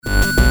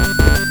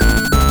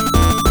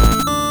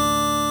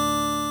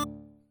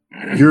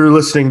You're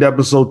listening to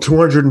episode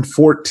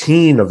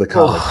 214 of the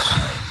comic.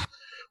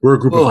 We're a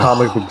group of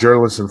comic book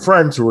journalists and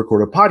friends who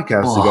record a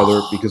podcast together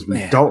because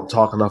we don't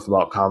talk enough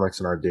about comics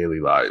in our daily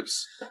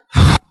lives.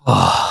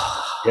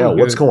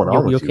 What's going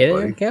on with you,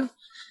 buddy? There,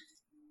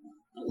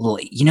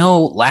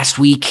 well, last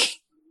week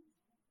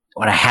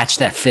when I hatched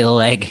that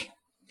Phil egg,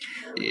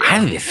 I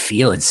haven't been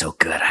feeling so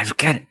good. I've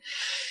got...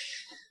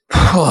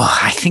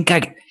 I think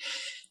I...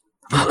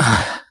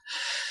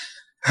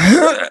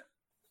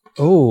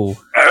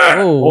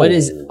 What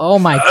is... Oh,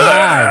 my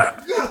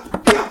God.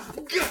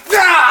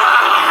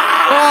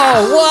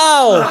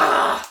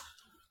 Whoa!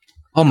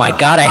 Oh my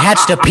God! I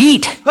hatched a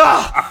Pete.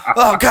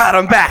 Oh God!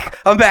 I'm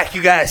back,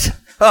 you guys.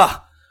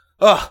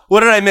 What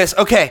did I miss?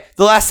 Okay,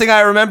 the last thing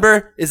I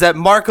remember is that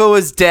Marco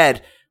is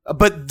dead.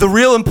 But the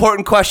real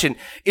important question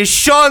is: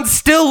 Sean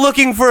still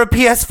looking for a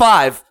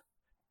PS5?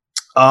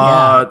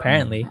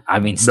 Apparently. I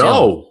mean, still,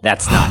 no,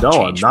 that's not. No,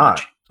 I'm not.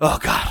 Much. Oh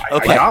God!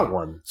 Okay, I got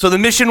one. So the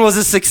mission was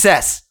a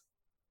success.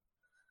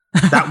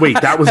 That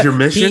was your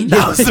mission?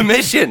 That was the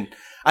mission.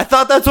 I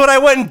thought that's what I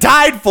went and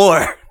died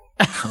for.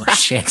 Oh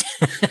shit!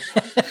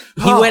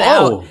 He went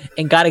out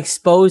and got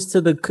exposed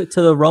to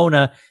the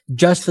Rona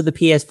just for the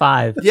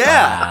PS5.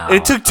 Yeah, wow.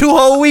 It took 2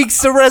 whole weeks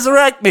to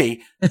resurrect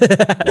me.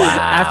 Wow!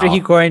 After he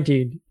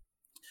quarantined.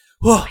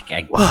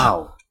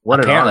 Wow!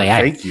 What an honor!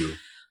 Thank you.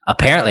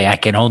 Apparently, I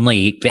can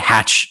only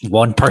hatch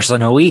one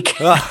person a week.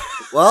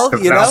 Well,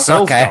 Gonna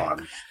suck. I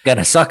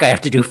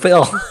have to do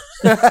Phil.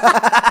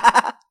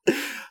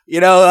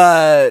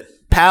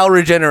 PAL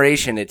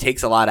regeneration, it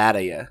takes a lot out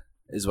of you,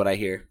 is what I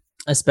hear.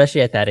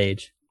 Especially at that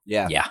age.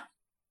 Yeah. Yeah.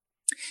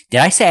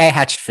 Did I say I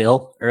hatched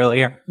Phil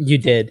earlier? You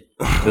did.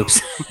 Oops.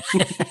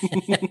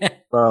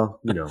 Well,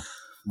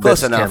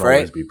 close enough, right?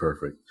 Always be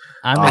perfect.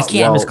 I'm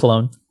Miss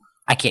Cologne.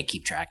 I can't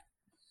keep track.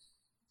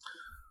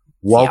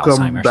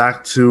 Welcome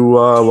back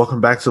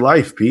to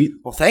life, Pete.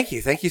 Well, thank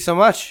you so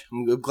much.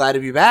 I'm glad to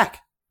be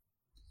back.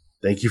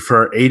 Thank you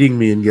for aiding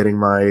me in getting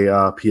my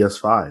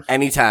PS5.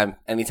 Anytime.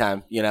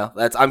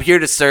 I'm here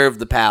to serve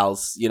the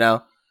pals.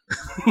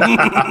 Well,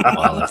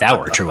 if that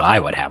were true, I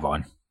would have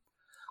one.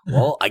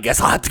 Well, I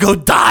guess I'll have to go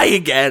die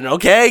again.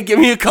 Okay, give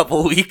me a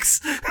couple weeks.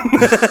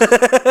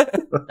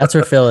 That's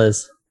where Phil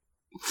is.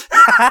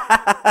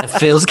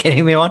 Phil's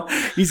getting me one.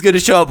 He's going to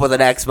show up with an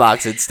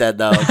Xbox instead,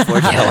 though.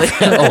 Unfortunately.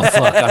 Oh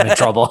fuck! I'm in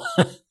trouble.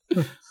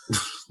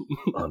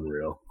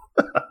 Unreal.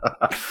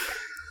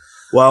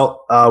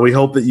 Well, we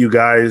hope that you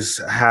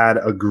guys had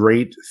a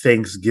great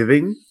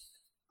Thanksgiving.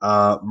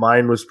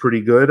 Mine was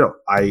pretty good.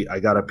 I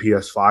got a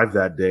PS5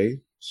 that day,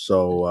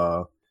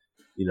 so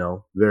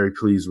very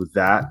pleased with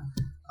that.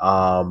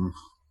 And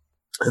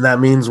that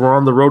means we're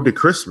on the road to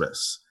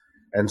Christmas.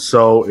 And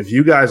so, if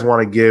you guys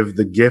want to give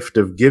the gift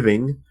of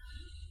giving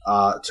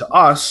to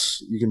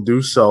us, you can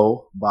do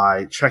so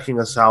by checking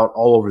us out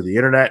all over the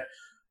internet.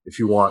 If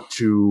you want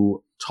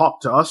to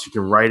talk to us, you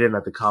can write in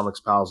at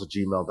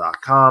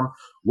thecomicspals@gmail.com.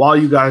 While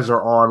you guys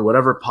are on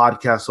whatever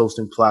podcast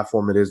hosting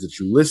platform it is that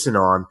you listen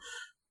on,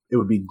 it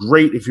would be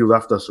great if you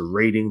left us a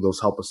rating.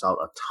 Those help us out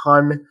a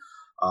ton.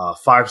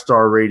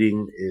 5-star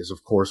rating is,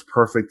 of course,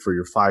 perfect for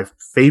your 5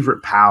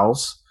 favorite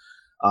pals.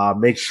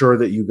 Make sure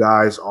that you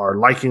guys are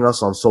liking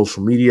us on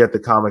social media at The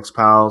Comics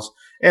Pals.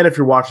 And if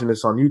you're watching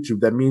this on YouTube,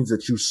 that means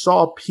that you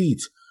saw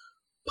Pete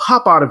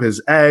pop out of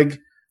his egg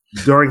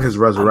during his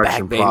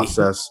resurrection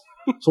process.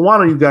 So why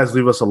don't you guys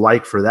leave us a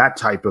like for that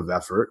type of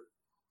effort?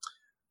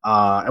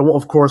 And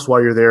of course,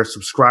 while you're there,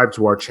 subscribe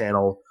to our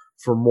channel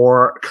for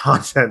more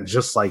content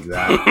just like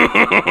that.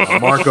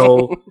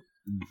 Marco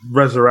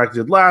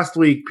resurrected last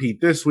week,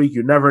 Pete this week.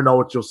 You never know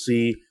what you'll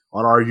see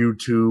on our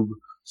YouTube.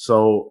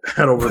 So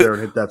head over there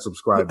and hit that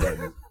subscribe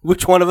button.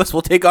 Which one of us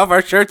will take off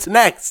our shirts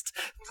next?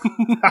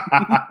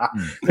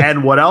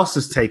 And what else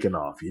is taken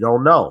off? You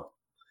don't know.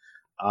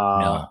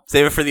 No.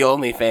 Save it for the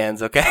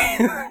OnlyFans, okay?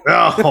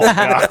 Oh,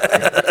 God.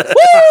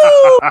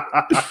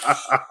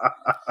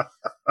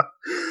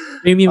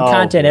 Premium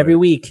content every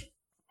week.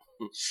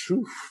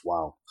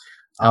 Wow.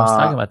 I was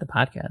talking about the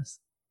podcast.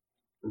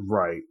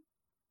 Right.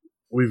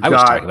 I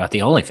was talking about the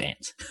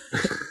OnlyFans.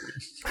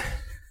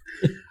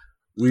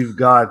 We've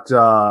got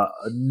a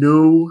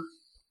new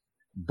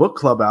book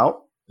club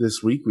out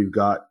this week. We've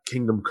got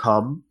Kingdom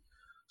Come.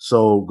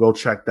 So go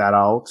check that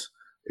out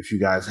if you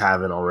guys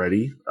haven't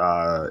already.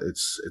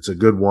 It's a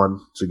good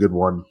one. It's a good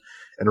one.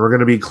 And we're going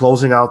to be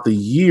closing out the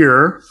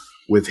year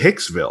with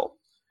Hicksville.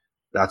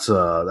 That's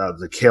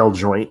the Kale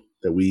joint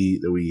that we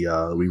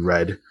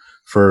read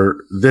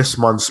for this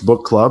month's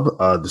book club,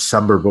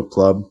 December book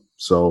club.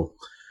 So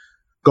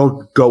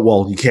go.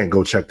 Well, you can't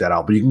go check that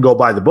out, but you can go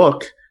buy the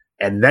book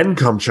and then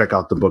come check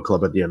out the book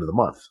club at the end of the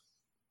month.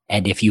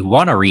 And if you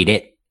want to read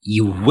it,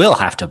 you will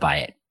have to buy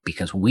it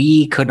because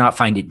we could not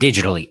find it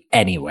digitally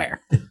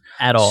anywhere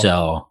at all.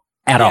 So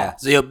all.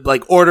 So you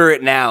order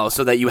it now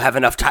so that you have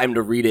enough time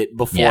to read it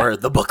before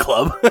the book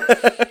club.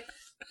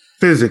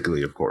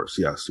 Physically, of course,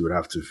 yes. You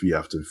have to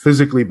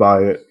physically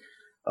buy it.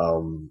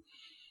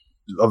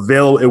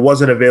 It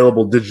wasn't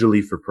available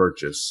digitally for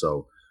purchase,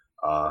 so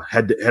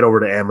head over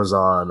to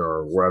Amazon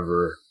or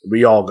wherever.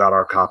 We all got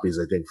our copies,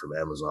 I think, from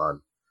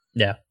Amazon.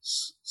 Yeah.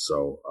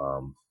 So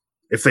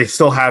if they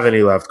still have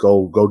any left,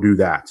 go do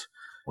that.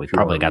 We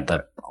probably got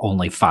the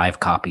only 5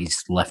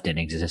 copies left in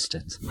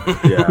existence.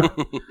 Yeah.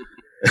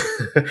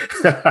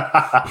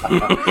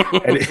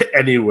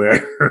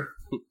 Anywhere.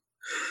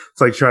 It's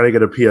like trying to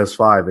get a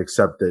PS5,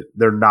 except that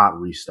they're not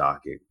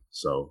restocking.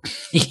 So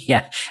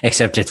Yeah,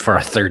 except it's for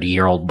a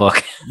 30-year-old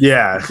book.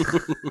 yeah.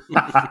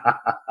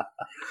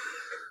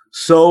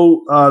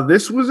 So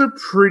this was a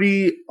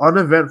pretty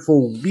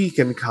uneventful week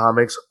in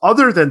comics,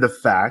 other than the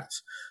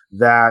fact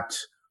that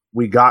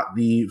we got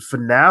the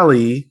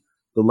finale,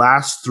 the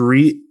last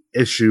 3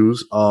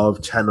 issues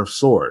of Ten of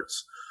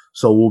Swords.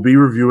 So we'll be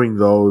reviewing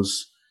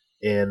those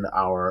in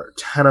our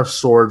Ten of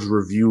Swords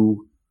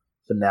review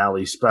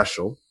finale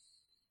special.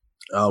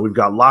 We've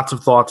got lots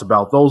of thoughts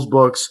about those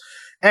books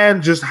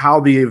and just how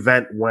the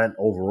event went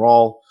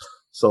overall.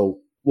 So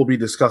we'll be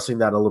discussing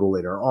that a little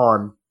later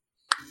on.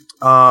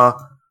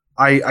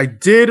 I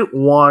did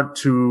want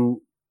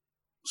to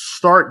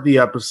start the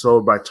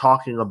episode by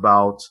talking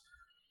about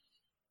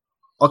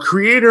a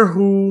creator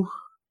who,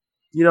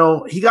 you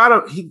know, he got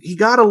a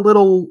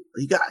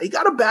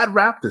bad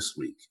rap this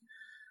week.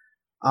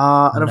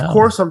 And of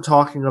course I'm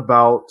talking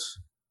about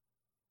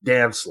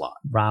Dan Slott.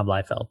 Rob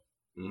Liefeld.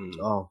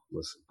 Oh,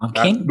 listen.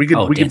 King? We could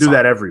Dan do Slott.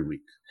 that every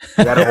week.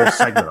 We had a whole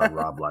segment on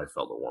Rob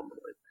Liefeld at one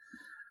point.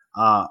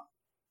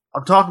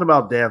 I'm talking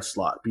about Dan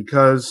Slott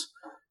because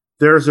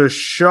there's a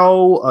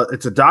show,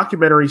 it's a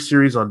documentary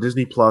series on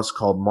Disney Plus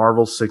called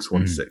Marvel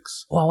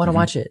 616. Oh, I want to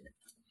watch it.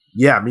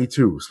 Yeah, me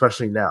too,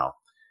 especially now.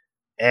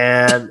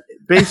 And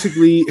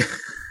basically,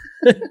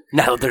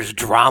 Now there's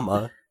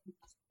drama.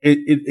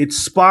 it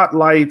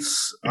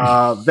spotlights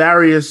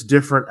various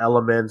different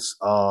elements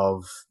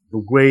of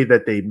the way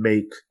that they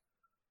make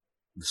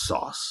the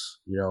sauce.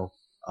 You know,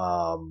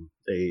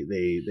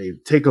 they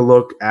take a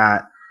look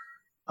at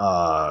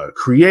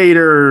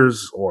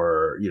creators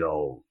or, you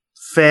know,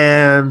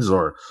 fans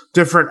or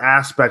different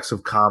aspects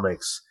of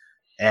comics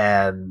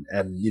and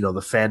you know the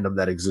fandom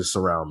that exists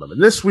around them.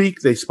 And this week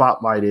they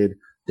spotlighted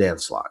Dan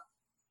Slott.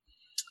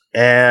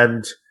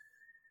 And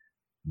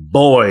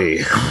boy,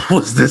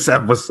 was this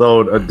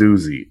episode a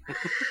doozy.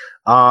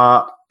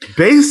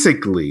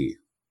 Basically,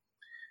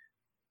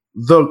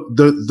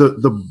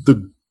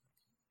 the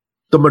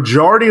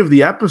majority of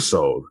the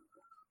episode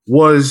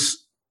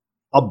was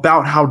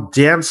about how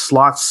Dan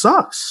Slott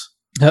sucks.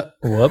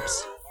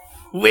 Whoops.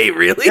 Wait,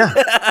 really? Yeah.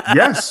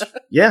 Yes.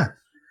 Yeah.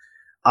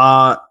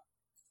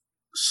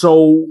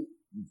 So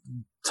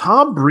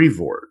Tom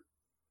Brevoort,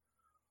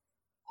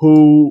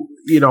 who,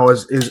 you know,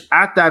 is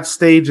at that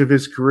stage of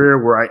his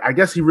career where I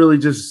guess he really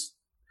just,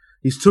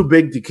 he's too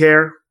big to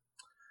care.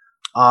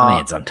 I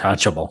mean, it's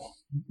untouchable.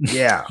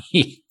 Yeah.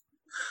 He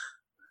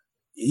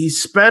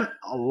spent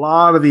a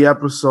lot of the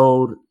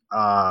episode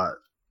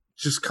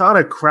just kind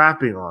of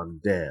crapping on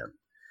Dan.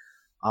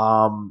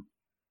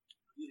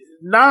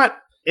 Not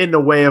in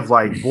the way of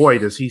like, boy,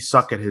 does he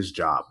suck at his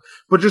job,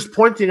 but just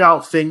pointing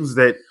out things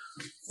that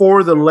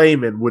for the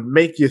layman would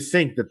make you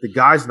think that the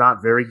guy's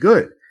not very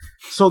good.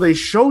 So they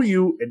show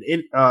you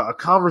a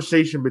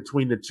conversation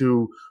between the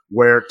two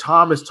where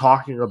Tom is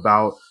talking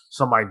about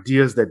some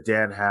ideas that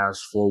Dan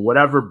has for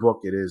whatever book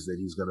it is that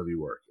he's going to be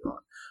working on.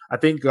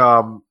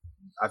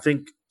 I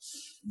think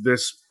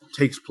this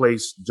takes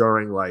place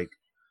during like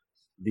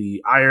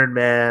the Iron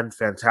Man,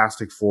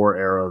 Fantastic Four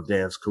era of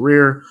Dan's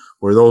career,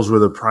 where those were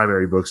the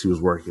primary books he was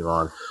working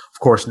on. Of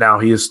course, now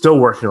he is still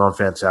working on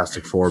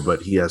Fantastic Four,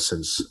 but he has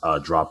since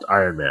dropped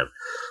Iron Man.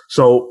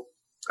 So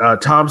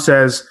Tom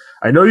says,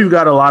 I know you've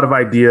got a lot of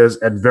ideas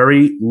and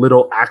very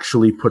little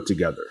actually put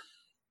together.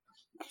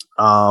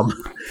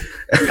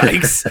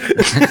 Yikes.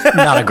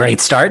 Not a great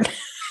start.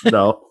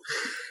 No.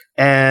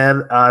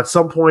 And at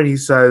some point he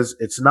says,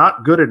 it's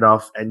not good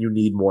enough and you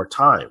need more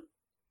time.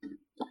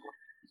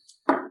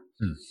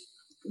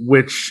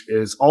 Which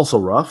is also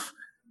rough.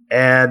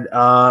 And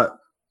at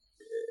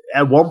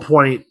one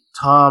point,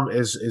 Tom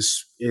is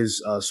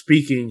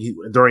speaking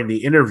during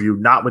the interview,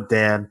 not with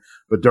Dan,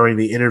 but during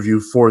the interview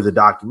for the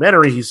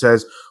documentary. He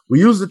says, we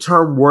use the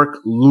term work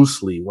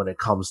loosely when it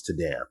comes to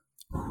Dan.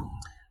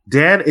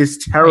 Dan is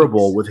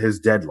terrible with his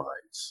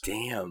deadlines.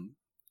 Damn.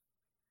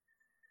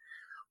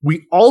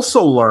 We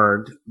also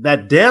learned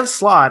that Dan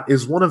Slott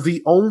is one of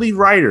the only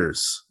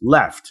writers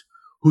left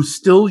who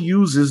still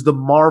uses the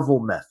Marvel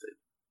method.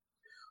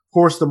 Of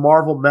course, the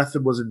Marvel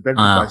method was invented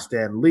by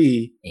Stan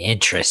Lee.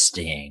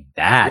 Interesting.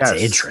 That's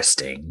Yes.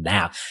 interesting.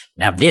 Now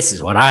this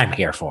is what I'm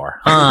here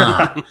for.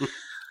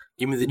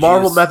 Give me the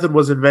Marvel juice. method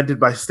was invented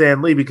by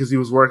Stan Lee because he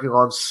was working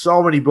on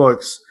so many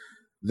books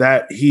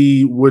that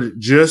he would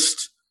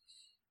just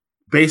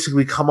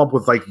basically come up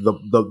with like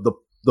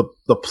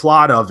the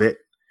plot of it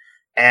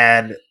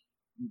and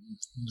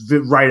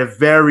write a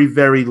very,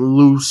 very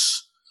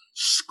loose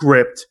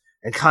script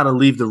and kind of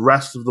leave the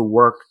rest of the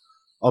work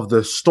of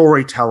the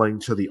storytelling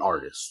to the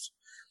artist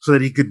so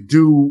that he could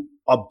do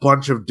a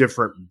bunch of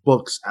different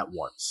books at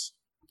once.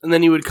 And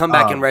then you would come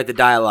back and write the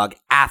dialogue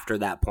after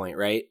that point,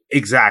 right?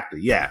 Exactly.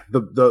 Yeah.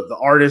 The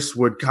artist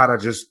would kind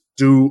of just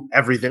do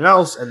everything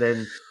else, and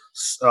then,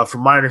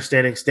 from my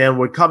understanding, Stan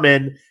would come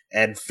in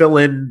and fill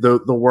in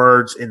the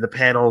words in the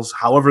panels,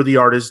 however the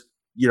artist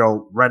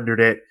rendered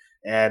it,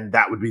 and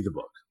that would be the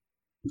book.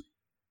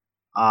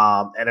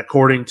 And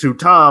according to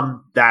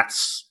Tom,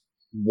 that's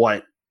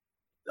what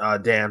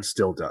Dan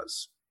still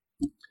does.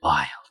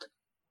 Wild.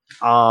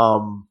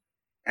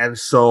 And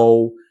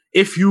so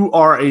if you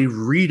are a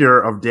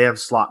reader of Dan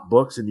Slott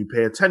books and you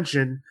pay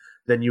attention,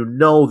 then you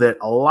know that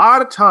a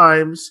lot of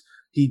times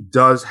he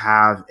does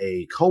have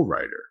a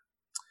co-writer.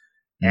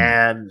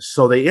 And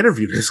so they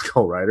interviewed his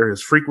co-writer,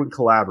 his frequent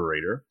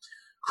collaborator,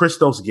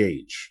 Christos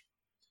Gage.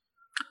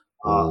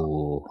 A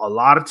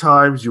lot of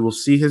times you will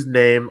see his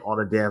name on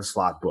a Dan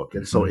Slott book.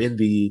 And so in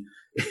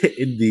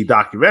the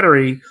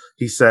documentary,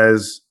 he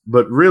says,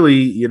 but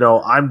really,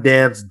 I'm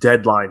Dan's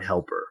deadline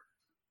helper.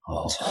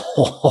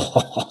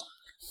 Oh.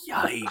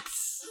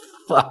 Yikes.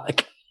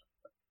 Fuck.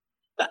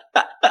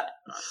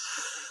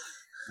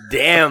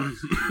 Damn.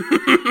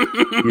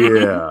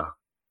 Yeah.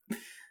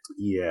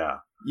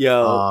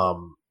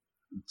 Yo.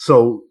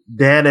 So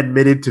Dan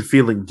admitted to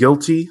feeling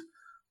guilty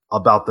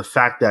about the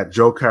fact that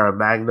Joe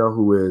Caramagna,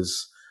 who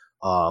is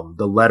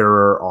the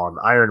letterer on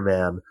Iron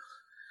Man,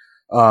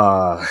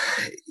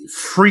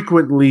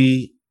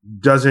 frequently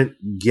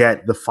doesn't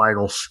get the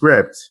final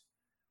script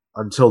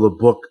until the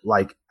book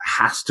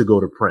has to go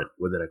to print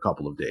within a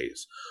couple of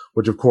days,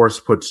 which of course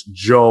puts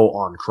Joe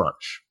on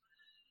crunch.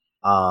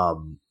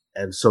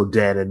 And so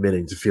Dan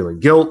admitting to feeling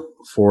guilt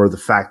for the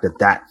fact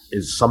that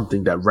is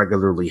something that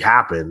regularly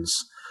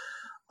happens.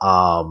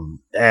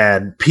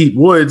 And Pete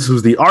Woods,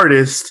 who's the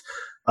artist,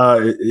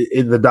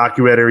 in the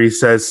documentary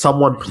says,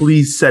 someone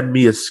please send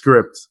me a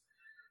script,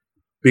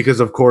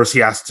 because of course he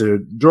has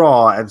to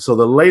draw. And so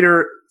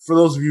for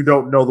those of you who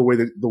don't know the way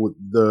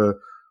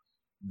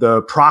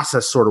the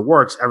process sort of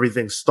works,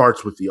 everything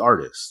starts with the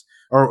artist,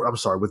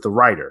 with the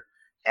writer.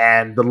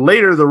 And the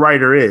later the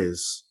writer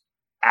is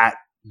at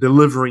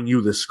delivering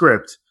you the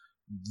script,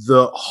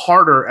 the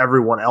harder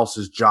everyone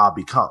else's job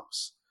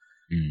becomes.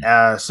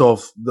 So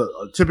if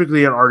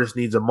typically an artist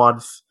needs a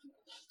month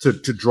to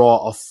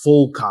draw a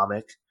full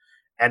comic,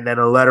 and then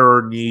a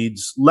letterer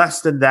needs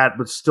less than that,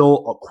 but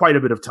still quite a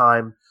bit of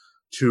time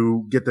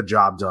to get the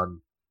job done,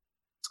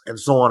 and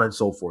so on and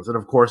so forth. And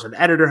of course, an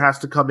editor has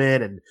to come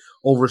in and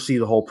oversee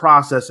the whole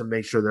process and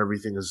make sure that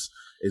everything is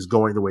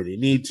going the way they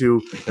need to.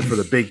 And for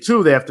the big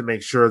two, they have to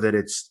make sure that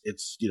it's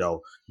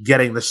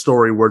getting the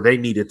story where they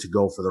need it to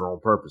go for their own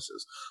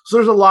purposes. So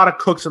there's a lot of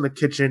cooks in the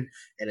kitchen,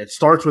 and it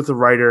starts with the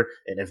writer.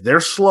 And if they're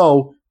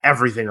slow,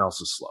 everything else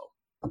is slow.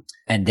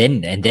 And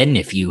then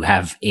if you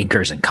have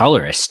inkers and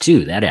colorists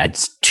too, that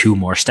adds 2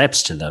 more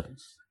steps to the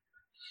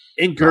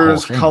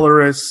inkers,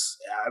 colorists.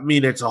 I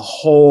mean, it's a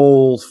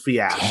whole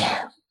fiasco.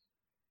 Yeah.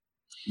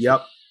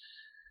 Yep.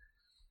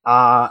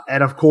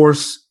 And of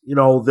course,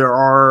 there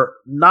are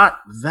not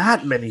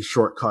that many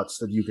shortcuts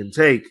that you can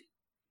take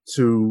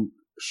to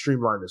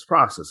streamline this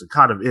process. It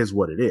kind of is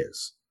what it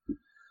is.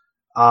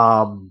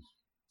 And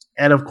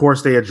of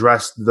course, they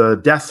addressed the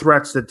death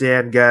threats that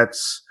Dan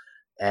gets,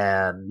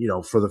 and,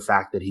 for the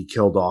fact that he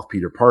killed off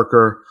Peter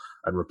Parker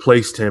and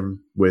replaced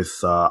him with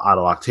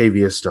Otto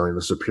Octavius during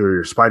the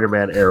Superior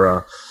Spider-Man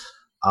era.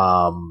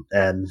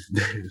 And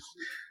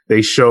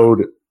they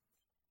showed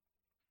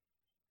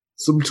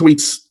some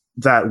tweets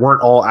that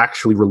weren't all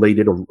actually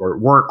related or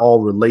weren't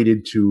all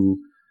related to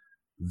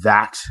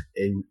that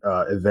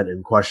event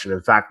in question.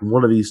 In fact,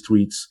 one of these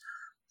tweets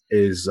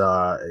is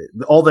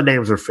all the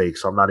names are fake,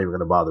 so I'm not even going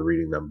to bother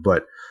reading them.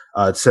 But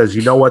it says,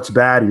 "You know what's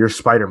bad? Your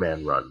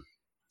Spider-Man run."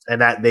 And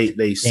that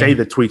they say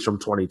the tweet's from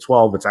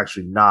 2012. It's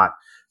actually not.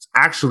 It's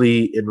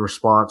actually in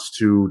response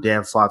to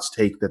Dan Slott's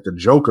take that the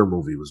Joker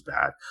movie was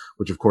bad,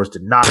 which of course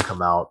did not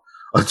come out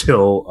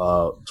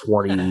until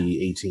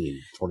 2018,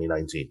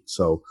 2019.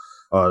 So,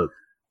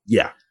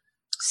 yeah.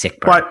 Sick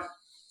burn. But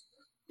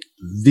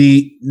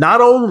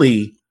not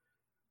only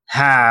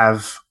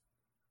have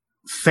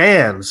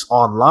fans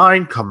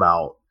online come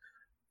out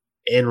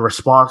in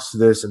response to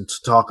this and to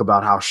talk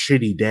about how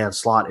shitty Dan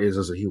Slott is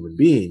as a human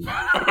being,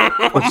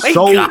 but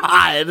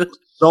God.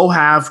 so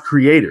have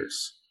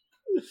creators.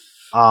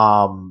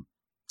 Ramon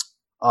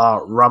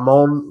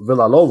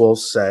Villalobos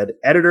said,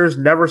 "Editors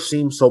never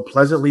seem so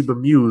pleasantly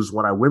bemused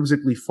when I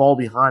whimsically fall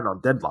behind on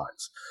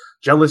deadlines.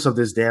 Jealous of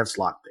this Dan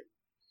Slott thing."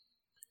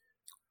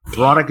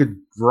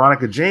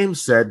 Veronica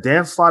James said,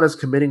 "Dan Slott is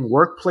committing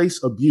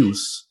workplace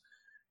abuse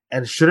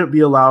and shouldn't be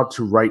allowed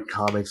to write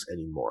comics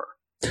anymore."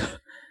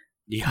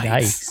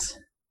 Yikes.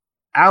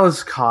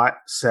 Alice Cott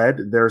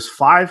said, "There's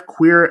 5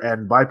 queer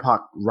and BIPOC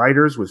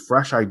writers with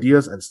fresh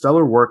ideas and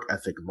stellar work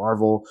ethic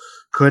Marvel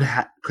could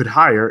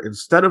hire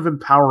instead of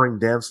empowering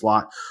Dan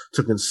Slott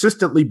to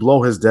consistently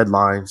blow his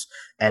deadlines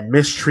and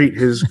mistreat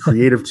his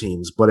creative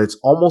teams. But it's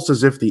almost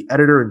as if the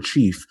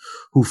editor-in-chief,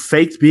 who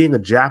faked being a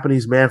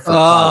Japanese man for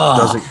clout,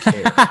 doesn't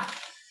care."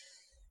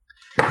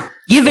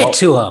 Give it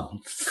to him.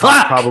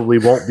 Cott Fuck. probably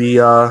won't be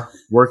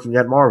working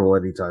at Marvel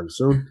anytime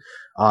soon.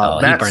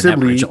 He Matt burned that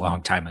bridge Sibley. a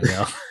long time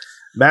ago.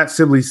 Matt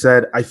Sibley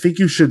said, "I think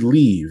you should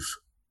leave."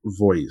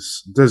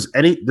 Voice. Does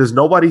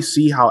nobody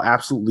see how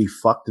absolutely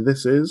fucked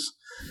this is?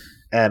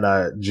 And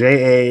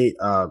J.A.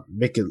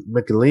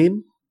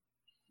 Michelin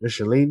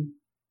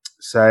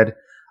said,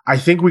 "I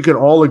think we can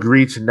all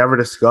agree to never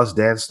discuss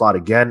Dan Slott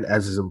again,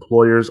 as his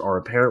employers are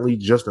apparently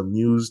just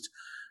amused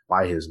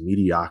by his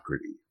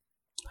mediocrity."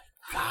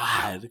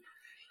 God,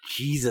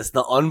 Jesus,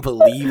 the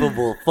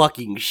unbelievable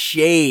fucking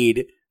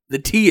shade. The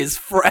tea is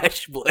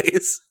fresh,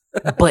 boys.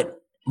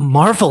 But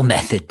Marvel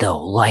Method,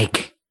 though,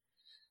 like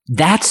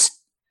that's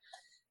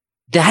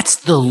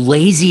the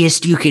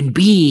laziest you can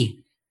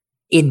be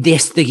in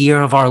this, the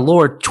year of our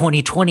Lord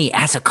 2020,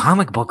 as a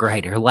comic book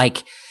writer.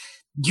 Like,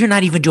 you're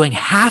not even doing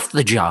half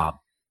the job.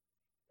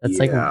 That's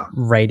like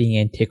writing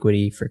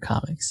antiquity for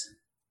comics.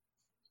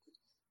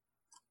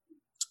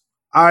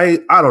 I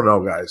don't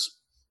know, guys.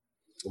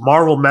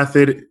 Marvel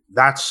Method,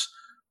 that's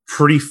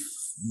pretty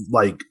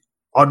like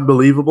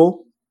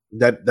unbelievable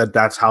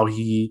that's how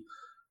he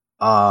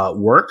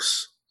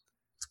works.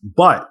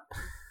 But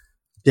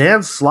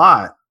Dan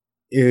Slott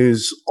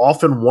is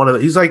often one of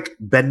he's like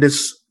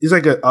Bendis. He's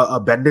like a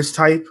Bendis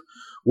type,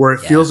 where it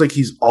feels like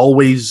he's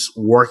always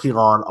working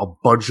on a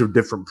bunch of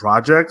different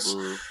projects.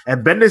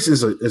 And Bendis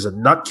is a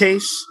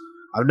nutcase.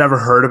 I've never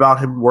heard about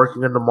him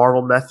working in the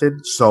Marvel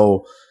Method,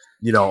 so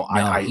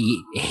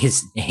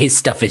his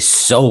stuff is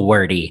so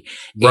wordy.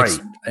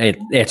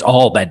 It's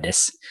all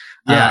Bendis.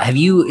 Yeah. Have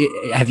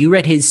you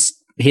read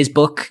his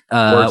book,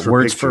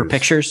 Words for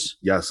Pictures?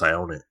 Yes, I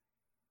own it.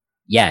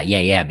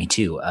 Yeah, me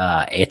too.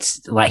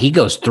 It's like he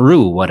goes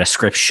through what a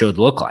script should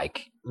look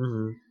like.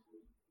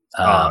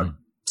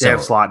 Dan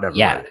Slott never.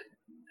 Yeah,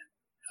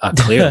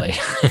 clearly.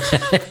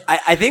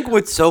 I think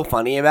what's so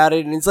funny about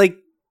it, and it's like,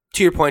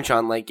 to your point,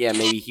 Sean, like, yeah,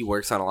 maybe he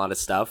works on a lot of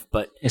stuff,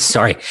 but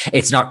sorry,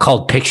 it's not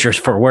called Pictures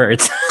for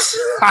Words.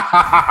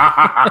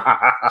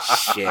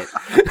 Shit.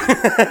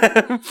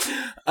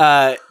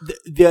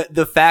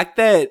 The fact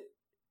that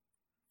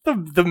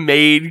the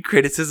main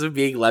criticism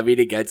being levied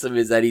against him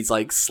is that he's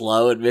like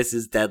slow and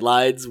misses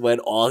deadlines when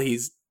all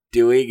he's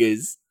doing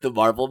is the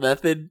Marvel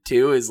Method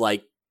too, is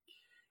like,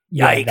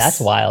 yikes. Yeah, that's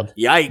wild.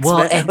 Yikes. Well,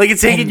 like,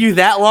 it's taking you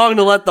that long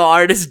to let the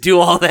artist do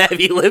all the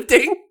heavy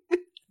lifting?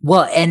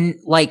 Well, and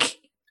like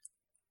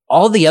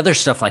all the other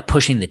stuff, like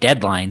pushing the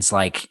deadlines,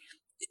 like,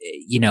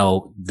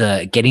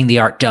 the getting the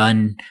art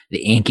done,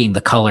 the inking, the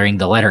coloring,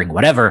 the lettering,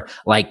 whatever,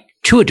 like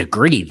to a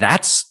degree,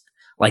 that's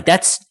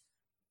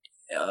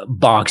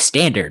bog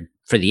standard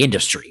for the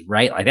industry,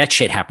 right? Like that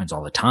shit happens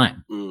all the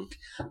time.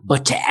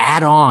 But to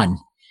add on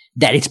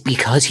that it's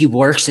because he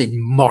works in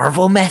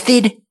Marvel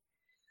Method,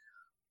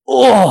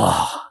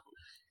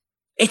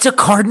 it's a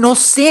cardinal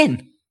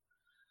sin.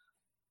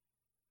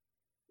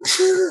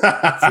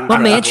 My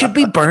man should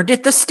be burned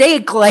at the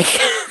stake. Like,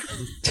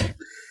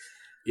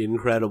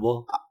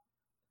 incredible.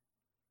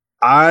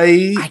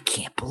 I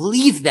can't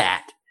believe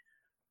that.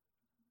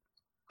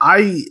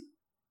 I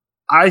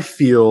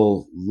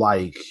feel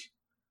like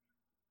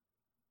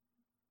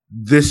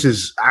this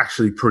is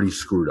actually pretty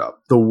screwed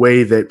up, the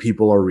way that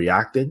people are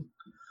reacting.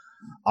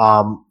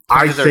 I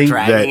think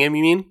dragging him,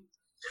 you mean?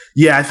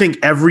 Yeah, I think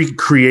every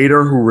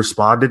creator who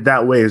responded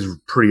that way is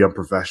pretty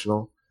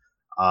unprofessional.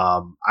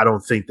 I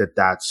don't think that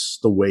that's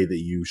the way that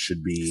you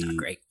should be. It's not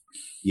great.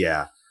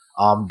 Yeah.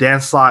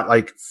 Dan Slott,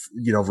 like,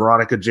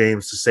 Veronica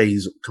James, to say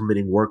he's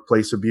committing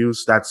workplace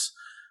abuse, that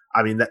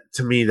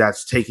to me,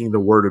 that's taking the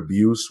word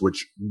abuse,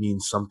 which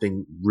means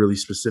something really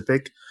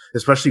specific,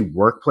 especially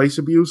workplace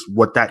abuse.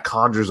 What that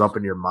conjures up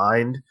in your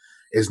mind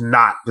is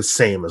not the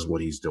same as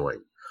what he's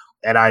doing.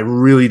 And I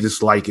really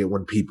dislike it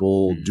when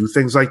people do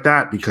things like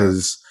that,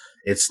 because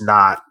it's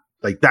not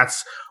like,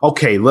 that's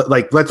okay.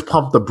 Let's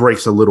pump the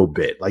brakes a little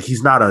bit. Like,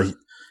 he's not a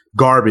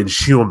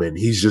garbage human.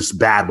 He's just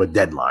bad with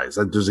deadlines.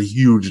 Like, there's a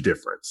huge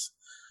difference.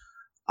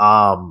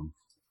 And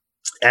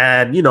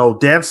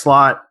Dan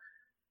Slott,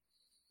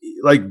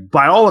 like,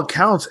 by all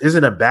accounts,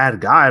 isn't a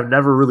bad guy. I've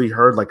never really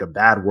heard like a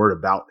bad word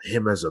about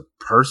him as a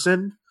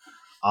person.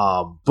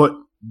 But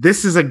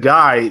this is a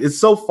guy, it's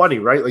so funny,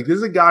 right? Like, this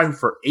is a guy who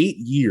for 8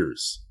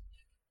 years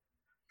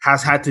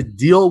has had to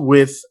deal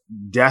with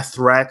death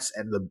threats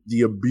and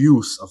the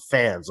abuse of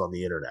fans on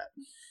the internet.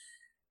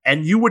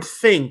 And you would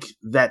think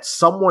that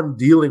someone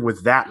dealing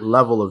with that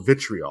level of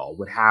vitriol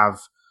would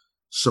have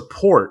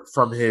support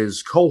from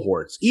his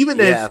cohorts, even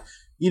if,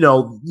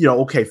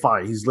 okay,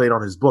 fine, he's late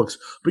on his books,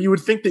 but you would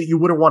think that you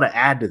wouldn't want to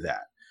add to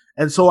that.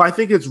 And so I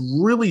think it's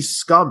really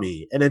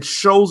scummy, and it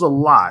shows a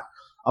lot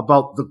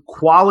about the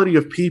quality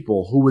of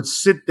people who would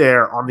sit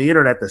there on the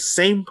internet, the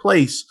same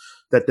place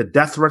that the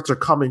death threats are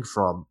coming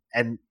from,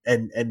 and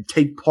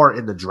take part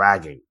in the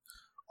dragging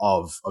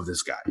of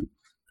this guy.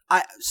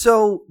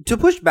 So to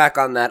push back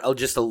on that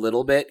just a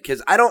little bit,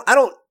 because I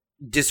don't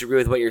disagree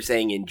with what you're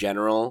saying in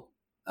general.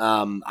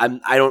 I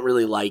don't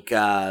really like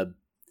I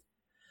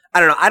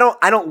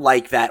don't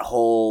like that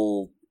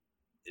whole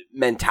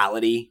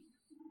mentality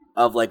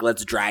of like,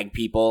 let's drag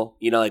people,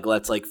 like,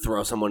 let's like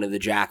throw someone in the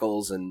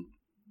jackals and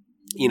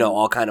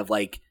all kind of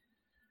like,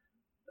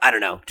 I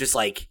don't know, just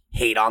like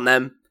hate on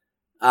them.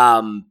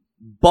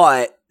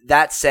 But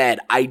that said,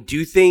 I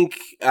do think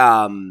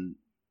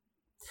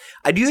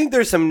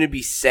there's something to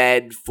be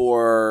said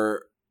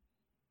for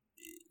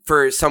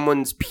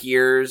someone's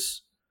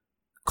peers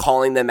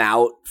calling them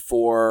out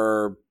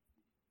for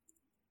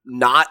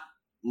not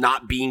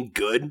being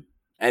good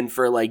and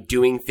for like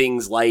doing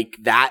things like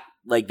that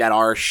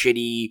are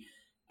shitty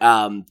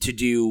to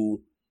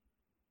do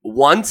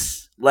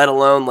once, let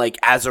alone like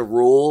as a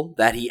rule,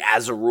 that he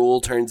as a rule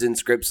turns in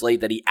script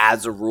slate, that he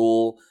as a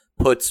rule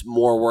puts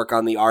more work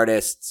on the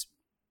artists,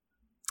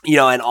 you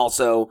know, and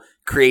also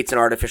creates an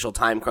artificial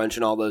time crunch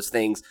and all those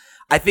things.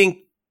 I think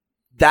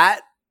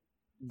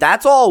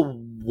that's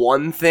all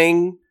one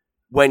thing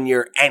when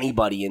you're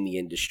anybody in the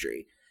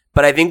industry.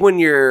 But I think when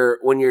you're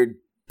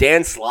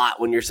Dan Slott,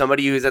 when you're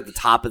somebody who's at the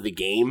top of the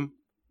game,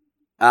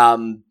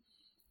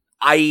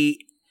 I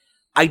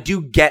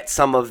do get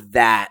some of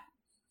that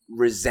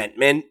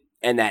resentment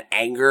and that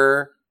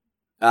anger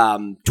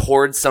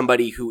towards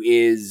somebody who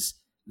is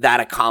that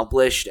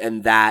accomplished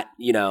and that,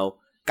 you know,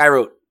 guy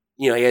wrote,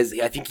 you know,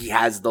 I think he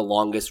has the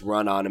longest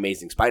run on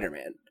Amazing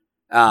Spider-Man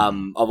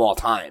of all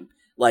time.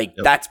 Like,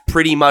 yep. That's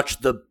pretty much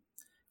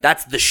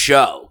that's the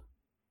show,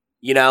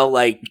 you know,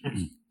 like,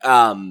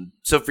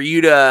 so for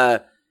you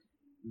to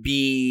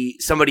be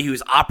somebody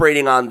who's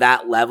operating on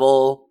that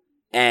level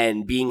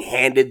and being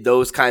handed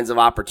those kinds of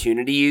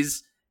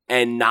opportunities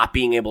and not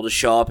being able to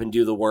show up and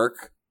do the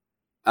work,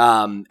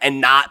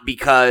 and not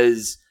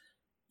because,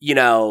 you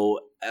know,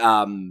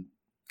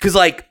 because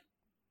like,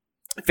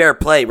 fair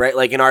play, right?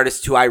 Like an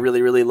artist who I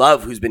really, really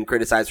love who's been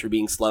criticized for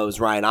being slow is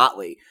Ryan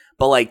Otley.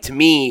 But like, to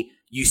me,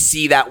 you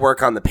see that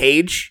work on the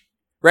page,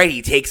 right?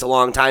 He takes a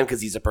long time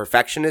because he's a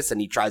perfectionist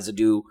and he tries to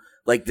do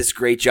like this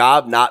great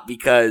job, not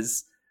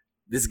because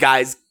this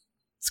guy's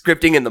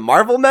scripting in the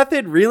Marvel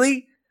method,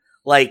 really?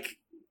 Like,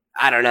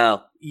 I don't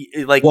know.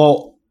 Like,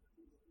 well,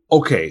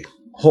 okay,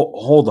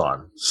 hold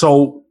on.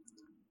 So,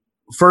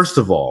 first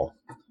of all,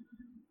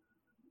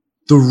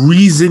 the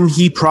reason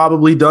he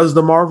probably does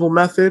the Marvel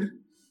method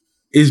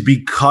is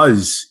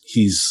because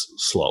he's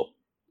slow.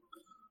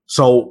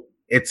 So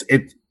it's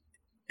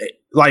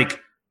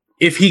like,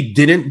 if he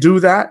didn't do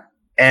that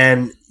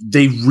and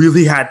they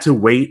really had to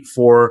wait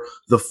for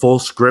the full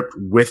script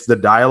with the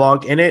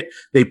dialogue in it,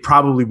 they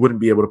probably wouldn't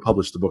be able to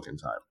publish the book in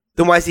time.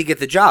 Then why does he get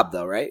the job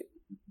though, right?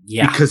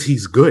 Yeah. Because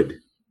he's good.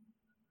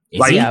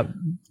 Like,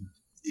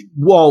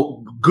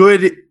 well,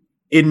 good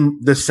in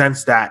the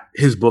sense that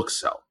his books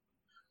sell,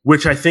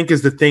 which I think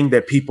is the thing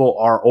that people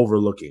are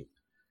overlooking.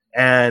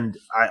 And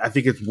I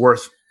think it's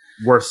worth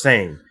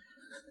saying.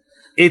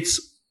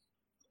 It's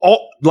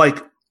all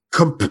like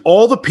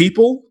all the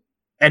people,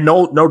 and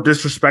no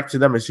disrespect to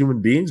them as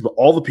human beings, but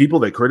all the people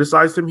that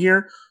criticized him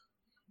here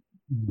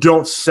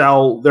don't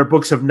sell. Their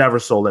books have never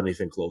sold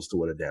anything close to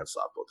what a Dan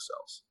Slott book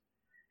sells.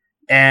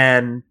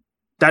 And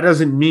that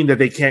doesn't mean that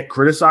they can't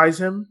criticize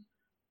him.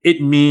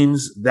 It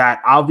means that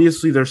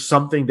obviously there's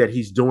something that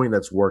he's doing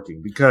that's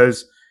working,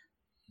 because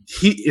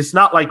it's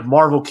not like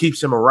Marvel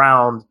keeps him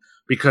around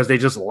because they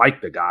just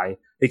like the guy.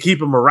 They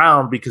keep him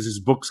around because his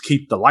books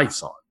keep the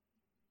lights on.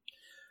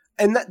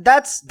 And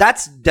that's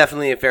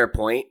definitely a fair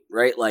point,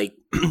 right? Like,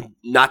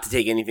 not to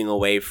take anything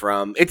away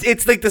from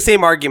it's like the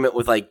same argument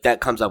with like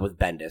that comes up with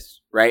Bendis,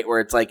 right? Where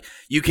it's like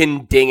you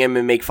can ding him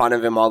and make fun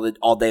of him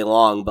all day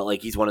long, but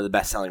like he's one of the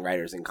best selling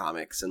writers in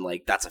comics, and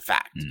like that's a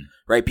fact,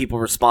 right? People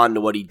respond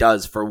to what he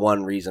does for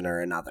one reason or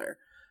another.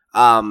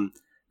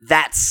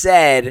 That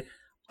said,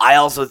 I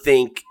also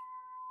think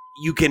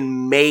you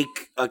can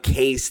make a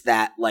case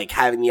that like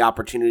having the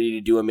opportunity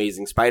to do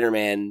Amazing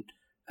Spider-Man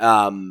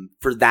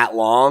for that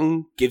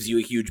long gives you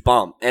a huge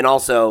bump. And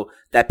also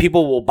that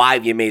people will buy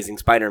the Amazing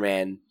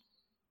Spider-Man,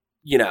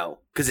 you know,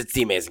 because it's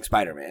the Amazing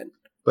Spider-Man.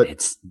 But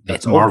it's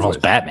Marvel's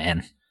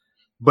Batman.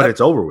 But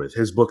it's over with.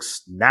 His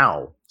books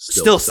now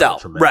still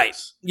sell.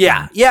 Right.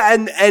 Yeah. Yeah.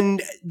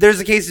 And there's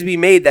a case to be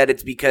made that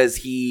it's because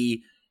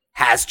he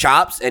has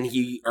chops and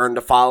he earned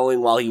a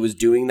following while he was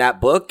doing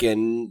that book,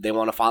 and they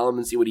want to follow him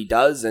and see what he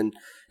does. And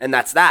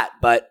that's that.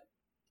 But,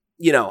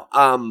 you know,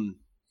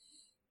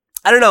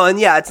 I don't know. And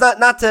yeah, it's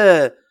not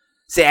to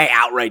say I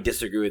outright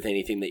disagree with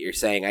anything that you're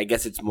saying. I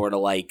guess it's more to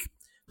like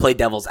play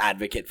devil's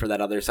advocate for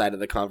that other side of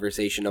the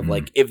conversation of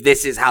like, if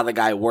this is how the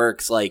guy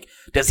works, like,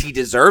 does he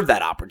deserve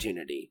that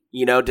opportunity?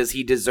 You know, does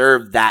he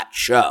deserve that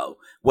show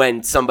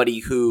when somebody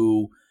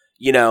who,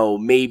 you know,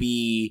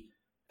 maybe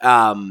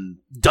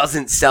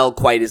doesn't sell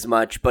quite as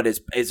much, but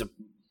is a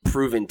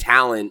proven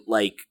talent,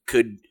 like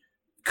could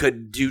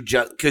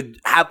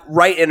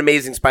write an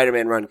Amazing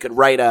Spider-Man run, could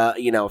write a,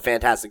 you know,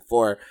 Fantastic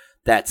Four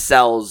that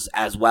sells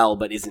as well,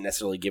 but isn't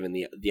necessarily given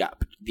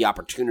the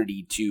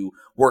opportunity to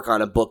work on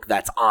a book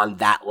that's on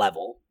that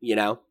level, you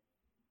know?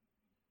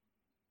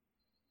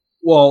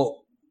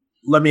 Well,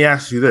 let me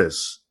ask you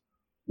this.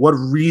 What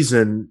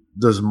reason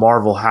does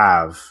Marvel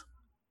have?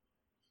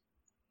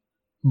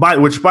 By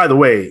the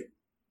way,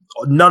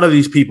 none of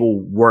these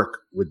people work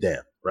with Dan,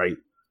 right?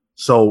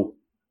 So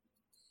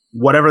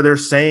whatever they're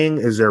saying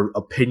is their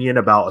opinion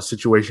about a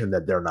situation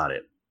that they're not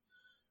in.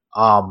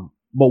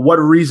 But what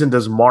reason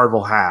does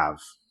Marvel have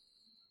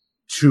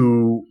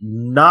to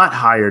not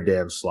hire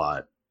Dan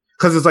Slott?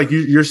 Because it's like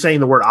you're saying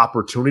the word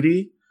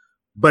opportunity,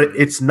 but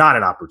it's not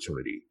an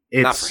opportunity.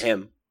 It's not for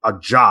him. A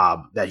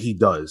job that he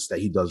does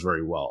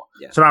very well.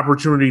 Yeah. It's an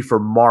opportunity for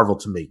Marvel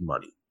to make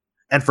money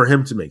and for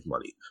him to make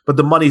money. But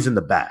the money's in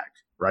the bag,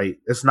 right?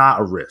 It's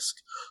not a risk.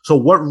 So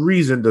what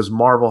reason does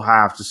Marvel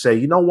have to say,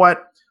 you know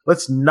what?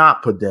 Let's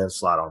not put Dan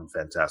Slott on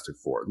Fantastic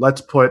Four.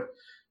 Let's put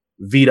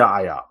Vita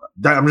Ayala.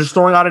 I'm just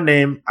throwing out a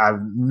name. I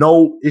have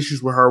no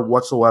issues with her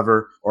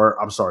whatsoever,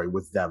 or I'm sorry,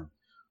 with them,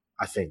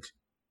 I think,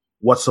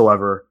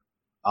 whatsoever.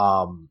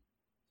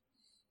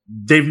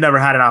 They've never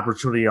had an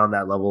opportunity on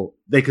that level.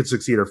 They could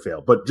succeed or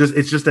fail, but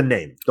it's just a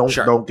name.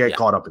 Don't get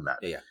caught up in that.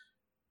 Yeah.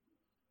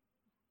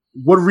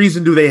 What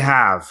reason do they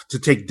have to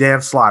take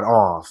Dan Slott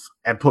off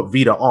and put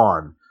Vita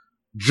on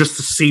just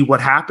to see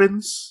what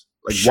happens?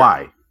 Like,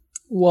 why?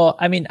 Well,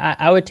 I mean,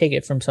 I would take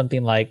it from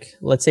something like,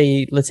 let's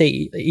say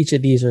each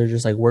of these are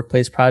just like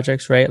workplace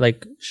projects, right?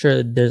 Like,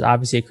 sure, there's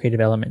obviously a creative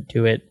element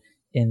to it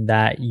in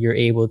that you're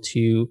able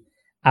to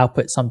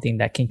output something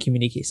that can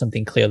communicate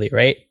something clearly,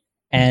 right?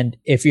 And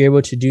if you're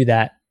able to do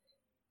that,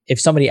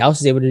 if somebody else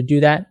is able to do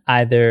that,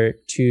 either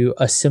to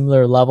a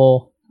similar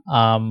level,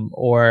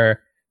 or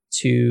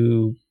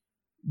to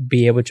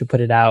be able to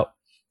put it out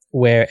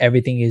where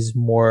everything is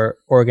more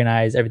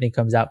organized, everything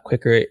comes out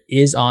quicker,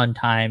 is on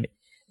time,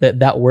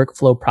 that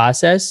workflow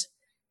process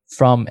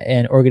from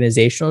an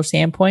organizational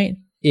standpoint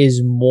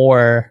is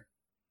more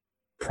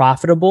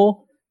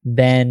profitable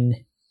than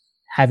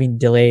having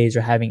delays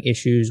or having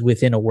issues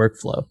within a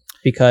workflow,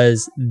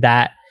 because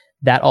that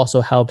also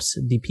helps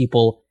the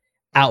people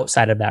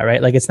outside of that,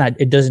 right? Like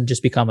it doesn't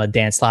just become a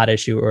Dan Slott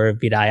issue or a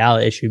Vita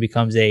Ayala issue. It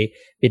becomes a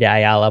Vita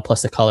Ayala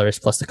plus the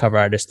colorist, plus the cover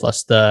artist,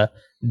 plus the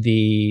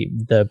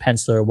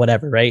penciler,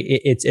 whatever, right?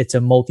 It's a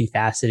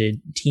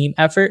multifaceted team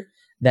effort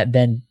that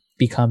then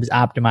becomes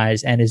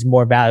optimized and is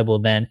more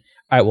valuable than,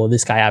 all right, well,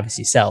 this guy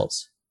obviously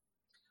sells.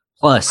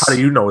 Plus, how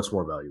do you know it's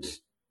more valuable?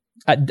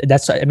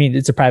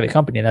 It's a private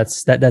company.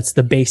 That's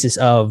the basis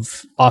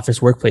of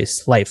office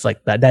workplace life.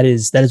 Like that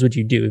is what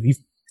you do.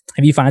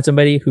 If you find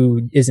somebody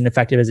who isn't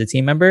effective as a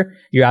team member,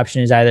 your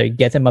option is either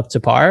get them up to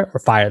par or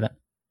fire them.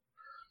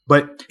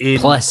 But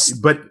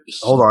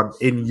hold on.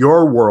 In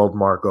your world,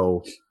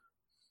 Marco,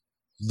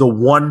 the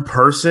one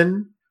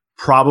person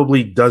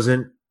probably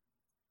doesn't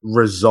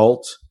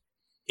result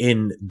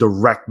in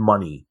direct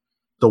money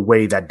the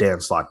way that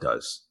Dan Slott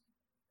does.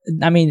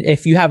 I mean,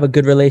 if you have a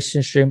good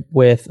relationship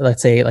with,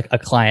 let's say, like a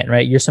client,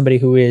 right? You're somebody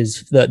who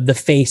is the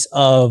face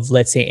of,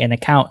 let's say, an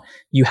account.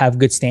 You have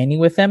good standing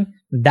with them.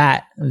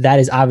 That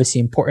is obviously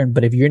important.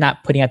 But if you're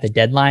not putting out the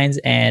deadlines,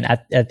 and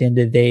at the end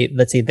of the day,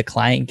 let's say the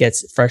client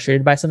gets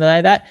frustrated by something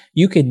like that,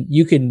 you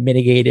can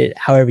mitigate it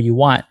however you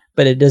want.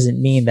 But it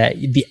doesn't mean that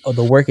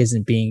the work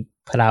isn't being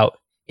put out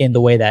in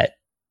the way that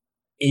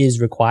is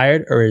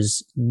required or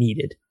is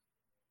needed.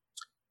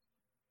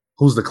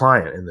 Who's the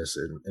client in this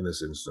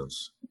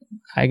instance?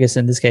 I guess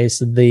in this case,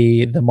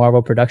 the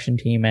Marvel production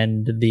team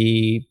and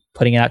the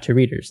putting it out to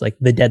readers, like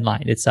the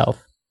deadline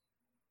itself.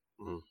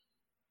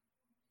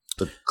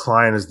 The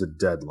client is the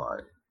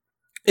deadline.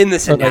 In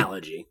this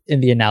analogy. Like, in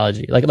the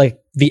analogy.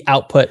 Like the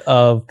output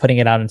of putting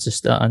it out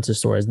onto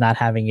stores, not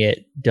having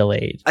it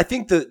delayed. I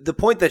think the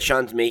point that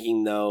Sean's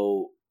making,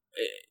 though,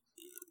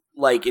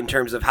 like in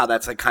terms of how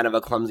that's like kind of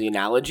a clumsy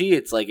analogy,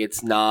 it's like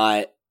it's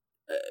not...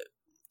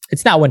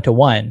 It's not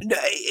 1-to-1.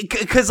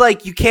 Because,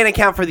 like, you can't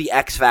account for the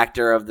X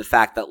factor of the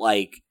fact that,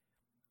 like,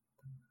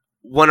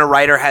 when a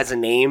writer has a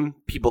name,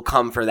 people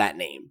come for that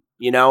name,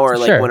 you know? Or,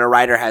 like, Sure. When a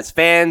writer has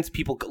fans,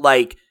 people,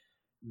 like,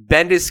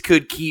 Bendis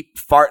could keep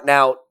farting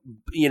out,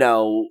 you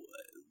know,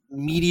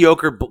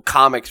 mediocre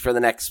comics for the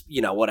next,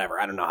 you know, whatever.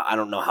 I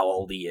don't know how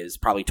old he is.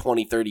 Probably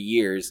 20, 30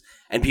 years.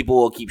 And people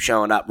will keep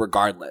showing up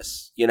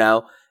regardless, you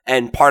know?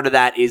 And part of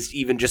that is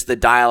even just the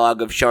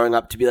dialogue of showing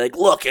up to be like,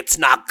 look, it's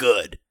not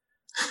good.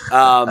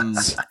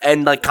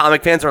 And like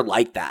comic fans are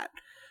like that.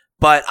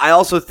 But I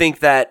also think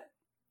that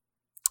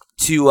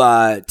to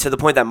the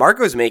point that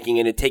Marco's making,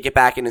 and to take it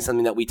back into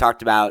something that we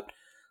talked about,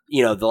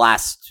 you know, the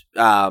last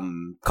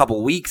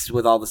couple weeks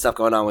with all the stuff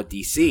going on with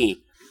DC,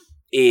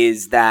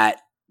 is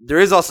that there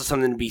is also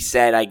something to be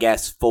said, I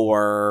guess,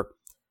 for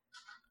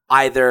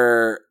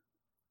either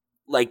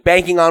like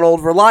banking on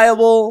old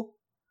reliable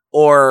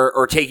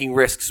or taking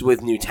risks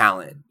with new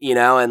talent, you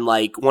know? And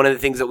like one of the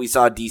things that we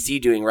saw DC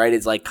doing, right,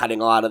 is like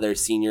cutting a lot of their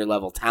senior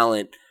level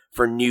talent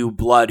for new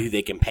blood who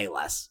they can pay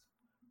less.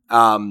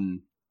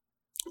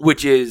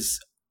 Which is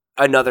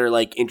another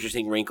like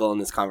interesting wrinkle in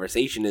this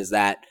conversation, is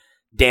that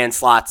Dan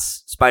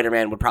Slott's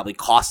Spider-Man would probably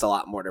cost a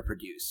lot more to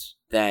produce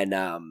than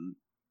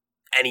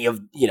any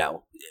of, you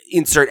know,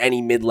 insert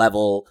any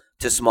mid-level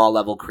to small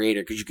level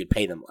creator, because you could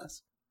pay them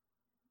less.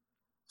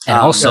 And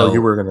also,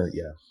 you were gonna,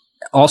 yeah.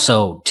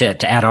 Also,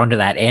 to add on to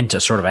that, and to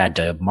sort of add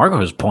to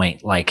Marco's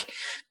point, like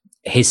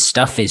his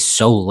stuff is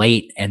so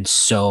late and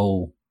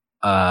so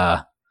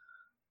I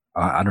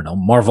don't know,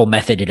 Marvel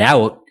methoded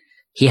out.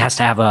 He has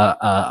to have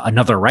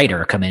another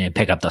writer come in and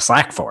pick up the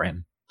slack for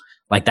him.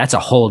 Like that's a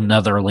whole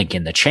nother link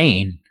in the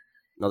chain.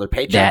 Another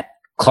paycheck. that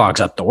clogs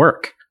up the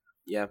work.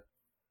 Yeah.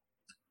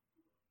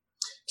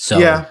 So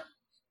Yeah.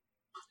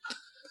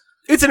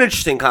 It's an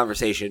interesting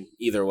conversation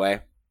either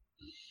way.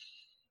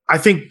 I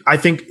think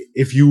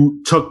if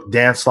you took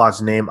Dan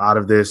Slott's name out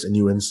of this and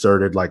you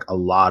inserted like a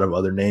lot of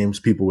other names,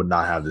 people would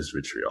not have this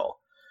vitriol.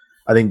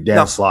 I think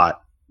Dan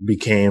Slott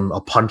became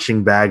a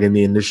punching bag in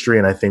the industry,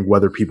 and I think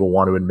whether people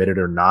want to admit it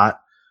or not,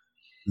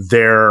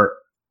 they're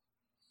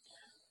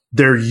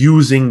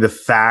using the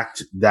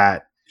fact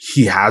that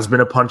he has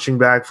been a punching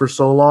bag for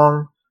so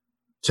long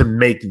to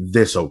make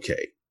this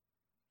okay.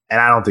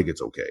 And I don't think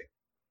it's okay.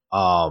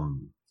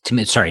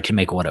 to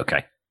make what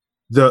okay?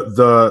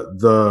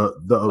 The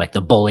Like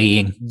the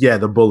bullying. Yeah,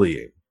 the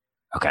bullying.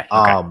 Okay.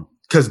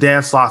 Because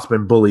Dan Slott's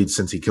been bullied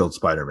since he killed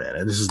Spider-Man,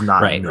 and this is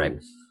not right. new. Right.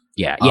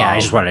 Yeah. I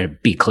just wanted to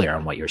be clear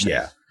on what you're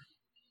saying.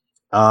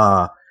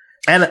 Yeah.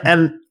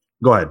 And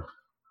go ahead.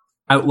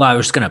 I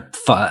was gonna.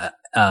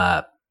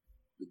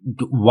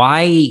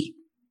 Why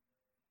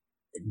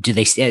do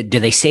they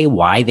say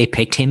why they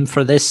picked him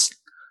for this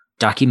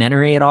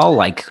documentary at all?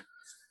 Like,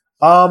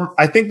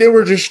 I think they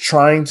were just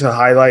trying to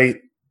highlight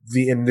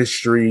the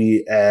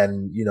industry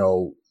and, you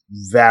know,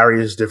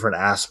 various different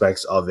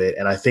aspects of it.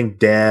 And I think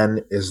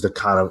Dan is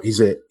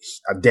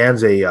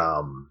Dan's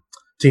a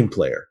team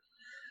player.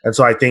 And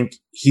so I think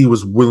he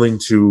was willing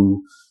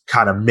to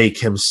kind of make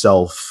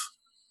himself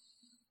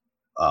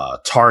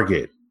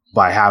target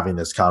by having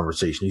this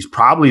conversation. He's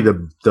probably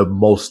the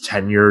most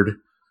tenured.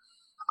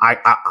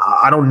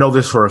 I don't know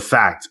this for a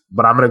fact,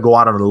 but I'm going to go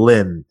out on a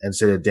limb and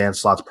say that Dan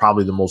Slott's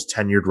probably the most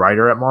tenured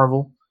writer at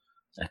Marvel.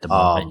 At the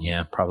moment,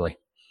 yeah, probably.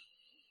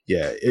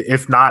 Yeah,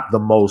 if not the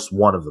most,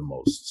 one of the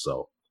most.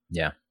 So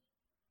yeah.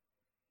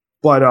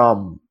 But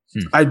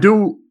I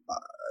do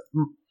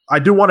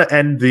want to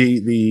end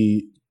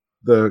the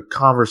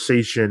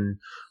conversation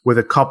with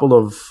a couple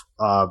of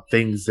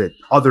things that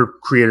other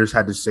creators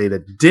had to say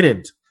that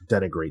didn't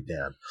denigrate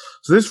Dan.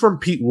 So this is from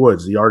Pete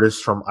Woods, the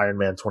artist from Iron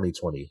Man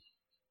 2020.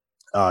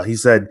 He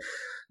said,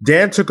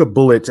 Dan took a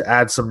bullet to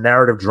add some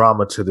narrative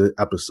drama to the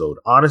episode.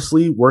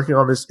 Honestly, working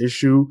on this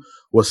issue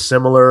was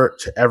similar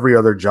to every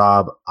other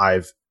job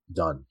I've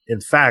done. In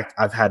fact,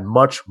 I've had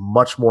much,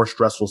 much more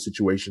stressful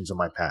situations in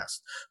my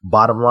past.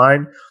 Bottom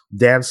line,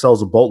 Dan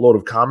sells a boatload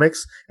of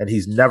comics, and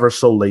he's never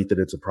so late that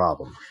it's a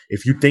problem.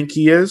 If you think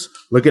he is,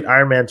 look at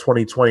Iron Man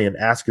 2020 and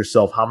ask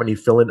yourself how many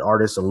fill-in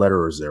artists and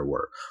letterers there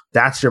were.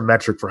 That's your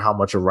metric for how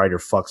much a writer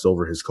fucks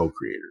over his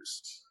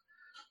co-creators.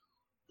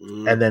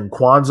 And then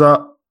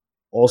Kwanzaa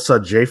Olsa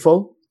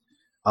Jafo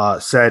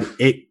said,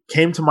 it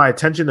came to my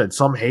attention that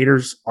some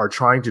haters are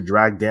trying to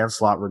drag Dan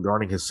Slott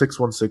regarding his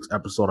 616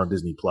 episode on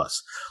Disney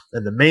Plus.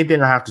 And the main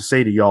thing I have to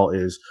say to y'all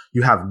is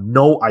you have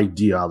no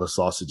idea how the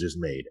sausage is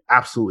made.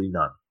 Absolutely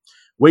none.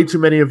 Way too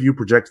many of you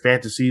project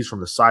fantasies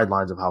from the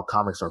sidelines of how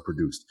comics are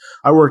produced.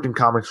 I worked in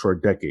comics for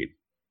a decade.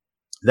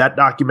 That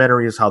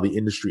documentary is how the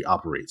industry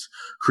operates.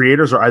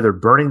 Creators are either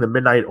burning the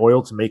midnight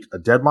oil to make a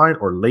deadline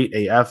or late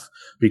AF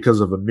because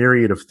of a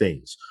myriad of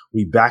things.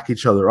 We back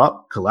each other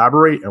up,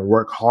 collaborate, and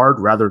work hard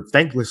rather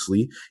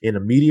thanklessly in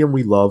a medium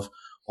we love,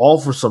 all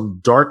for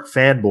some dark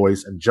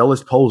fanboys and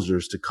jealous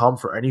posers to come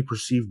for any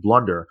perceived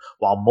blunder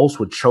while most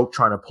would choke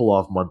trying to pull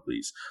off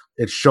monthlies.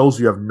 It shows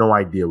you have no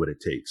idea what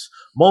it takes.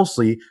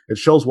 Mostly, it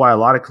shows why a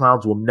lot of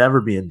clowns will never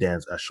be in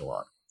Dan's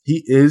echelon.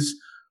 He is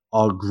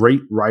a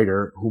great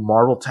writer who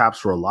Marvel taps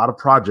for a lot of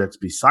projects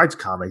besides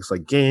comics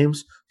like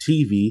games,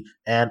 TV,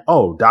 and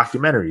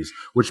documentaries,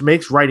 which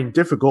makes writing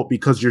difficult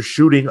because you're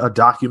shooting a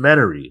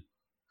documentary.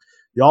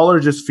 Y'all are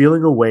just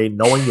feeling away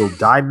knowing you'll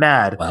die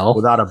mad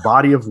without a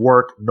body of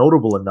work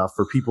notable enough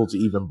for people to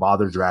even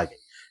bother dragging.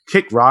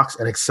 Kick rocks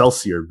and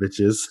Excelsior,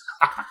 bitches.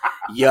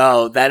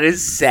 Yo, that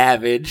is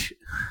savage.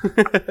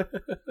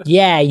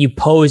 Yeah, you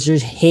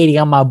posers hating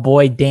on my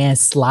boy Dan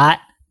Slott.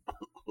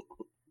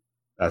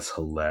 That's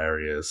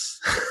hilarious.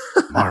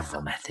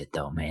 Marvel method,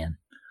 though, man.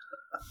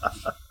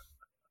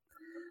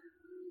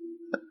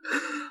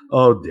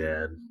 Oh,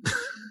 Dan.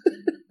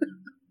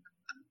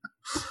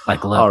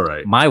 Like, look, all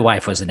right. My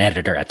wife was an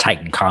editor at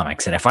Titan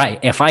Comics, and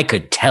if I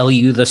could tell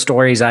you the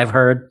stories I've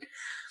heard,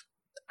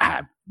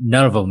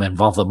 none of them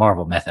involve the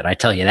Marvel method. I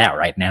tell you that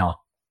right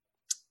now.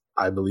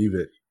 I believe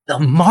it. The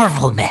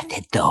Marvel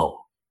method,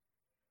 though.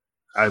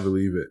 I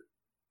believe it.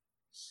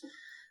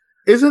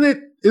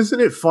 Isn't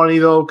it funny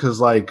though? Because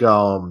like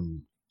a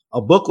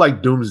book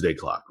like Doomsday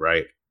Clock,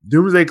 right?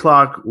 Doomsday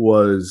Clock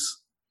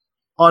was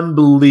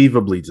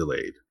unbelievably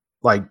delayed,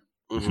 like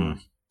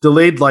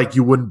delayed like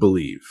you wouldn't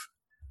believe.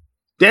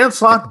 Dan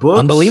Slott books,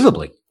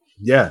 unbelievably,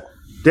 yeah.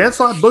 Dan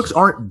Slott books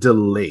aren't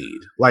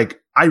delayed.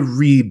 Like I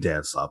read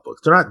Dan Slott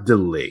books; they're not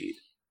delayed.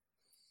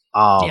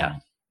 Yeah.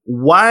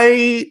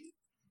 Why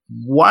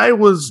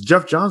was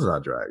Jeff Johns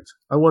not dragged?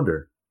 I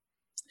wonder.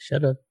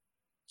 Shut up.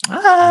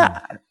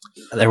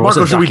 There was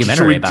Marco, a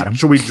documentary about him.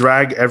 Should we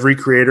drag every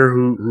creator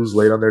who's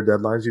late on their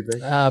deadlines, you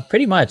think?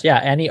 Pretty much, yeah.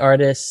 Any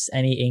artist,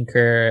 any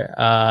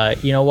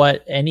inker, you know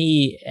what?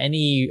 Any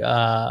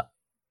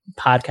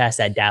podcast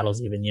that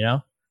daddles even, you know?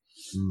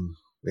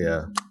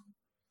 Yeah.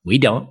 We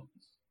don't.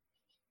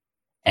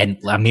 And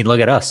I mean,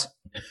 look at us.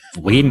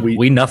 We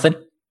nothing.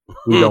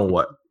 We don't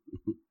what?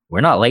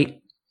 We're not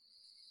late.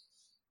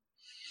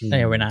 No,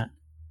 yeah, we're not.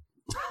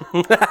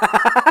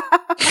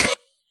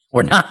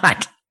 We're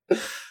not.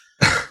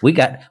 We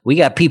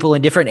got people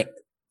in different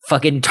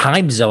fucking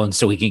time zones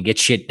so we can get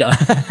shit done.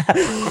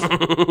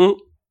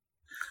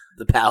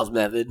 The pals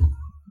method.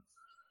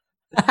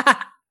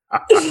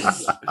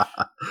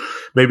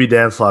 Maybe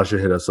Dan Slaw should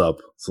hit us up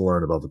to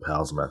learn about the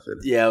PALS method.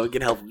 Yeah, we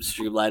can help him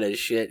streamline his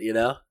shit, you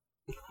know?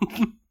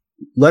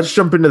 Let's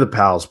jump into the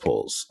PALS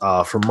polls.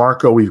 For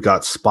Marco, we've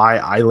got Spy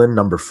Island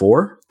number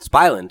 4.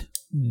 Spyland.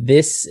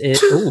 This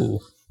is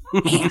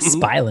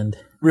Spyland.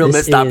 Real This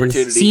missed is-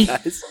 opportunity, See?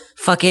 guys.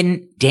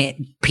 Fucking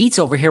Pete's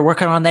over here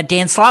working on that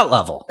Dan Slott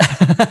level.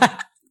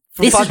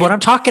 This is what I'm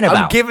talking I'm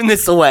about. giving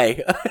this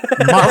away.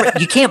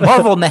 You can't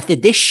Marvel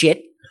method this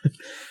shit.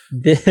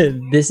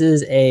 This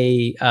is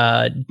a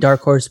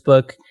Dark Horse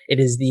book. It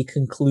is the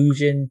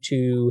conclusion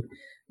to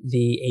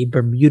a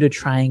Bermuda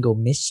Triangle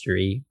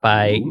mystery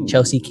by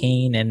Chelsea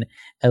Kane and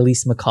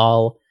Elise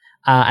McCall.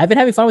 I've been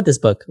having fun with this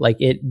book. Like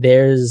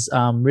there's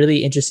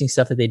really interesting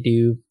stuff that they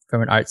do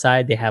from an art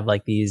side. They have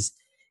like these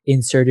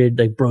inserted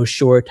like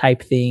brochure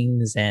type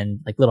things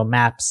and like little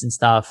maps and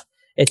stuff.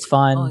 It's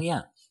fun. Oh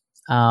yeah.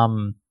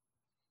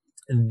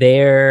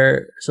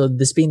 So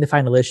this being the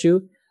final issue,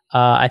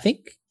 I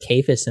think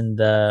Kafis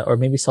or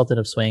maybe Sultan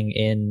of Swing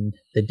in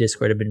the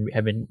Discord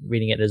have been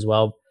reading it as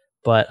well.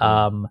 But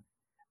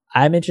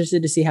I'm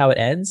interested to see how it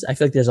ends. I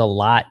feel like there's a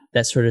lot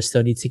that sort of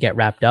still needs to get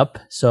wrapped up.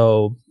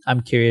 So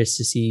I'm curious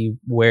to see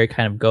where it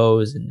kind of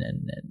goes and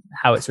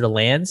how it sort of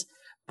lands.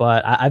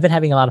 But I've been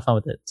having a lot of fun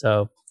with it.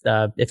 So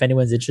if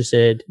anyone's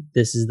interested,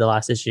 this is the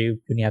last issue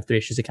when you have 3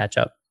 issues to catch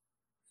up.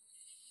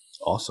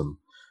 Awesome.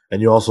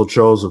 And you also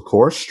chose, of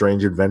course,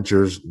 Strange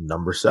Adventures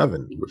number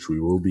 7, which we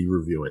will be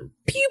reviewing.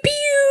 Pew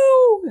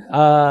pew.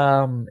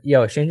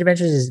 Strange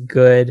Adventures is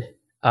good.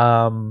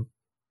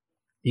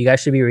 You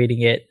guys should be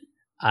reading it.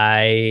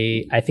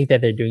 I think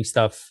that they're doing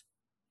stuff.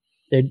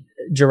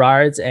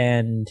 Gerard's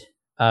and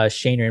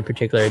Shaner in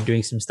particular are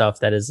doing some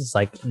stuff that is just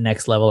like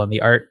next level on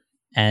the art.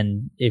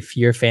 And if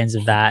you're fans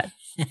of that,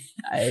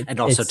 And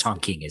also Tom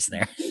King is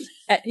there.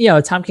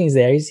 Tom King's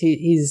there.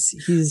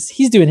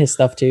 He's doing his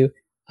stuff too.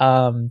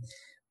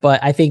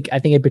 But I think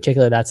in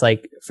particular that's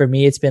like, for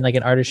me, it's been like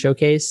an artist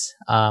showcase.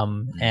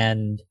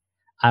 And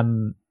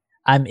I'm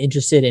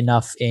interested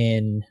enough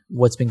in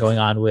what's been going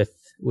on with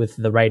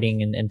the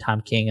writing and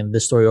Tom King and the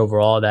story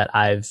overall that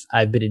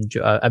I've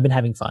been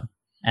having fun,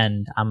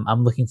 and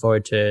I'm looking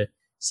forward to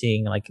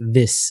seeing like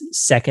this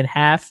second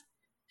half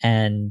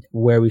and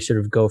where we sort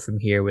of go from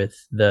here with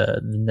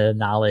the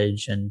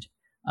knowledge and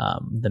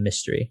the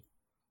mystery.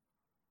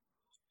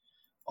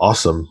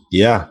 Awesome.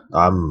 Yeah,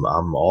 I'm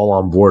all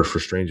on board for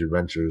Strange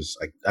Adventures.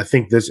 I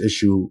think this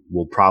issue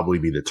will probably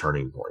be the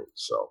turning point.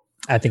 So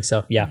I think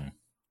so. Yeah.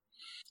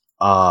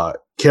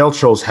 Kale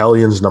chose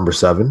Hellions number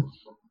 7.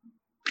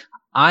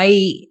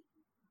 I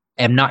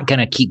am not going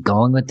to keep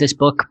going with this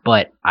book,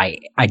 but I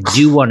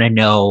do want to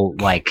know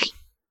like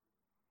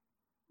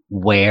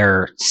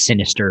where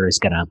Sinister is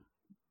going to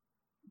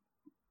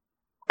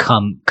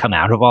come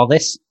out of all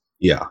this.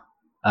 Yeah.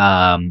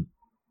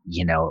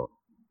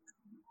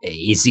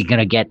 Is he going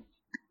to get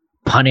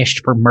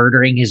punished for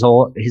murdering his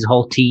whole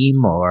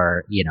team,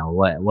 or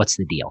what's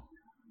the deal?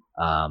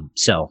 I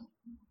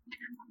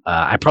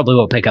probably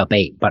won't pick up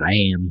 8, but I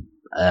am.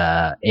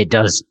 It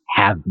does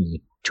have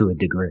me to a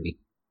degree.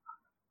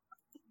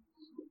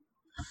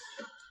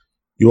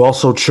 You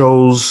also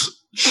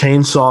chose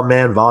Chainsaw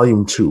Man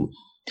Volume 2.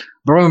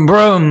 Broom,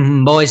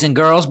 broom, boys and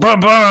girls, broom,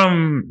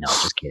 broom. No,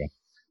 just kidding.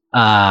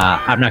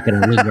 I'm not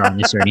going to linger on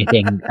this or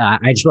anything.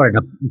 I just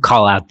wanted to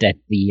call out that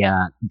the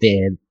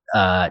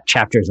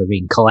chapters are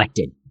being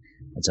collected,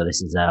 and so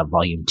this is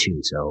Volume 2.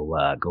 So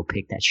go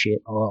pick that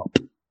shit up.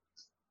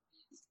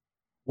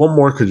 What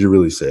more could you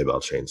really say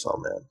about Chainsaw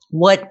Man?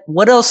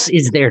 What else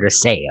is there to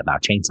say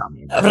about Chainsaw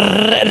Man?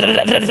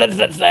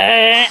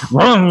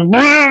 Vroom,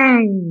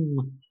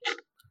 vroom.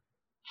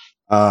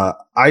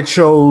 I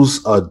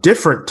chose a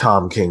different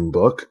Tom King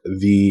book,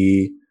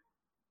 the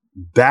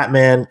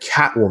Batman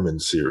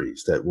Catwoman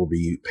series that we'll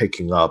be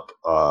picking up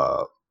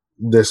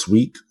this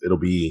week. It'll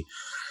be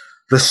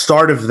the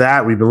start of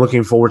that. We've been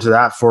looking forward to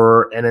that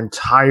for an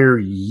entire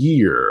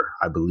year,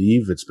 I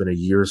believe. It's been a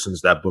year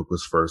since that book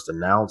was first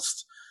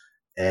announced.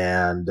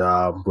 And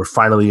we're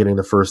finally getting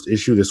the first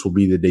issue. This will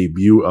be the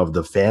debut of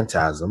the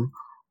Phantasm,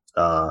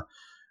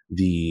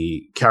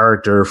 the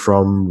character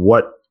from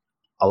what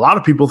a lot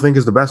of people think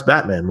is the best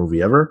Batman movie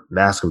ever,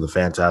 Mask of the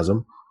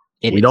Phantasm.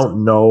 We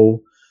don't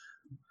know.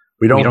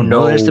 We don't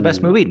know it's the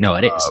best movie. No,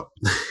 it is.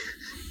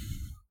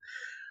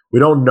 We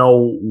don't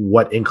know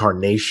what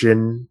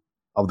incarnation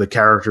of the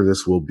character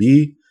this will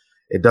be.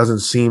 It doesn't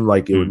seem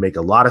like it would make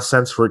a lot of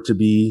sense for it to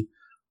be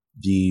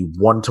the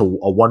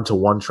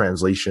one-to-one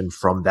translation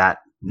from that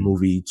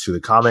movie to the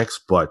comics,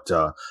 but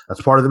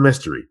that's part of the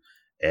mystery.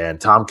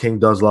 And Tom King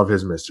does love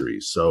his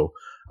mysteries. So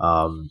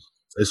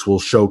this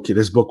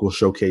book will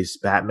showcase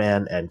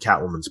Batman and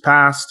Catwoman's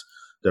past,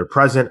 their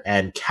present,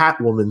 and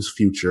Catwoman's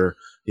future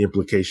The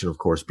implication, of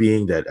course,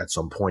 being that at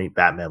some point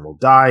Batman will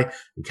die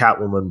and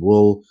Catwoman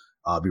will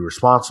be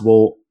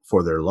responsible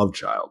for their love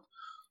child.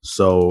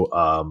 So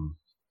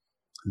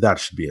that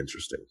should be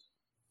interesting.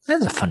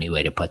 That's a funny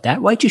way to put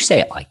that. Why'd you say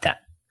it like that?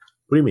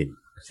 What do you mean?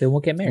 They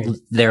won't get married.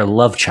 Their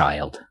love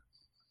child.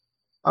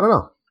 I don't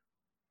know.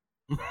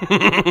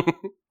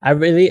 I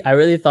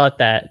really thought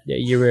that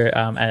you were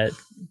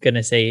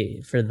gonna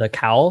say for the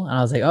cowl, and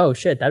I was like, oh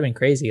shit, that'd been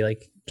crazy.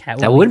 Like Catwoman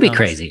That would be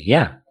crazy.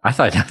 Yeah. I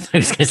thought he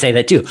was going to say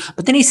that too.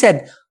 But then he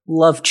said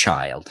love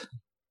child.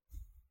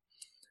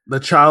 The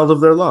child of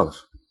their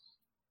love.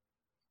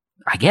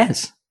 I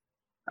guess.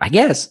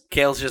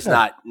 Kale's just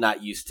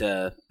not used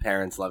to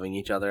parents loving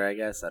each other, I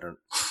guess. I don't.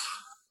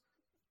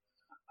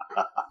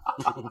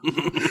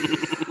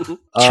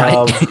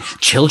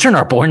 Children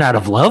are born out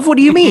of love? What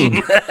do you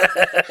mean?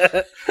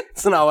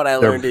 It's not what I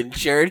learned in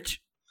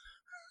church.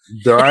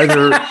 They're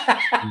either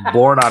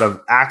born out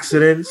of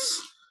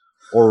accidents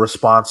or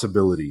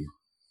responsibility.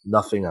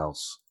 Nothing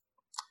else.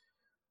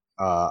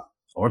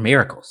 Or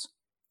miracles.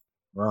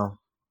 Well,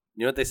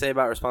 You know what they say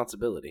about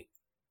responsibility?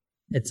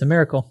 It's a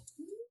miracle.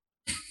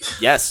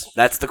 Yes,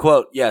 that's the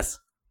quote. Yes.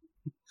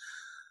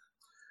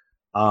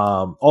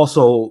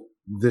 also,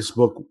 this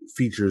book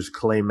features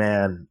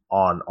Clayman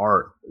on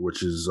art,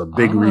 which is a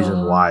big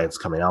reason why it's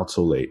coming out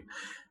so late.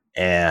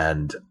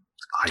 And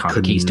I Tom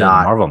could Key's doing the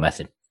not. Marvel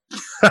method.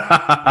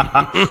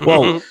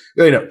 Well,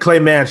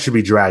 Clayman should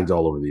be dragged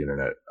all over the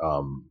internet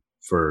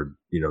for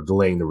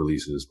delaying the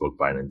release of this book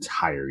by an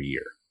entire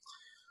year.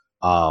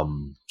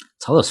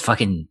 It's all those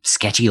fucking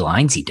sketchy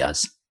lines he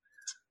does.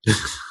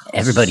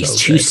 Everybody's So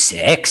too good.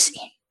 sexy.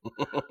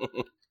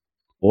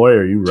 Boy,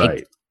 are you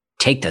right.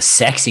 Take the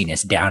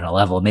sexiness down a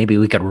level. Maybe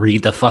we could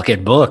read the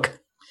fucking book.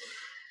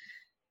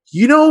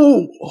 You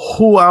know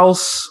who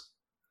else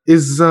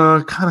is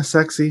kind of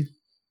sexy?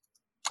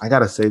 I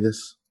gotta say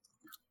this.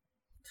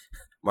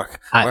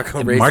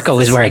 Marco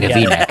is wearing a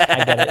V-neck.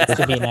 I get it. It's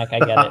a V-neck. I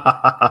get it.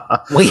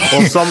 Wait,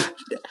 Well,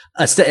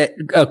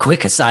 a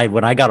quick aside.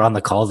 When I got on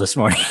the call this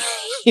morning,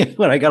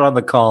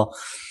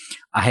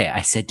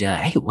 I said,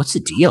 "Hey, what's the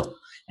deal?"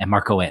 And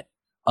Marco went,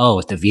 "Oh,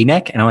 with the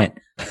V-neck," and I went,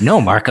 "No,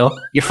 Marco,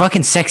 you're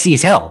fucking sexy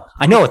as hell.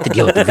 I know what the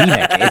deal with the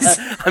V-neck is."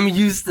 I'm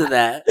used to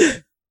that.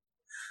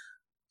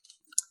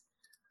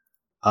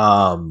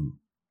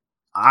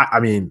 I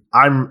mean,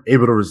 I'm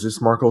able to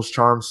resist Marco's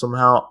charm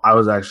somehow. I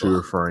was actually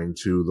referring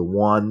to the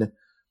one,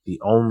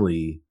 the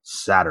only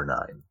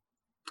Saturnine,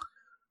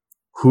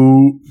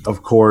 who,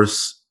 of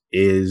course,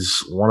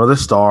 is one of the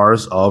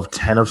stars of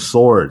Ten of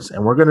Swords.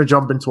 And we're going to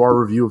jump into our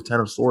review of Ten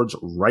of Swords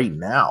right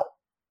now.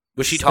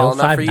 Was she Still tall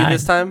enough for you 5'9".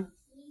 this time?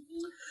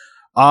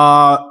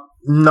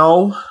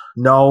 No.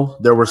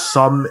 There were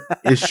some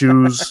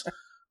issues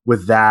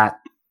with that.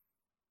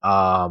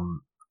 And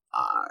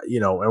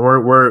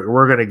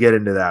we're gonna get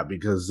into that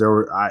because there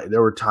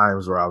were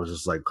times where I was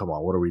just like, come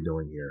on, what are we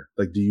doing here?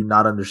 Like, do you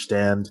not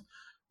understand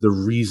the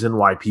reason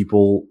why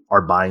people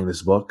are buying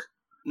this book?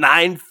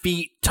 9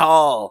 feet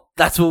tall.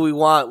 That's what we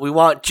want. We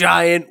want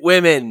giant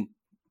women.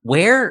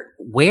 Where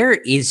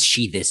is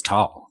she this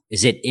tall?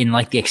 Is it in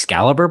like the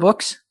Excalibur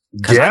books?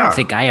 Because I don't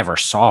think I ever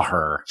saw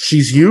her.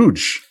 She's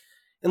huge.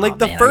 And like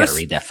I gotta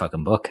read that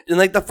fucking book. in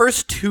like the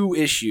first 2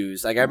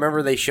 issues, like I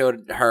remember they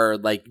showed her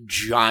like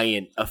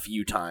giant a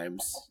few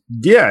times.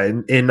 Yeah,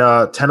 in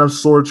Ten of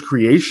Swords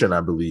Creation,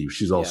 I believe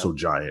she's also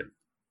giant.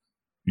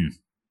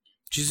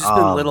 She's just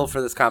been little for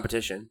this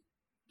competition.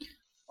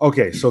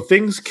 Okay, so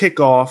things kick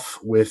off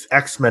with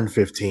X-Men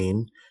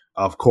 15,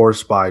 of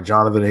course, by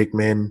Jonathan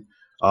Hickman,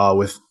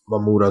 with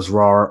Mahmoud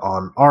Asrar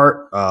on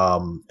art,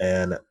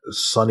 and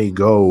Sonny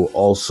Go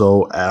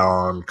also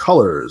on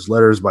colors.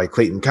 Letters by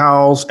Clayton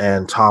Cowles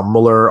and Tom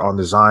Muller on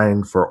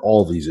design for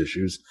all these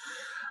issues.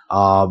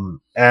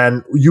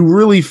 And you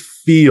really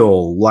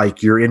feel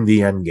like you're in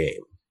the end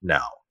game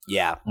now.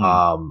 Yeah.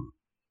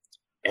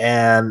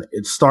 And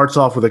it starts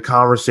off with a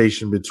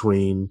conversation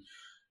between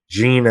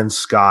Jean and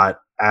Scott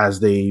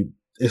as they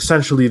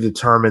essentially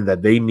determine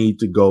that they need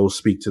to go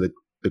speak to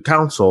the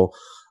council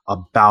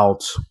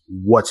about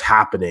what's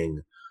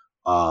happening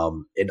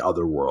in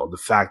Otherworld. The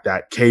fact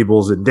that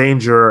Cable's in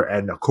danger,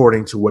 and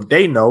according to what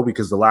they know,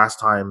 because the last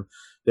time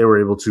they were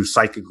able to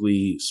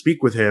psychically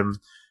speak with him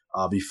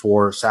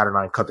before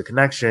Saturnine cut the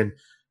connection,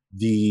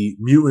 the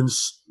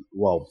mutants,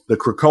 the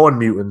Krakoan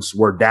mutants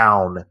were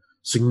down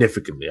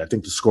significantly. I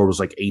think the score was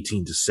like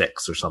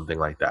 18-6 or something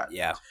like that.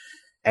 Yeah.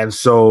 And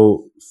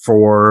so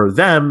for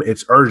them,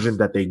 it's urgent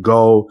that they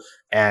go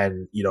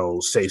and,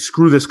 say,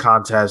 screw this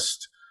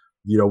contest.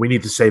 We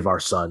need to save our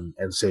son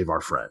and save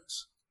our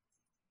friends.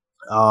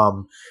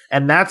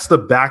 And that's the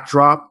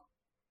backdrop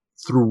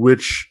through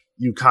which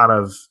you kind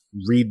of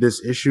read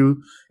this issue.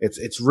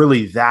 It's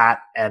really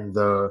that and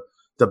the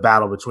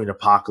battle between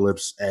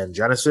Apocalypse and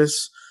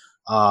Genesis.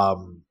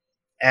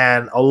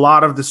 And a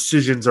lot of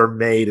decisions are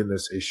made in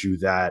this issue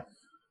that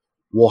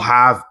will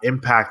have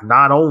impact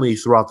not only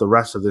throughout the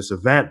rest of this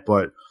event,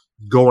 but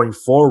going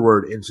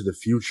forward into the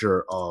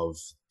future of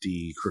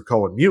the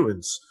Krakoan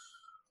mutants.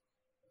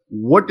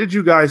 What did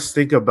you guys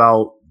think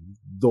about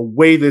the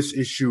way this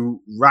issue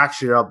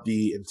ratcheted up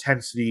the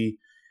intensity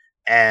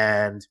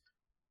and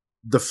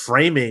the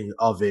framing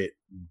of it,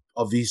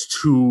 of these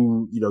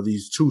two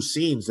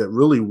scenes that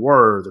really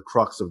were the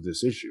crux of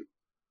this issue.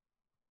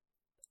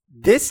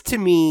 This to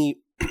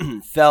me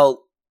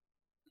felt,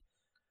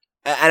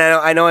 and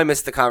I know I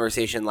missed the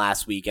conversation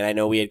last week, and I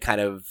know we had kind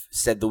of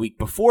said the week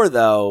before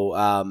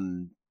though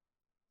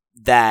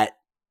that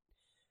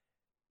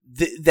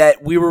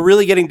we were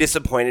really getting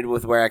disappointed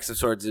with where X of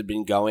Swords had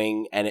been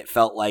going, and it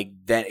felt like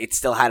that it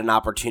still had an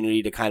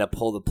opportunity to kind of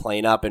pull the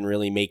plane up and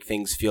really make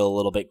things feel a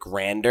little bit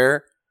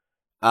grander.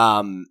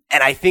 And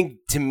I think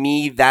to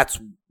me,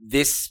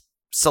 this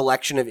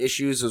selection of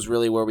issues was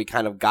really where we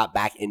kind of got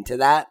back into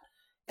that.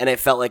 And it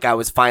felt like I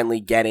was finally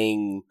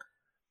getting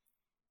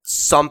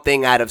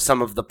something out of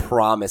some of the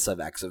promise of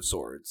X of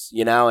Swords,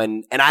 you know?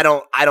 And I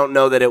don't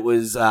know that it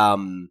was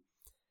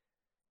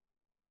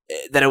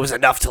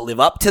enough to live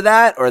up to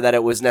that, or that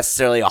it was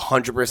necessarily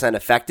 100%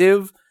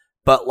 effective,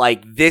 but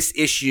like this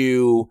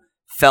issue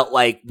felt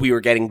like we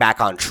were getting back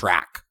on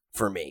track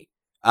for me.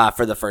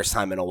 For the first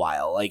time in a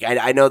while. Like,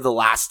 I know the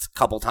last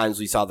couple times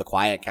we saw the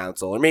Quiet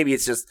Council, or maybe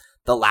it's just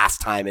the last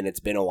time and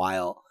it's been a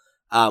while,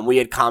 we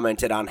had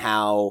commented on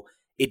how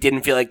it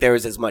didn't feel like there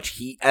was as much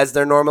heat as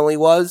there normally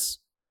was,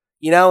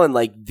 you know, and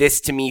like this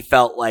to me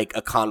felt like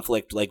a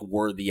conflict like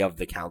worthy of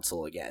the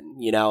council again,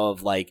 you know,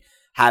 of like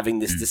having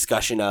this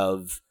discussion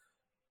of,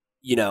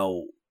 you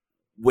know,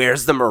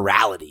 where's the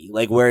morality?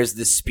 Like, where's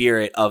the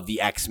spirit of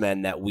the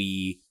X-Men that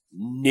we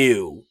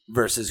knew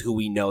versus who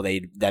we know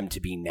them to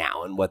be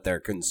now and what their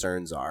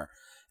concerns are.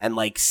 And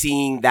like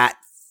seeing that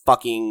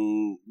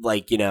fucking,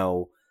 like, you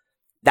know,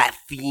 that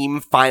theme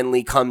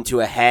finally come to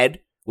a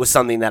head was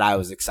something that I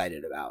was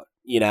excited about,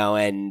 you know,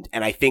 and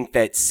I think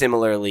that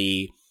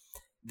similarly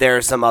there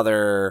are some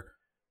other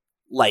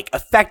like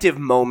effective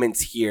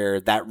moments here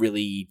that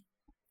really,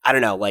 I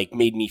don't know, like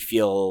made me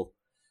feel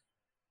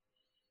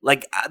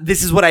like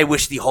this is what I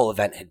wish the whole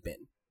event had been.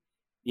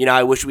 You know,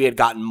 I wish we had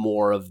gotten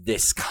more of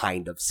this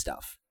kind of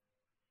stuff.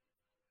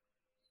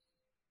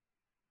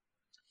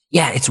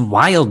 Yeah, it's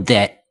wild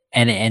that,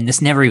 and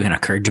this never even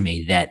occurred to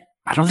me, that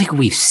I don't think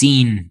we've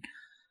seen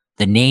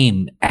the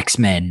name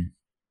X-Men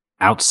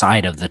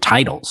outside of the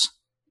titles.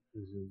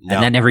 No.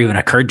 And that never even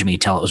occurred to me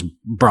until it was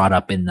brought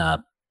up in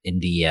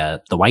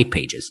the white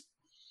pages.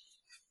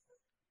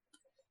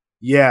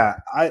 Yeah,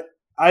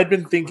 I'd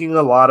been thinking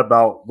a lot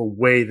about the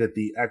way that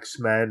the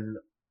X-Men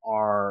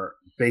are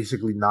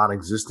basically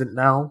non-existent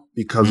now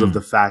because of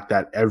the fact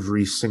that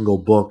every single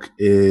book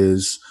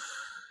is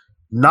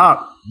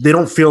they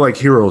don't feel like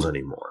heroes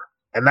anymore.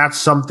 And that's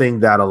something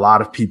that a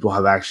lot of people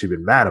have actually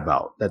been mad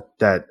about,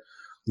 that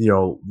you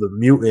know, the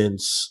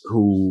mutants,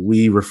 who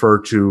we refer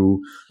to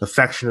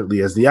affectionately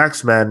as the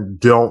X-Men,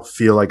 don't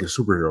feel like a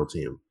superhero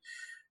team.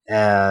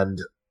 And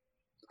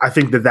I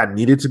think that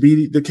needed to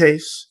be the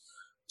case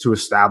to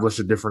establish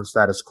a different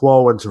status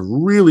quo and to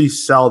really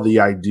sell the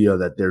idea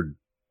that they're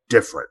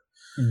different.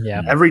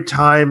 Yeah. Every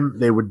time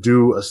they would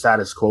do a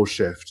status quo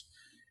shift,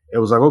 it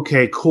was like,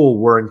 okay, cool,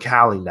 we're in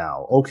Cali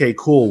now. Okay,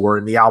 cool, we're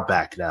in the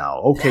Outback now.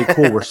 Okay,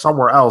 cool, we're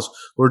somewhere else.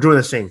 We're doing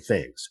the same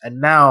things. And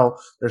now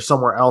they're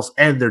somewhere else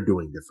and they're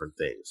doing different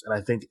things. And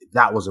I think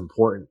that was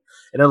important.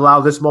 It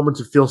allowed this moment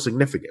to feel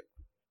significant.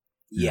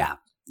 Yeah.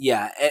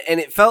 Yeah. And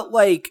it felt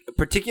like,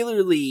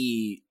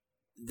 particularly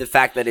the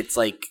fact that it's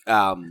like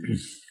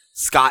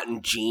Scott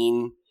and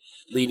Jean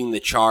leading the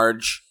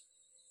charge,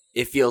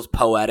 it feels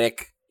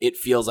poetic. It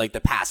feels like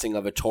the passing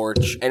of a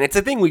torch. And it's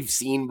a thing we've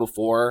seen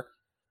before,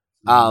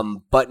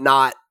 but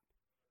not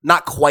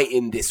quite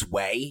in this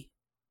way,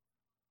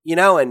 you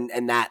know,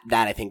 and that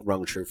I think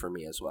rung true for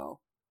me as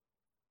well.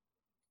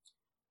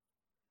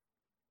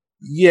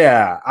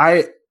 Yeah,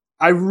 I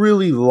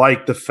really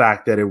like the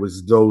fact that it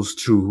was those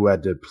two who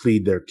had to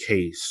plead their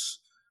case.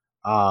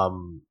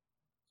 And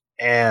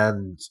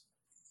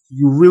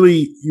you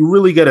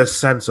really get a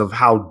sense of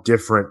how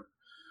different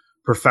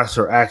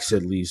Professor X,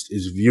 at least,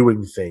 is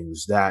viewing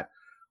things, that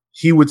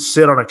he would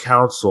sit on a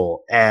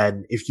council,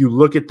 and if you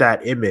look at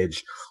that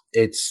image,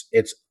 it's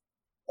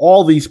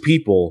all these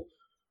people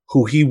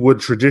who he would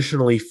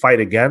traditionally fight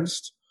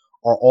against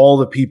are all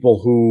the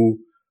people who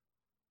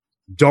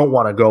don't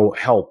want to go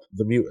help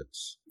the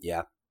mutants.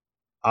 Yeah.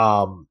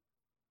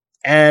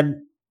 And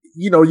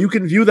you know, you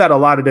can view that a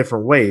lot of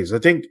different ways. I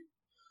think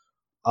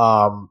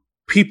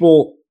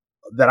people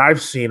that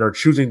I've seen are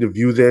choosing to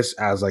view this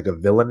as like a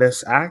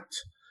villainous act.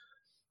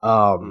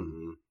 A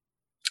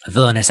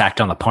villainous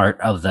act on the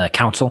part of the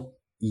council.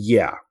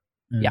 Yeah.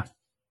 Yeah.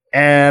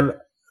 And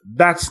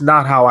that's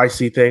not how I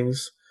see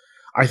things.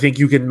 I think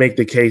you can make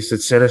the case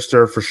that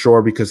Sinister, for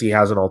sure, because he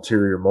has an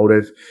ulterior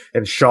motive,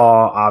 and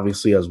Shaw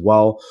obviously as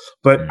well.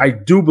 But I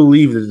do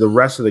believe that the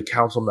rest of the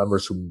council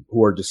members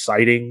who are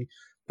deciding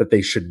that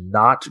they should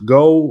not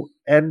go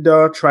and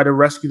try to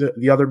rescue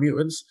the other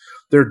mutants,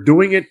 they're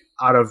doing it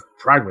out of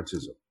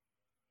pragmatism.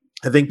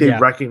 I think they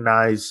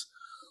recognize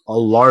a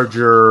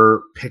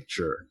larger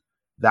picture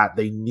that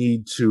they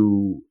need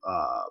to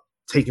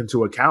take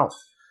into account.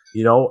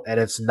 and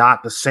it's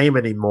not the same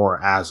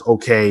anymore as,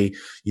 okay,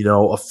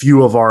 a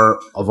few of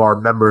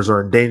our members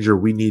are in danger,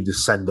 we need to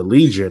send the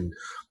Legion.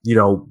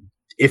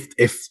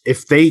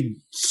 If they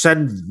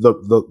send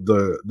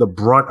the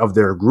brunt of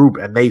their group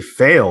and they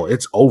fail,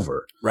 it's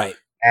over. Right.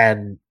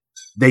 And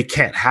they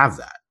can't have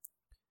that.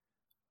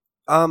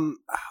 I'm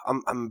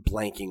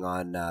blanking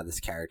on this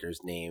character's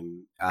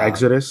name.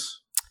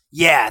 Exodus.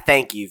 Yeah,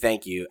 thank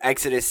you.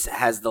 Exodus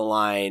has the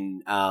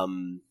line.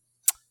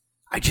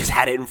 I just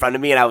had it in front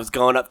of me, and I was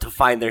going up to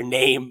find their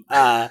name.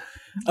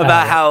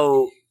 About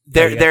how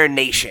they're a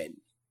nation.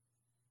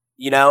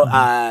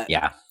 Yeah.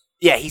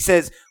 Yeah. He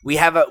says we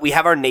have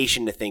our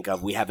nation to think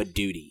of. We have a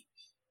duty,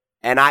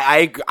 and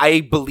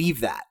I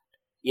believe that.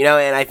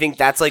 And I think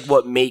that's like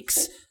what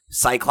makes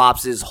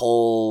Cyclops'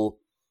 whole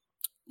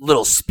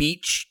little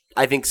speech,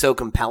 I think, so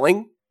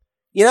compelling.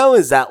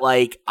 Is that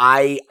like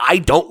I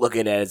don't look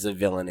at it as a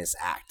villainous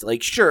act.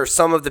 Like, sure,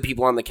 some of the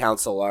people on the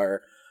council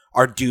are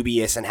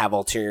dubious and have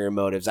ulterior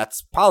motives.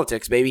 That's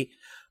politics, baby.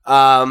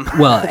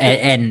 Well,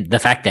 and the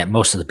fact that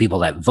most of the people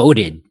that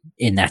voted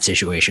in that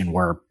situation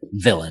were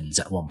villains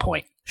at one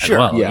point. Sure.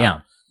 As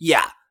well.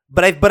 Yeah.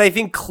 But I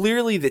think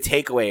clearly the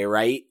takeaway,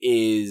 right,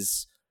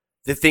 is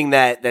the thing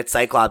that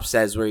Cyclops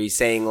says, where he's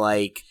saying,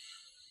 like,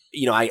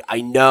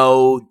 I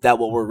know that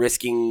what we're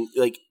risking,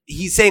 like,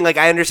 he's saying, like,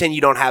 I understand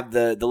you don't have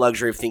the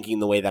luxury of thinking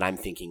the way that I'm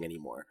thinking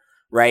anymore,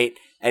 right?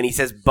 And he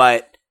says,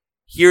 but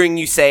hearing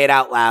you say it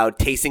out loud,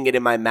 tasting it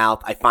in my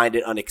mouth, I find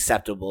it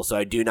unacceptable, so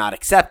I do not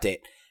accept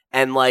it.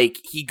 And, like,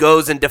 he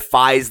goes and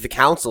defies the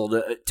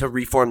council to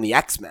reform the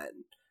X-Men,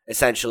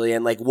 essentially.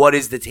 And, like, what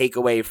is the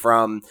takeaway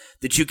from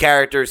the two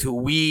characters who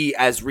we,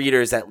 as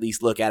readers, at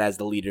least look at as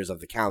the leaders of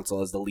the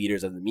council, as the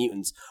leaders of the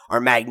mutants, are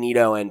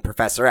Magneto and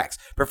Professor X.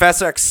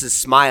 Professor X is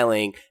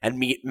smiling,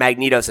 and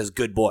Magneto says,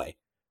 good boy,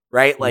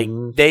 right? Like,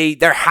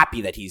 they're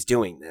happy that he's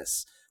doing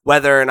this.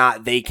 Whether or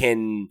not they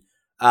can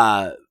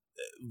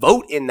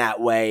vote in that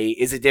way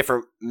is a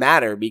different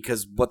matter,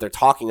 because what they're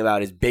talking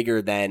about is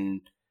bigger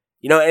than...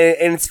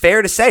 and it's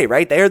fair to say,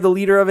 right? They are the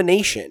leader of a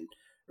nation,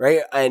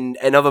 right? And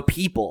of a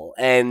people.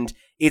 And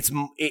it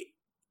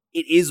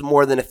is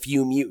more than a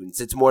few mutants.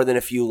 It's more than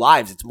a few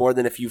lives. It's more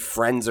than a few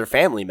friends or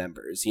family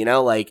members,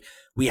 Like,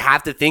 we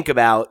have to think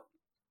about,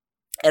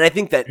 and I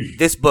think that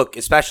this book,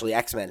 especially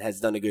X-Men, has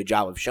done a good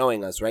job of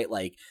showing us, right?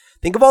 Like,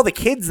 think of all the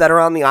kids that are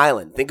on the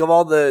island. Think of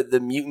all the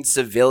mutant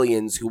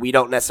civilians who we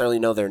don't necessarily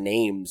know their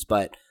names,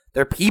 but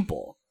they're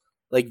people.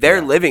 Like,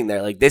 they're living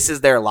there. Like, this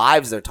is their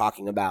lives they're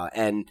talking about.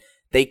 And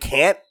they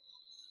can't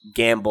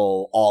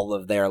gamble all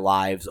of their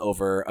lives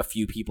over a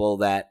few people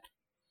that,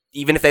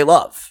 even if they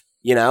love,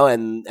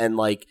 and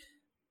like,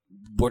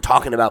 we're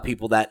talking about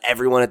people that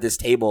everyone at this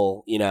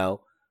table,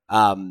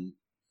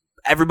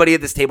 everybody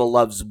at this table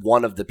loves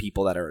one of the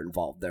people that are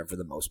involved there for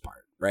the most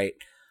part, right?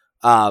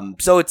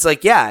 So it's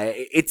like, yeah,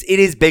 it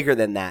is bigger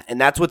than that.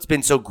 And that's what's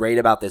been so great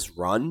about this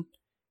run,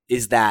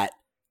 is that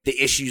the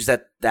issues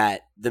that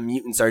the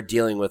mutants are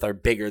dealing with are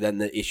bigger than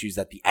the issues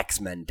that the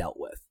X-Men dealt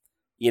with,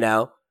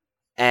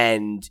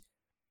 And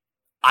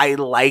I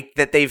like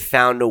that they've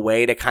found a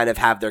way to kind of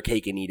have their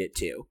cake and eat it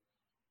too.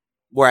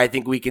 Where I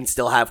think we can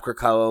still have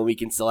Krakoa, and we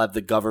can still have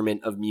the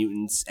government of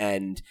mutants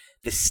and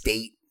the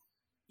state,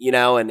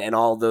 and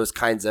all those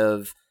kinds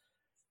of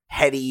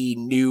heady,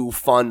 new,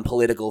 fun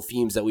political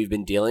themes that we've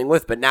been dealing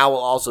with. But now we'll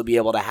also be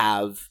able to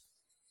have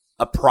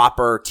a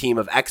proper team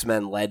of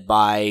X-Men led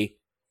by,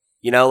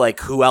 like,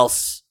 who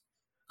else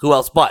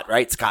but,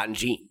 right? Scott and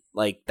Jean.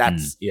 Like,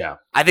 that's,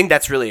 I think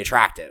that's really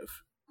attractive.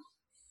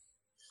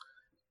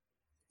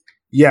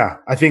 Yeah,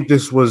 I think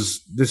this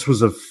was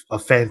a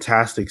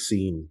fantastic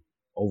scene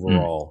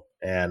overall.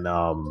 And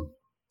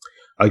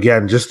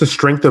again, just the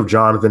strength of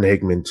Jonathan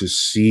Hickman to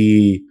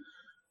see,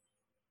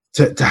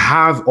 to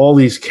have all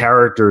these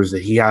characters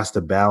that he has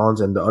to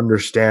balance and to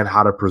understand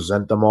how to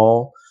present them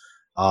all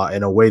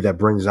in a way that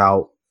brings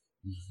out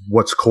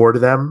what's core to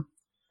them,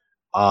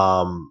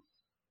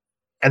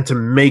 and to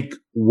make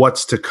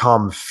what's to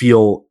come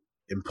feel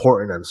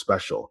important and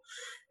special.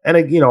 And,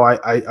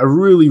 I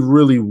really,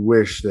 really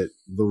wish that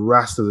the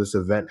rest of this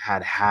event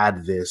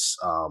had this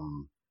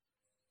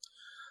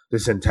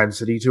this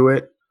intensity to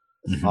it.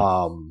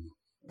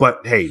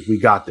 But, hey, we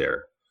got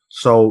there.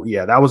 So,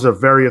 yeah, that was a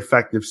very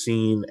effective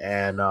scene.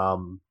 And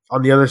on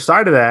the other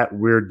side of that,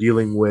 we're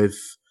dealing with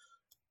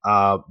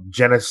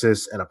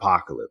Genesis and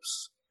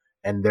Apocalypse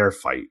and their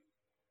fight.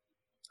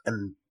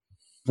 And,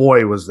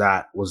 boy, was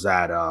that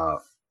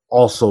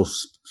also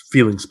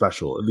feeling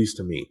special, at least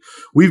to me.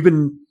 We've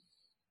been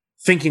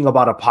thinking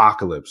about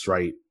Apocalypse,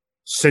 right,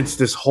 since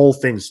this whole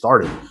thing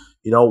started.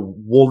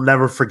 We'll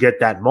never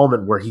forget that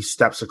moment where he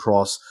steps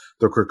across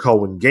the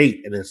Krakoan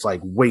gate, and it's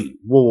like, wait,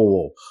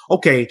 whoa.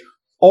 Okay,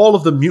 all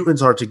of the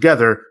mutants are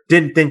together.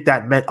 Didn't think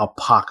that meant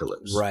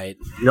Apocalypse. Right.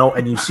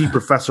 And you see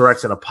Professor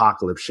X and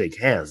Apocalypse shake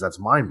hands. That's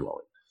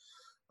mind-blowing.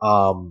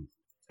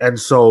 And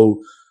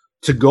so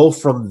to go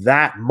from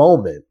that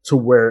moment to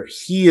where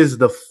he is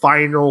the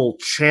final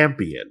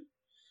champion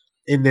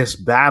in this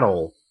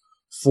battle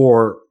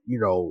for,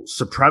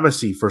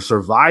 supremacy, for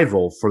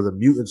survival, for the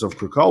mutants of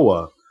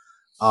Krakoa,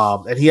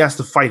 and he has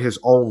to fight his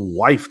own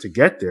wife to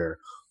get there.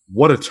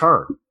 What a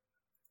turn!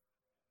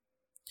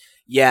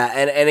 Yeah,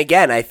 and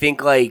again, I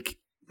think like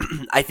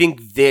I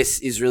think this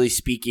is really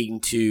speaking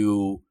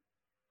to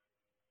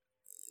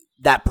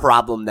that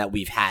problem that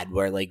we've had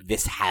where like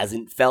this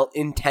hasn't felt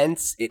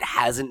intense. It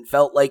hasn't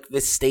felt like the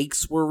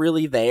stakes were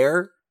really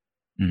there.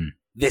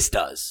 This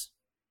does.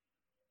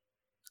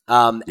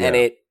 And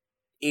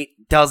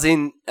it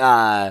doesn't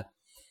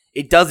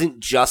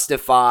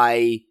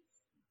justify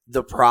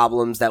the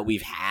problems that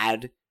we've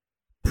had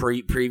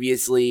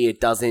previously.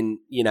 It doesn't,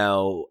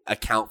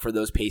 account for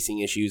those pacing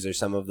issues or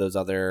some of those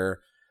other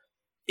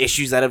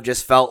issues that have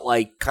just felt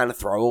like kind of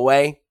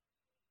throwaway.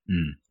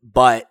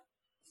 But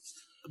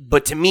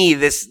to me,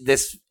 this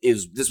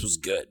was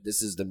good.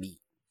 This is the meat.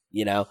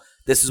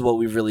 This is what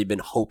we've really been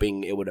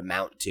hoping it would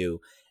amount to.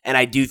 And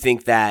I do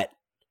think that,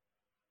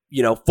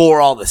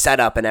 for all the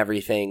setup and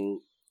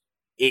everything,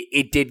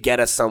 it did get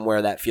us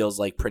somewhere that feels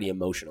like pretty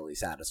emotionally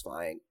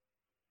satisfying.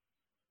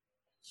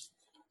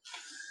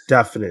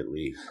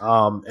 Definitely.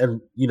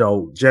 And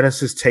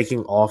Genesis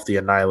taking off the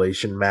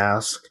Annihilation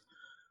mask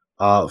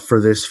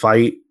for this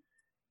fight.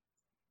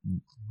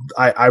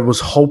 I was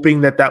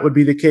hoping that would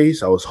be the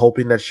case. I was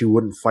hoping that she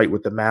wouldn't fight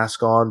with the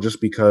mask on, just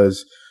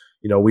because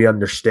we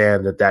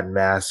understand that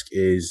mask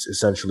is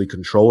essentially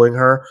controlling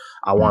her.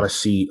 I want to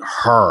see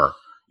her,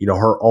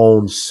 her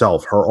own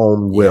self, her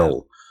own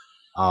will,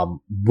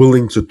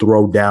 willing to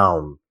throw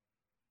down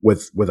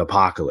with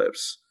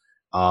Apocalypse.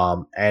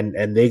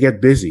 And they get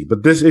busy,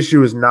 but this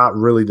issue is not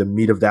really the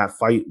meat of that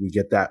fight. We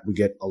get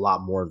a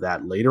lot more of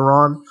that later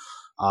on.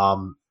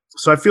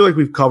 So I feel like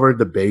we've covered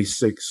the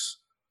basics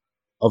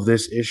of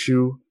this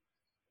issue.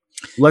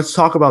 Let's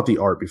talk about the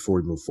art before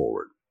we move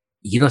forward.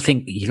 You don't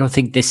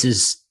think this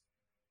is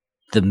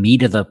the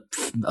meat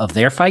of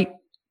their fight?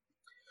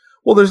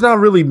 Well, there's not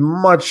really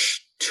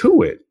much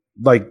to it.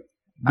 Like,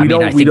 I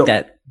think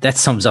that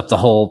sums up the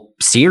whole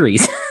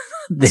series.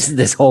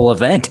 this whole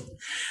event.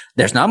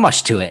 There's not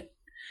much to it.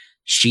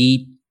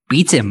 She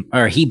beats him,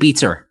 or he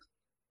beats her,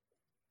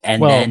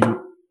 and then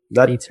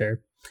that beats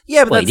her.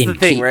 Yeah, but that's the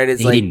thing, right?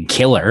 He didn't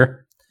kill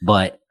her,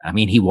 but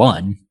he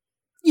won.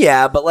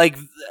 Yeah, but like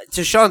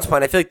to Sean's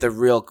point, I feel like the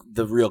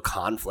real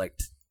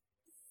conflict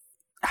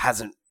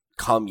hasn't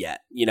come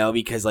yet,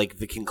 because like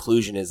the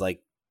conclusion is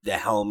like the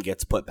helm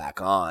gets put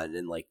back on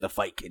and like the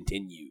fight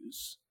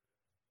continues.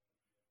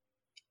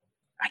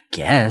 I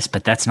guess,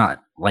 but that's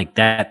not like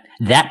that.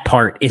 That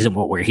part isn't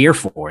what we're here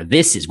for.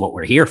 This is what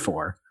we're here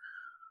for.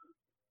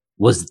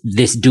 Was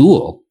this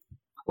duel?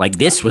 Like,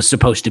 this was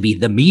supposed to be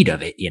the meat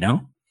of it,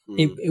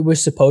 It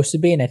was supposed to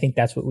be, and I think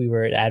that's what we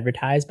were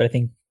advertised. But I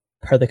think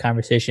per the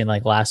conversation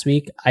like last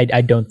week,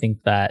 I don't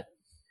think that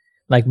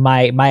like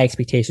my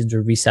expectations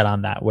were reset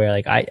on that. Where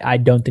like I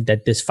don't think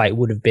that this fight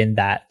would have been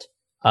that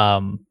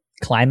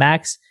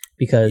climax,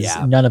 because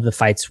none of the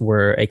fights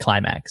were a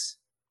climax,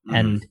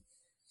 and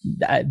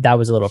that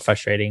was a little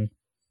frustrating.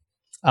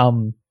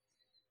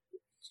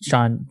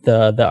 Sean,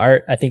 the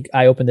art, I think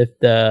I opened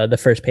the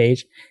first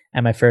page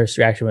and my first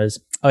reaction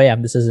was, oh yeah,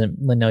 this isn't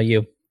Lin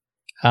Yu.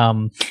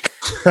 Yeah.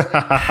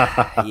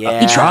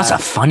 He draws a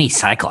funny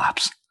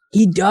Cyclops.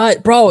 He does.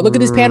 Bro, look at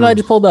this panel I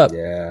just pulled up.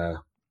 Yeah.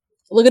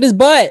 Look at his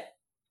butt.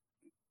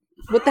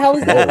 What the hell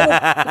is that? Look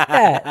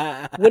at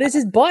that. What is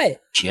his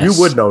butt? You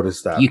would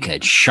notice that. You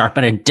could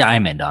sharpen a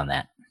diamond on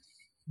that.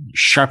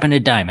 Sharpen a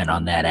diamond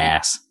on that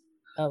ass.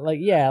 Like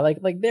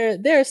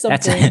there are some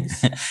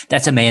things.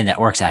 That's a man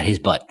that works out his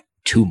butt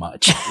too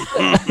much.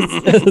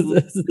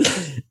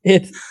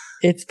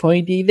 It's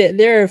pointy.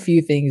 There are a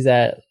few things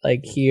that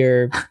like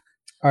here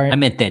aren't. I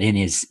meant that in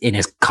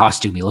his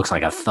costume, he looks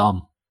like a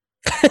thumb.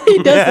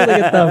 He does look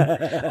like a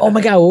thumb. Oh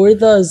my god, what were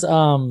those?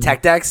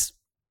 Tech decks?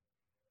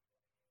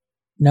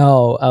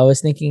 No, I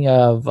was thinking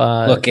of.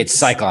 Look, it's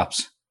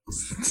Cyclops.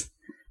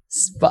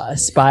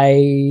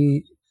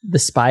 The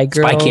Spy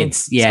Girl. Spy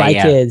Kids. Yeah, Spy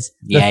Kids.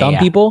 The thumb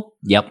people?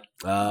 Yep.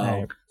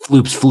 Oh.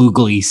 Floops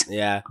Fluglies.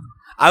 Yeah.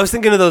 I was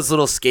thinking of those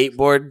little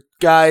skateboard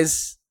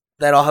guys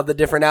that all have the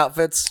different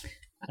outfits.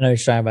 I know what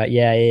you're talking about.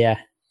 Yeah.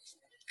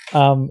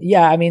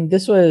 I mean,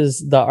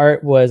 the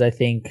art was, I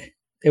think,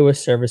 it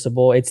was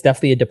serviceable. It's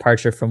definitely a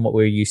departure from what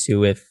we're used to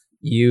with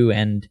you,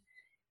 and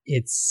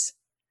it's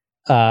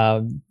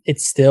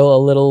still a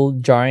little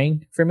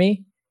jarring for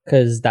me,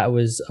 because that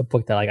was a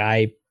book that like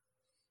I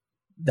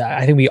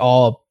think we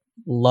all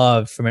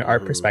loved from an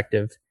art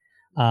perspective.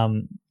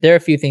 There are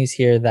a few things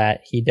here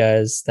that he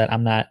does that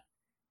I'm not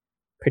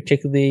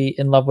particularly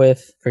in love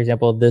with. For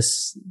example,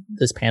 this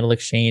panel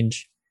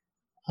exchange,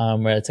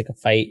 where it's like a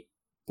fight,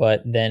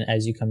 but then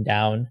as you come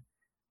down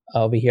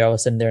over here, all of a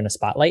sudden they're in a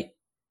spotlight,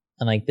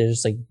 and like there's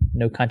just like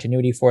no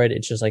continuity for it.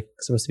 It's just like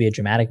supposed to be a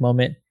dramatic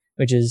moment,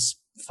 which is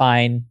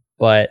fine,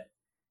 but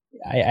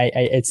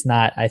it's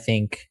not, I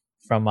think,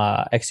 from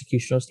a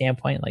executional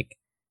standpoint, like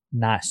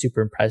not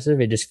super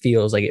impressive. It just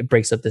feels like it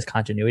breaks up this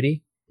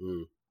continuity.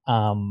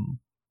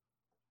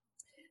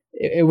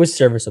 It was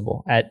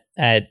serviceable at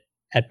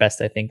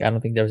best, I think. I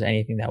don't think there was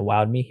anything that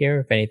wowed me here.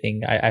 If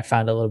anything, I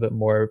found a little bit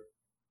more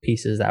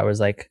pieces that was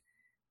like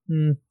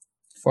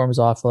forms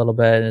off a little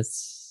bit. And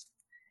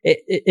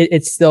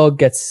it still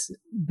gets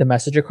the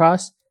message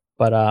across,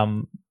 but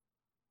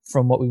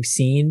from what we've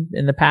seen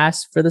in the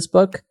past for this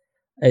book,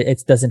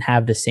 it doesn't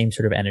have the same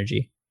sort of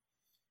energy,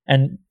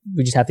 and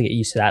we just have to get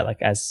used to that,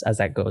 like as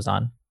that goes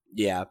on.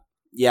 Yeah,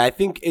 I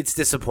think it's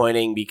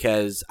disappointing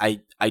because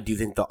I do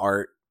think the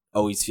art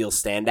always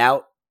feels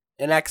standout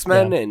in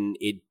X-Men, and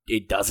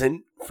it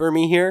doesn't for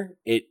me here.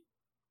 It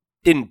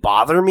didn't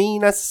bother me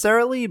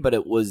necessarily, but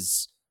it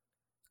was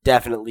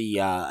definitely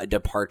a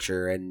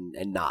departure and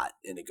not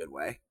in a good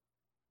way.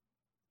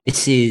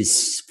 This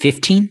is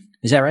 15,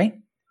 is that right?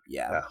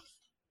 Yeah.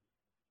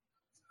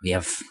 We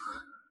have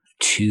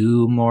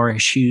 2 more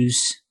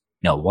issues.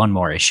 No, 1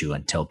 more issue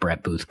until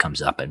Brett Booth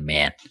comes up, and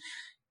man,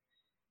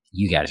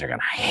 you guys are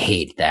gonna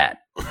hate that.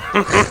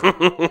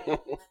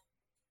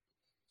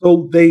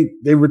 So they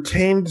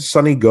retained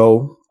Sonny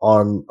Go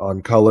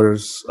on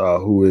colors,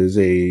 who is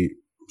a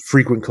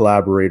frequent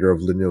collaborator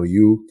of Linil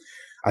Yu.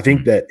 I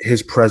think that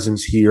his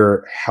presence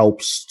here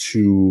helps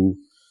to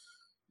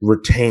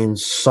retain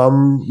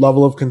some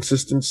level of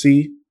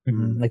consistency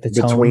Like the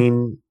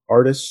between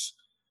artists.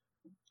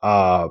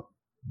 But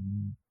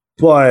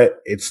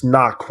it's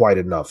not quite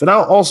enough. And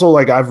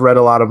I've read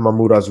a lot of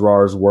Mahmoud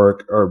Asrar's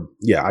work,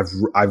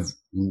 I've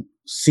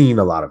seen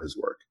a lot of his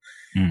work.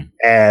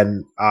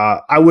 And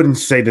I wouldn't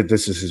say that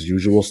this is his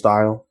usual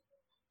style.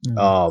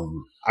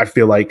 I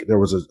feel like there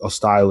was a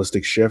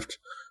stylistic shift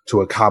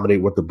to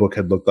accommodate what the book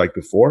had looked like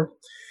before.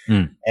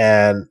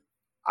 And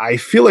I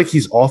feel like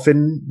he's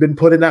often been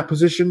put in that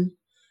position.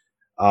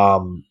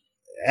 And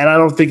I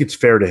don't think it's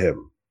fair to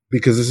him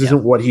because this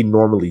isn't what he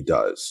normally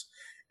does.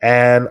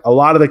 And a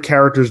lot of the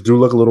characters do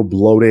look a little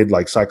bloated,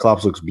 like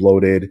Cyclops looks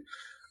bloated.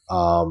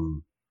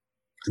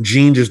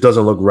 Jean just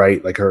doesn't look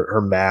right. Like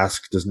her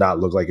mask does not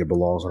look like it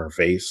belongs on her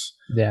face.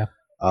 Yeah.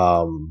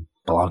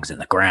 Belongs in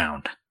the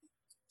ground.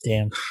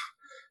 Damn.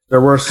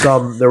 There were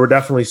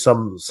definitely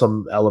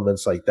some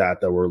elements like that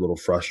were a little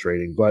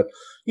frustrating, but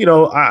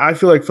I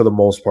feel like for the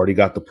most part he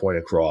got the point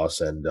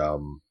across, and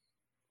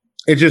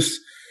it's just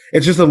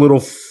a little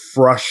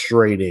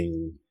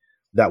frustrating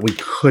that we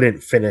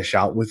couldn't finish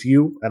out with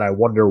you, and I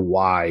wonder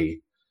why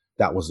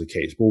that was the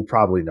case, but we'll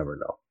probably never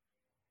know.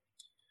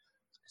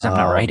 Because I'm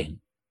not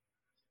writing.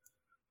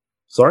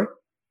 Sorry?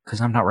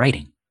 Because I'm not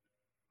writing.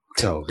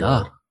 Oh,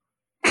 duh.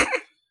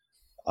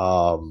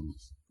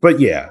 But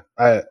yeah,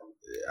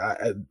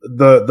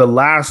 the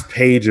last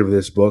page of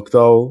this book,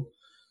 though,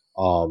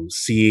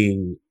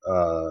 seeing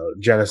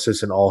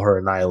Genesis in all her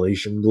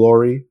annihilation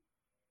glory,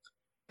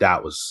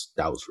 that was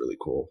really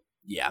cool.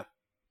 Yeah.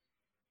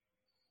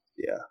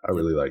 Yeah, I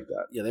really like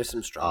that. Yeah, there's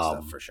some strong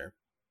stuff for sure.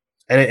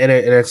 And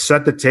it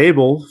set the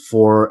table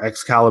for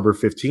Excalibur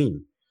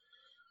 15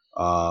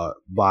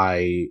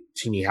 by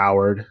Tini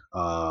Howard,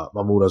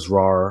 Mahmoud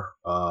Asrar,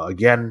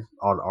 again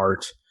on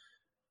art,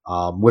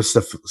 with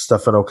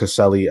Stefano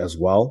Caselli as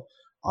well,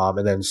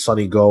 and then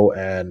Sonny Go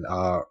and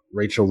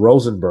Rachel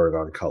Rosenberg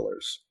on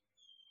colors.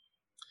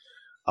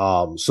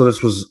 So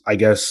this was, I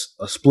guess,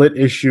 a split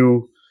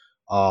issue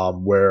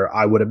where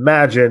I would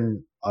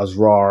imagine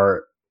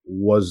Asrar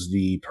was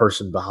the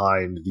person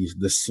behind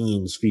the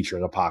scenes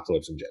featuring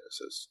Apocalypse and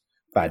Genesis,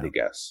 if I had to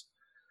guess.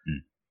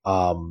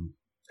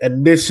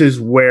 And this is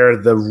where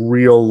the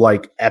real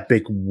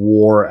epic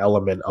war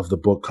element of the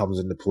book comes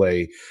into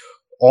play.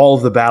 All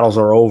of the battles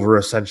are over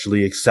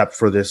essentially, except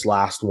for this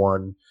last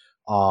one.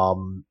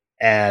 And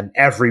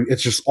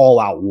it's just all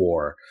out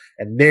war.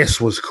 And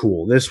this was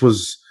cool. This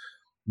was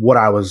what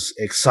I was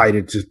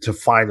excited to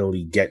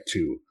finally get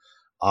to.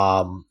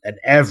 And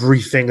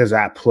everything is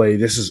at play.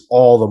 This is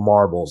all the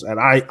marbles. And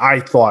I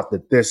thought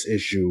that this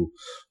issue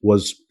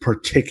was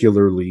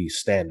particularly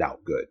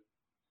standout good.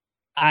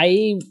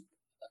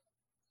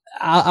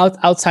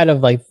 Outside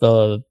of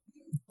the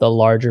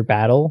larger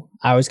battle,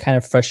 I was kind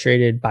of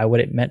frustrated by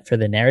what it meant for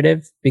the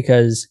narrative,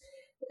 because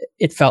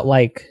it felt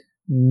like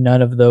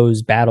none of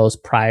those battles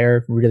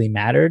prior really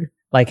mattered.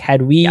 Like,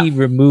 had we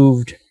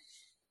removed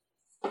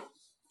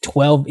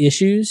 12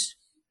 issues,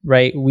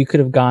 right, we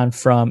could have gone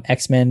from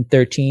X-Men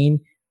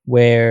 13,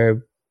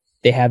 where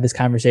they have this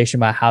conversation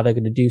about how they're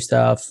going to do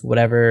stuff,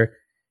 whatever,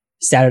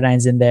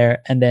 Saturnines in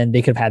there, and then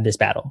they could have had this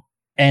battle.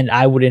 And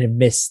I wouldn't have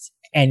missed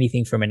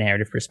anything from a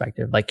narrative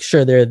perspective. Like,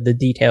 sure, there are the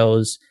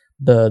details,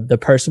 the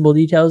personal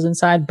details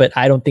inside, but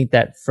I don't think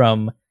that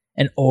from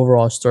an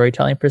overall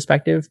storytelling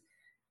perspective,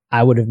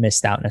 I would have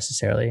missed out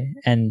necessarily.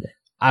 And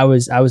I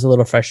was a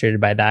little frustrated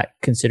by that,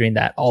 considering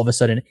that all of a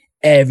sudden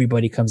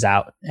everybody comes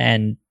out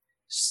and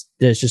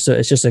it's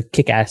just a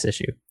kick-ass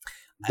issue.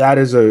 That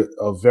is a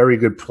very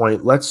good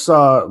point. Let's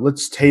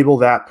table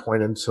that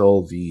point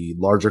until the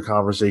larger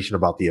conversation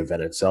about the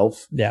event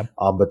itself. Yeah.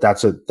 But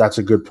that's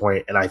a good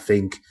point, and I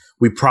think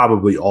we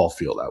probably all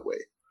feel that way.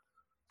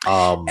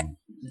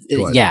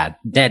 Yeah,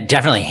 that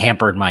definitely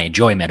hampered my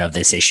enjoyment of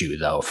this issue,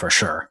 though, for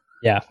sure.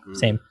 Yeah,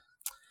 same.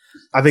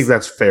 I think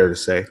that's fair to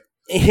say.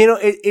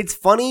 It's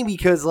funny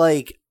because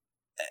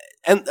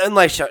and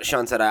like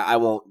Sean said, I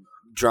won't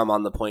drum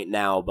on the point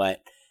now,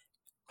 but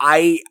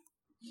I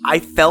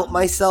felt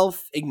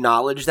myself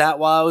acknowledge that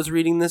while I was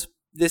reading this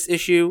this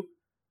issue,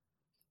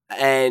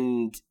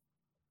 and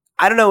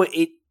I don't know,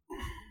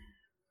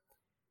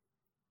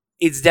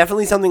 it's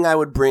definitely something I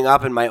would bring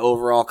up in my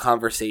overall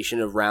conversation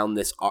around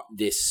this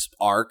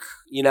arc,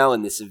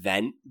 and this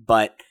event.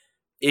 But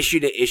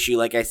issue to issue,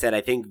 like I said, I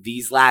think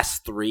these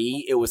last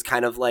three, it was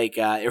kind of like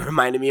it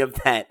reminded me of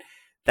that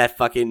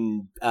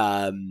fucking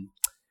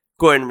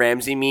Gordon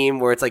Ramsay meme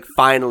where it's like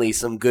finally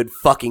some good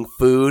fucking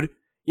food.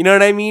 You know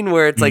what I mean?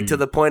 Where it's like to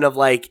the point of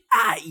like,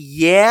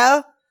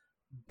 yeah,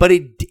 but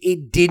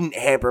it didn't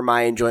hamper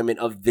my enjoyment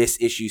of this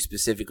issue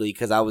specifically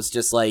because I was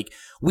just like,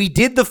 we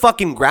did the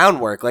fucking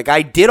groundwork. Like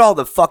I did all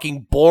the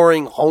fucking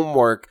boring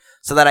homework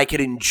so that I could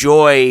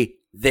enjoy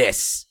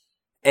this.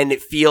 And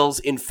it feels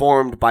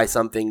informed by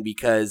something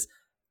because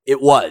there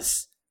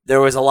was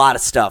a lot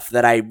of stuff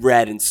that I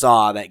read and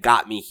saw that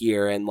got me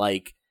here. And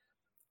like,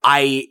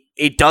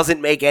 it doesn't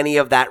make any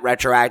of that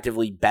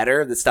retroactively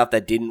better. The stuff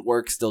that didn't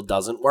work still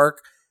doesn't work.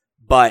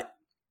 But,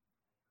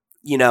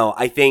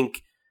 I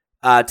think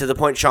to the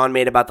point Sean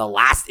made about the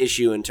last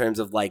issue in terms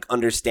of like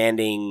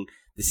understanding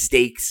the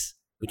stakes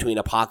between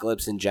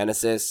Apocalypse and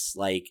Genesis,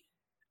 like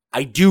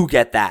I do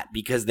get that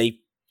because they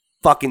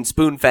fucking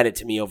spoon fed it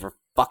to me over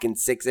fucking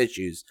 6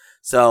 issues.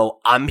 So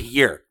I'm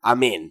here.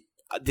 I'm in.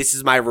 This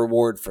is my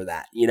reward for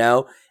that,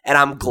 And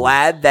I'm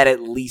glad that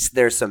at least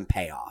there's some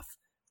payoff,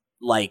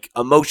 like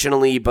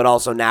emotionally, but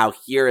also now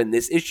here in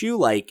this issue,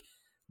 like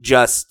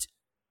just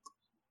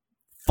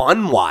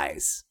fun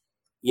wise,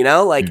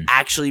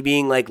 actually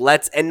being like,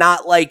 and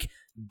not like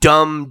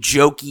dumb,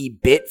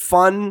 jokey bit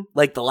fun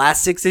like the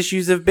last 6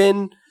 issues have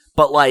been,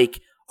 but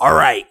like, all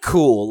right,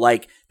 cool.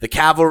 Like the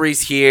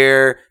cavalry's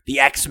here, the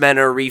X-Men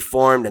are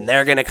reformed and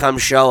they're going to come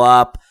show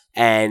up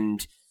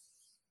and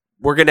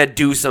we're going to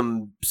do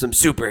some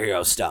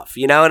superhero stuff,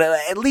 and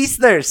at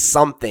least there's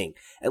something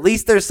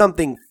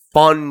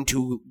fun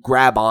to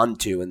grab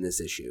onto in this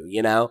issue,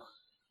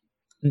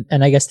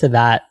 And I guess to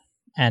that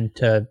and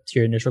to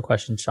your initial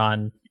question,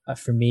 Sean,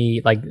 for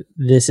me, like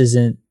this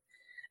isn't,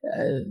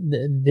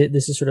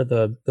 this is sort of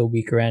the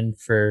weaker end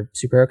for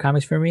superhero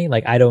comics for me.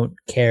 Like I don't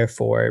care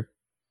for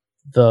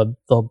the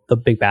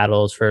big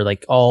battles for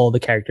like all the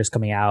characters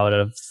coming out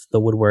of the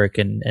woodwork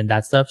and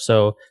that stuff.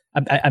 So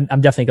I'm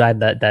definitely glad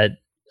that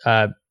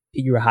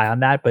you were high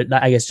on that. But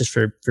I guess just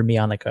for me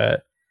on like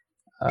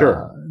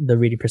the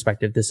reading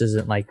perspective, this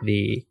isn't like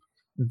the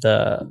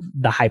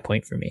high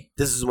point for me.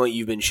 This is what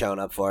you've been shown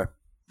up for.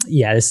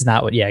 Yeah, this is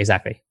not what. Yeah,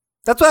 exactly.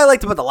 That's what I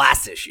liked about the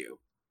last issue.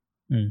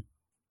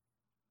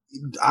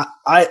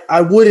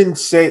 I wouldn't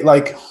say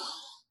like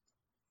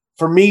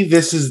for me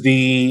this is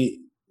the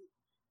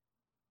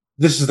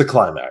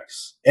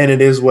climax and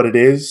it is what it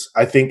is.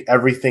 I think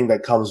everything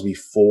that comes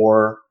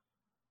before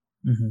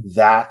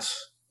that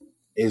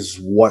is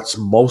what's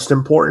most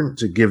important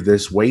to give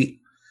this weight.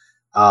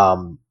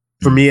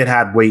 For me, it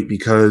had weight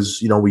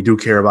because, we do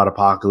care about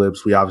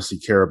Apocalypse. We obviously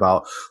care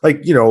about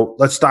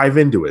let's dive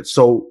into it.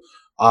 So,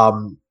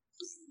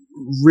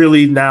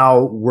 really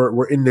now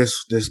we're in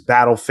this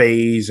battle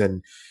phase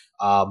and,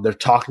 they're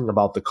talking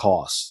about the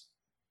cost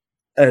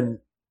and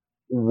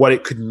what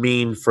it could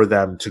mean for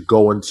them to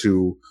go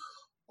into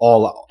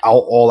all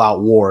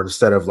out war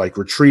instead of like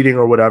retreating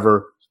or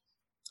whatever.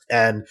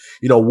 And,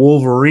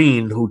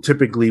 Wolverine, who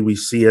typically we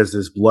see as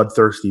this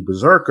bloodthirsty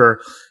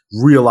berserker,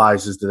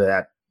 realizes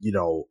that,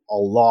 a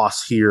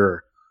loss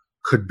here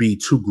could be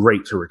too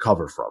great to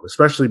recover from,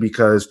 especially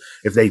because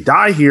if they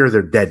die here,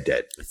 they're dead,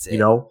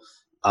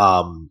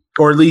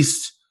 or at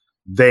least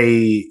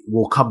they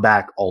will come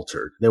back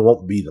altered. They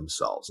won't be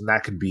themselves. And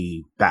that could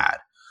be bad,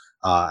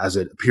 as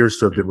it appears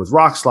to have been with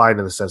Rockslide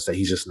in the sense that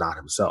he's just not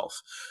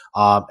himself.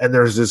 And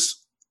there's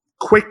this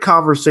quick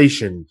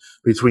conversation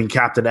between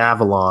Captain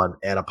Avalon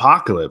and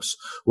Apocalypse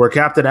where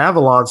Captain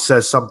Avalon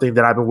says something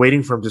that I've been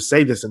waiting for him to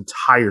say this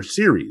entire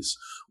series,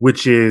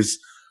 which is,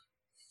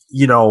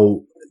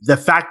 the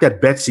fact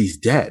that Betsy's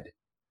dead,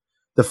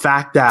 the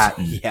fact that,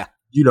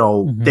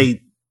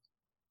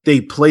 they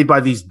played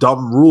by these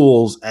dumb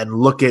rules and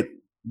look at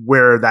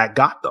where that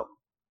got them,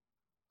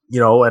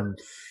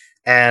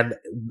 and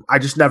I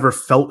just never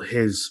felt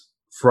his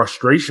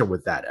frustration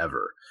with that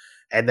ever.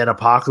 And then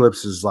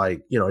Apocalypse is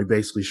like, he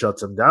basically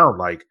shuts him down.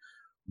 Like,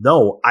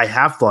 no, I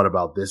have thought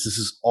about this. This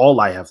is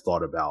all I have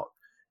thought about.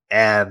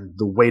 And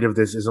the weight of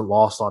this isn't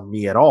lost on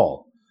me at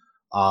all.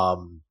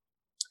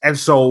 And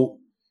so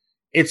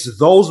it's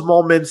those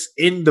moments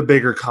in the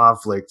bigger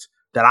conflict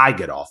that I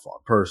get off on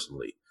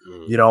personally.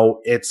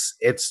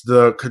 It's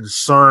the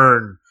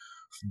concern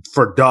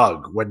for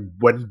Doug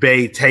when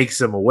Bay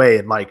takes him away.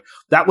 And like,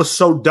 that was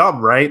so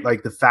dumb, right?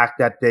 Like the fact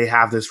that they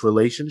have this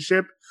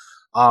relationship.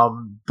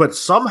 But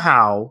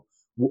somehow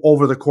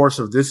over the course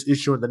of this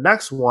issue and the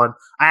next one,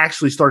 I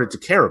actually started to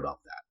care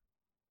about that.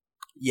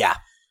 Yeah,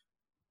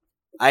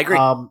 I agree.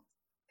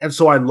 And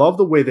so I love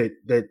the way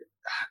that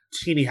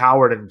Tini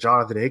Howard and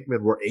Jonathan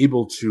Hickman were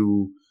able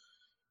to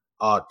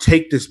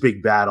take this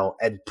big battle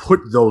and put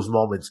those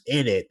moments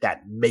in it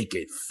that make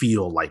it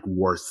feel like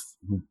worth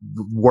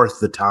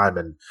the time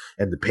and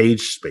the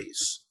page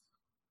space.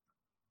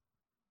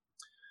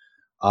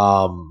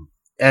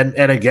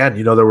 and again,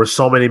 you know, there were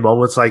so many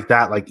moments like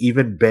that. Like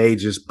even Bay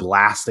just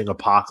blasting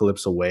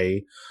Apocalypse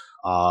away.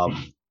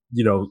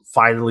 You know,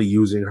 finally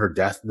using her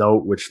Death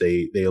Note, which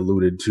they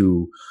alluded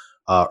to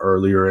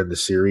earlier in the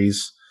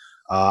series.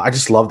 I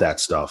just love that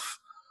stuff.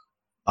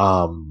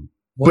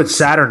 But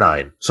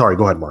Saturnine. Sorry,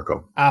 go ahead,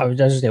 Marco. I was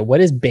just saying,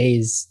 what is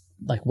Bay's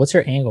like? What's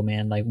her angle,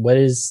 man? Like, what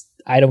is?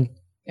 I don't.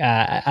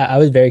 I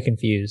was very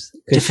confused.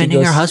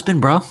 Defending her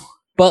husband, bro.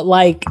 But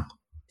like,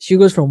 she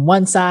goes from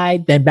one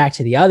side, then back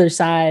to the other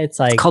side. It's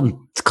like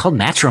it's called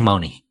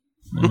matrimony.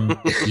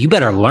 You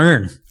better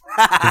learn.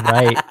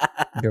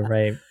 You're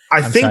right.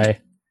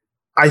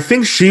 I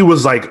think she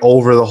was like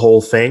over the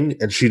whole thing,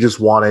 and she just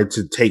wanted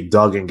to take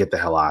Doug and get the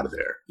hell out of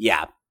there.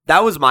 Yeah.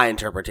 That was my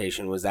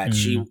interpretation, was that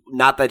she,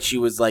 not that she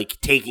was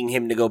like taking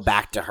him to go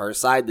back to her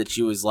side, that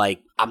she was like,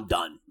 I'm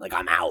done. Like,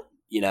 I'm out,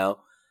 you know?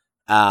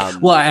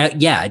 But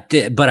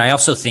I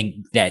also think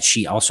that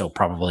she also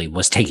probably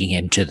was taking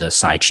him to the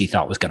side she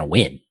thought was going to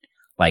win,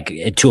 like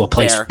to a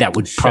place that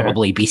would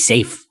probably be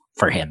safe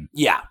for him.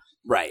 Yeah,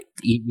 right.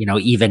 You know,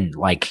 even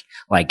like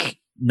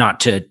not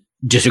to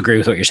disagree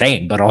with what you're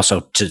saying, but also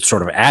to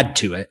sort of add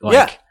to it.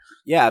 Like,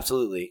 yeah,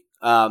 absolutely.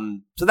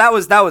 So that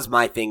was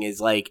my thing,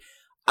 is like,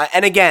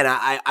 and again,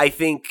 I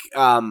think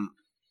I'm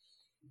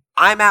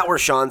at where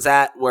Sean's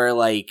at, where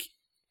like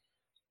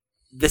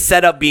the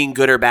setup being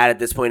good or bad at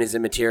this point is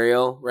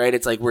immaterial, right?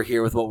 It's like we're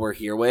here with what we're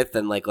here with,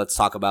 and like let's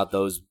talk about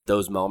those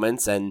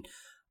moments. And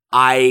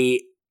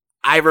I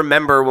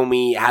remember when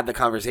we had the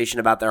conversation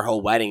about their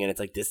whole wedding, and it's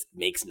like, this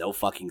makes no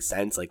fucking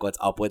sense. Like, what's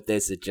up with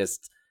this?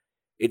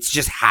 It's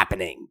just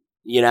happening,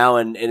 you know?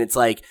 And it's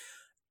like,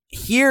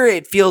 here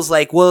it feels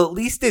like, well, at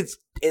least it's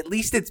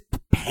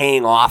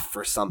paying off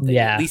for something.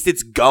 Yeah. At least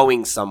it's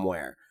going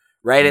somewhere,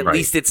 right? At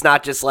least it's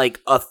not just like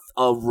a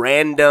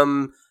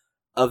random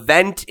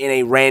event in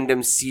a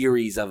random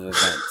series of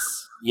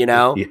events, you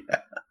know?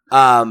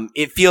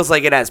 It feels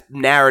like it has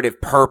narrative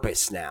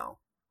purpose now.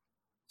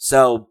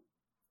 So,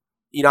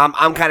 you know,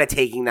 I'm kind of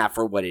taking that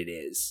for what it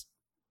is.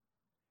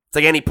 It's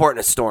like any port in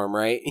a storm,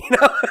 right? You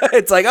know,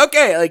 it's like,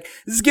 okay, like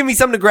this is giving me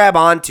something to grab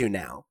onto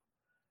now.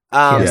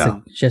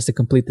 She has to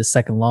complete the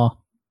second law.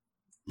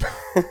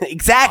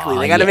 Exactly.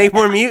 They got to make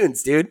more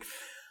mutants, dude.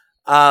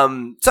 So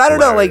I don't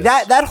know, like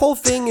that whole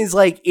thing is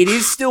like, it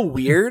is still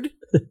weird,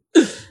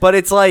 but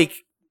it's like,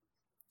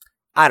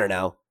 I don't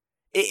know.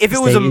 If it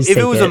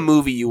was a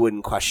movie, you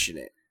wouldn't question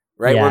it,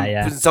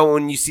 right? So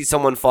when you see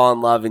someone fall in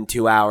love in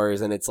 2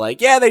 hours, and it's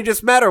like, yeah, they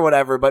just met or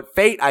whatever, but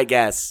fate, I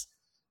guess.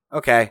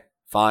 Okay,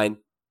 fine.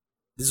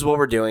 This is what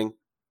we're doing.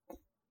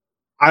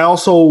 I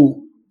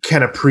also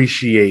can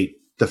appreciate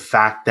the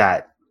fact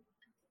that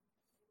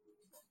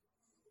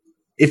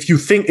if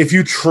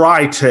you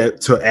try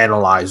to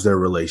analyze their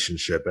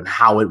relationship and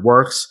how it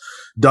works,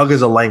 Doug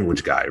is a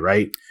language guy,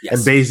 right? Yes.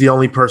 And Bay's the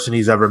only person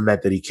he's ever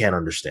met that he can't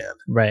understand.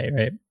 Right.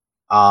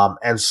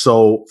 And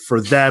so for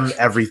them,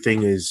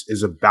 everything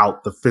is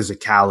about the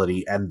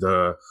physicality and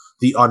the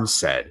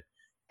unsaid.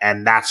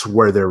 And that's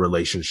where their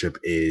relationship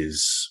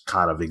is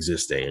kind of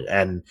existing.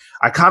 And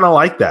I kind of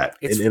like that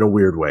in a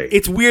weird way.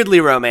 It's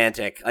weirdly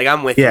romantic. Like,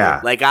 I'm with you.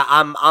 Like,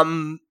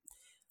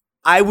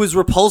 I was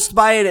repulsed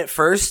by it at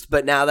first,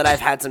 but now that I've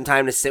had some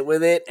time to sit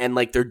with it and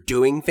like they're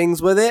doing things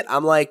with it,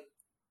 I'm like,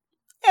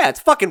 yeah, let's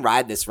fucking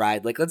ride this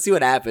ride. Like, let's see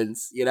what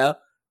happens, you know?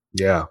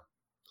 Yeah.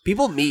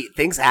 People meet,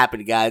 things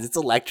happen, guys. It's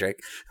electric.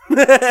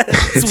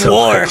 It's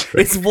war.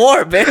 Electric. It's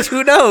war, bitch.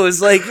 Who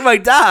knows? Like, you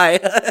might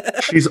die.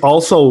 She's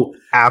also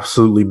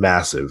absolutely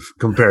massive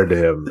compared to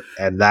him,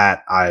 and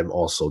that I'm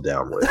also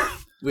down with.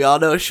 We all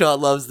know Sean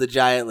loves the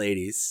giant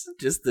ladies,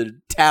 just the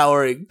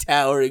towering,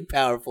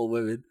 powerful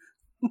women.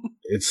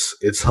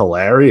 It's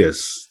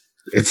hilarious.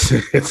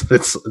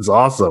 It's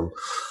awesome.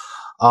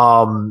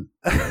 And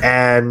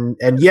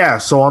yeah,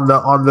 so on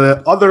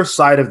the other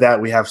side of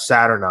that, we have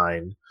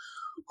Saturnine,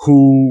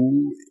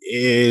 who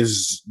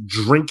is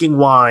drinking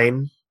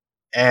wine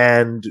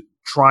and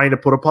trying to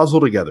put a puzzle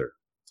together,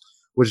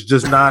 which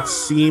does not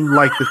seem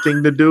like the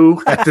thing to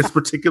do at this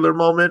particular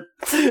moment.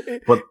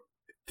 But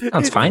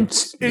that's fine.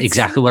 It's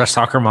exactly what a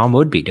soccer mom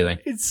would be doing.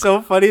 It's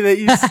so funny that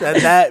you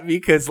said that,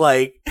 because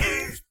like,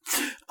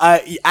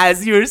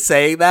 as you were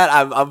saying that,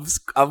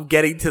 I'm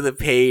getting to the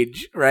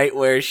page right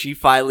where she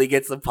finally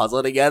gets the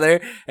puzzle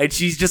together, and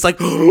she's just like,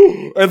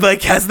 and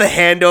like has the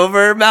hand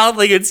over her mouth,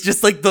 like it's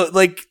just like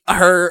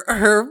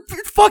her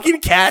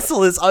fucking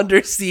castle is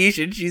under siege,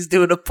 and she's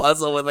doing a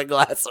puzzle with a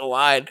glass of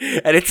wine,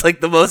 and it's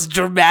like the most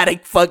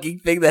dramatic fucking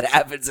thing that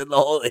happens in the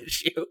whole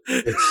issue.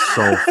 It's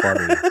so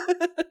funny.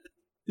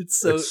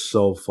 It's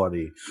so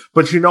funny.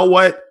 But you know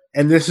what?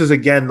 And this is,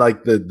 again,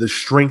 like the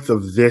strength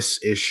of this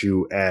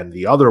issue and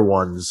the other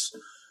ones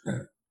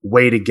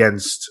weighed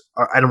against,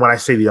 and when I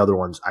say the other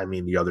ones, I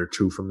mean the other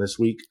two from this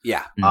week.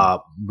 Yeah.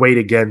 Weighed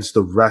against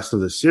the rest of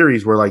the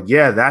series. We're like,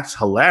 yeah, that's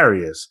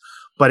hilarious,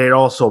 but it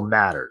also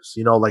matters.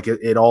 You know, like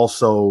it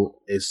also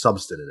is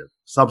substantive.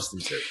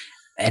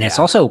 And it's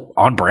also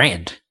on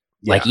brand.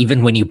 Yeah. Like,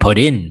 even when you put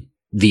in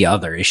the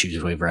other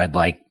issues we've read,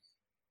 like,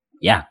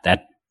 yeah,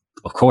 that,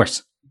 of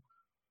course.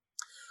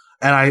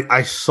 And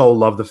I so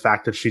love the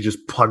fact that she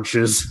just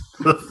punches.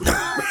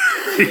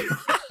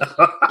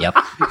 Yep.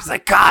 He's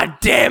like, God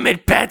damn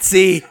it,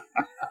 Betsy.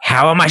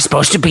 How am I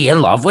supposed to be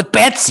in love with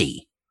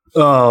Betsy?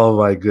 Oh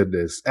my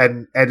goodness.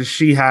 And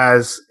she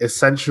has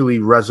essentially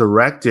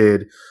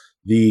resurrected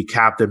the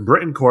Captain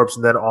Britain corpse,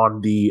 and then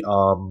on the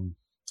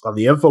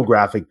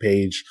infographic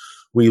page,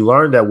 we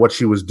learned that what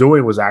she was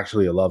doing was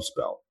actually a love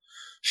spell.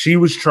 She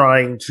was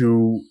trying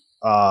to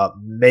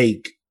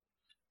make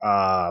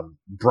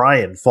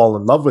Brian fall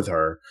in love with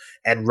her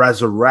and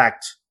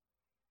resurrect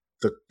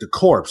the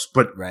corpse.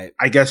 But Right.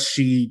 I guess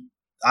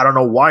I don't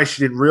know why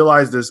she didn't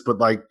realize this, but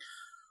like,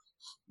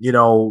 you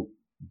know,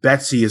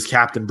 Betsy is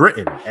Captain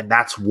Britain, and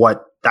that's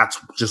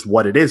just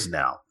what it is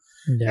now.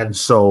 Yeah. And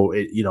so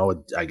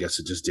I guess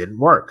it just didn't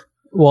work.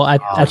 Well,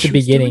 at the she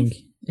was beginning,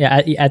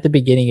 at the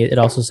beginning, it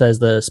also says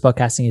the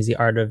spellcasting is the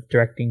art of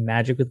directing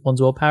magic with one's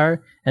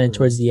willpower, and then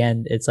towards the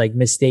end, it's like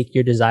mistake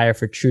your desire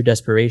for true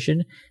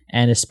desperation,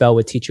 and a spell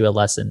would teach you a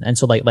lesson. And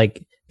so,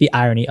 like the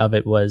irony of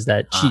it was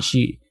that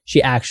she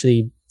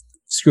actually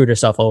screwed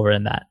herself over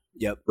in that.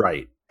 Yep.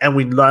 Right. And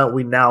we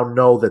now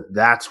know that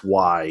that's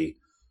why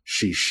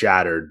she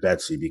shattered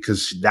Betsy,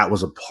 because that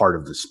was a part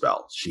of the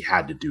spell. She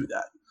had to do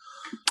that.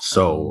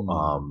 So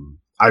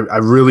I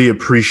really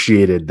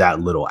appreciated that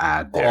little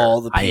ad there.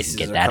 All the I pieces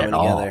didn't get are that coming at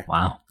all. together.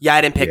 Wow. Yeah,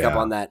 I didn't pick up Yeah.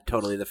 on that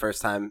totally the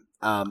first time.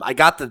 I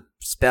got the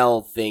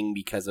spell thing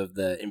because of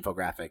the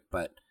infographic,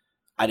 but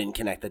I didn't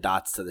connect the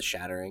dots to the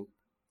shattering.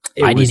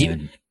 I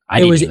didn't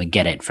even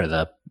get it for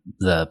the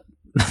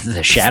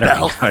shattering.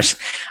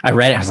 I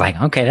read it. I was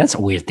like, okay, that's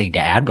a weird thing to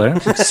add,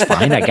 but it's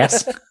fine, I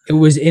guess. It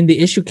was in the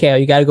issue, Kale.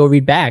 You got to go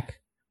read back.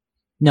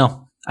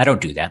 No, I don't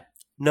do that.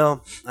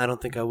 No, I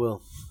don't think I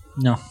will.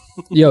 No.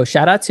 Yo,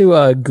 shout out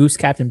to Goose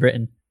Captain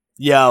Britain.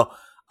 Yo,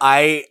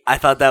 I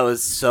thought that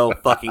was so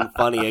fucking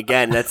funny.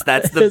 Again,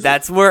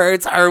 that's where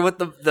it's her with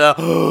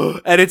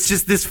the and it's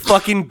just this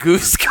fucking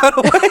goose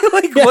cutaway.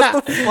 Like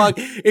what the fuck?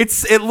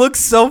 It looks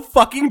so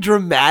fucking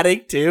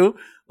dramatic too.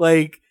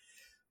 Like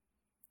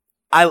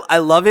I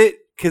love it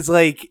because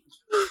like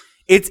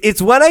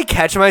it's when I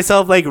catch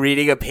myself like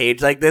reading a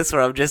page like this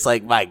where I'm just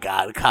like, my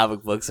God,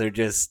 comic books are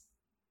just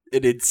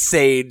an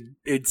insane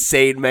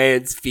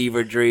man's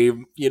fever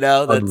dream. You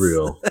know, that's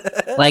Unreal.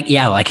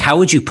 Like how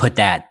would you put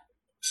that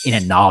in a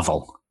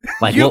novel?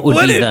 Like You what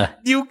would be wouldn't.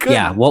 You couldn't.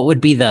 yeah, what would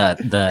be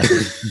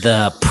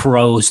the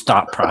prose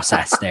thought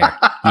process there,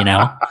 you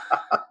know?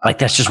 Like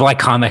that's just why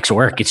comics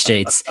work. It's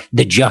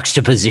the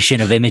juxtaposition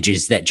of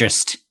images that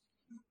just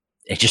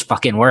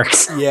fucking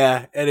works.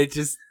 Yeah, and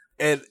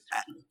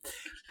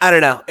I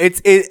don't know.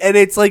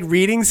 It's like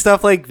reading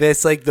stuff like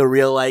this, like the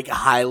real like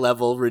high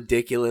level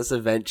ridiculous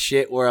event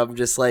shit where I'm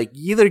just like,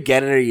 you either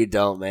get it or you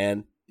don't,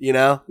 man. You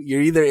know?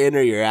 You're either in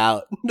or you're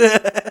out.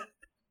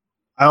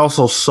 I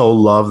also so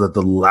love that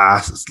the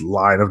last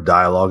line of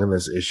dialogue in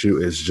this issue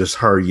is just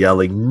her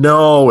yelling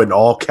 "no" in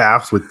all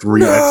caps with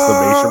 3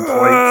 exclamation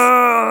points.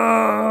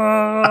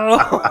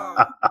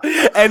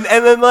 and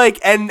then like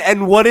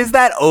and what is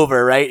that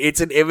over, right? It's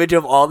an image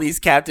of all these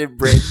Captain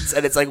Britons,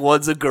 and it's like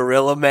one's a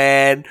gorilla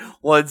man,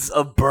 one's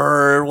a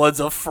bird, one's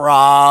a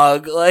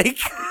frog. Like,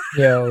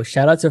 Yo,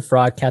 shout out to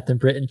Frog Captain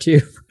Britain too.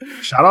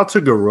 Shout out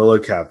to Gorilla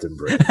Captain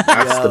Britain.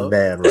 That's Yo, the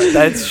man, right?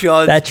 that's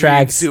Sean's That dream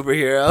tracks.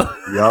 superhero.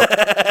 Yup,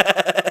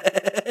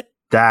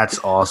 that's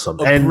awesome.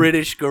 A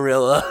British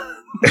gorilla.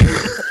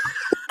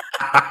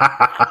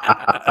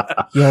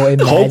 Yo,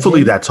 imagine.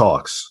 Hopefully that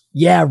talks.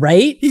 Yeah,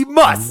 right? He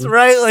must,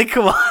 right? Like,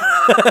 come on.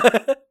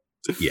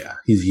 Yeah,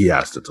 he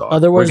has to talk.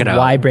 Otherwise, We're gonna-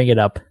 why bring it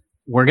up?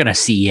 We're gonna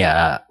see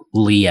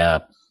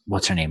Leah.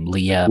 What's her name?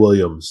 Leah.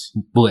 Williams.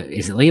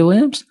 Is it Leah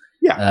Williams?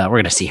 Yeah. We're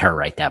gonna see her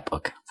write that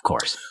book, of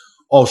course.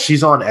 Oh,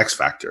 she's on X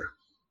Factor.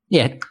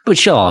 Yeah, but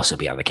she'll also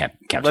be on the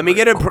Captain. Let me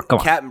get a Go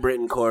on. Captain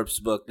Britain corpse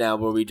book now,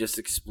 where we just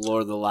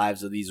explore the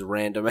lives of these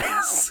random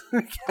ass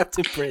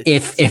Captain Britain.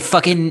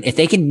 If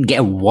they can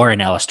get Warren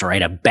Ellis to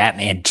write a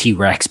Batman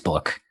T-Rex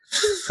book,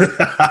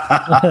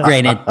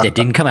 granted that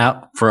didn't come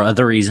out for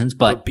other reasons,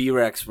 but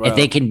B-Rex, bro. if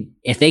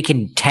they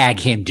can tag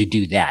him to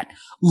do that,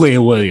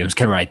 Leah Williams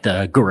can write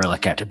the Gorilla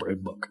Captain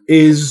Britain book.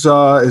 Is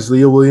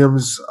Leah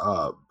Williams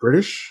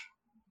British?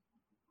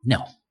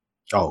 No,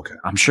 Oh, okay.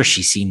 I'm sure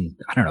she's seen,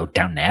 I don't know,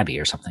 Downton Abbey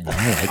or something.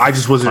 I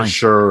just wasn't fine.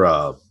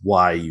 sure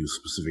why you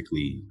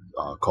specifically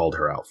called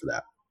her out for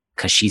that.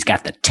 Because she's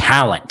got the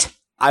talent.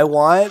 I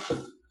want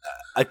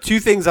 2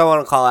 things I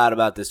want to call out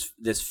about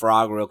this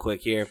frog real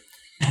quick here.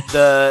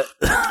 I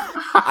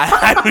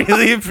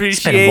really Spend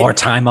appreciate more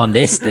time on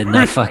this than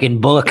the fucking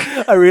book.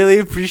 I really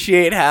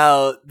appreciate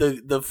how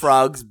the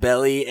frog's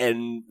belly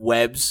and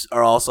webs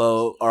are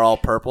all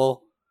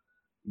purple.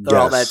 They're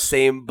all that Yes.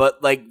 same,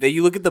 but like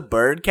you look at the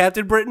bird,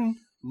 Captain Britain,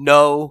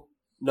 no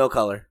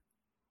color,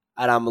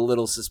 and I'm a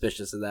little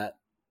suspicious of that.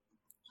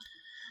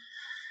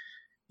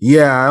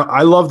 Yeah,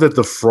 I love that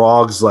the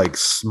frog's like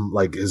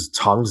his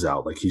tongue's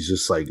out, like he's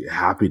just like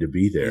happy to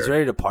be there. He's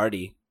ready to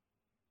party.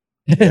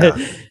 Yeah.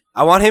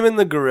 I want him and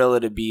the gorilla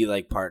to be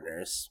like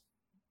partners.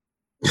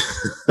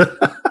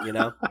 you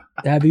know?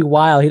 That'd be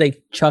wild. He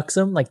like chucks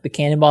him like the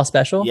Cannonball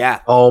Special.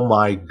 Yeah, Oh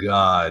my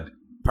god.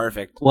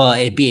 perfect. Well,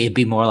 it'd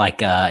be more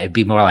like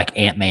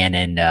Ant-Man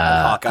and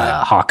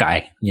Hawkeye.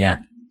 Hawkeye. Yeah.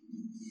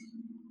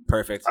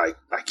 Perfect. I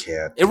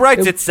can't. It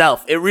writes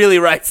itself. It really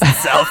writes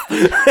itself.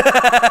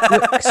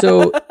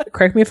 So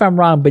correct me if I'm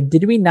wrong, but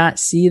did we not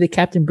see the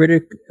Captain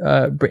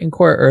Britain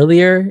Corps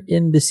earlier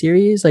in the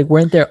series? Like,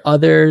 weren't there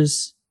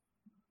others,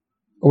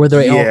 or were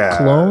they Yeah. all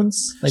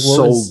clones? Like, what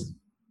So was?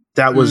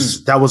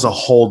 that was a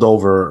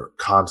holdover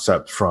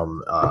concept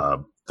from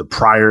the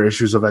prior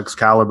issues of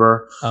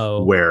Excalibur,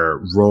 Oh, where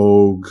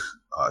Rogue,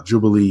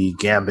 Jubilee,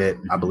 Gambit,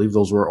 I believe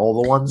those were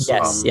all the ones.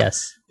 yes,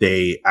 yes.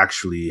 They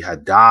actually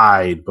had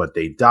died, but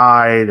they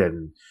died,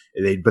 and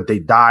they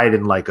died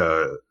in like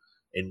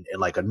in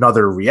like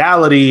another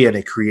reality, and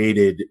it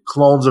created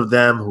clones of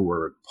them who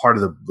were part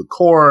of the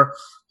core.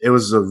 It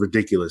was a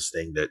ridiculous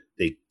thing that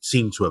they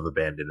seem to have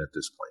abandoned at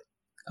this point.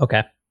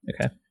 Okay.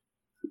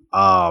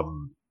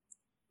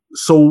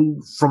 So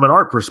from an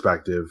art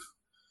perspective,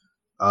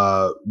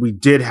 we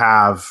did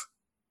have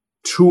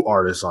two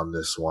artists on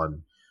this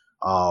one.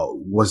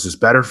 Was this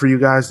better for you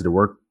guys? Did it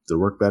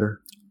work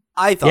better?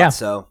 I thought Yeah.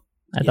 so.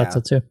 I thought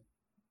so too.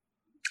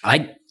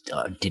 I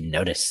didn't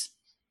notice.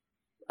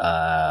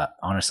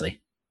 Honestly.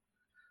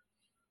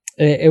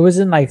 It was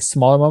in like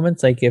smaller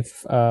moments, like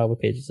if what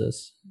page is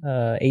this?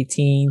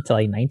 18 to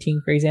like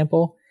 19, for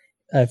example.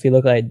 If you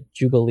look at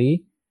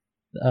Jubilee,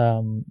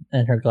 and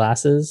her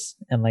glasses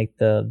and like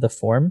the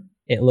form,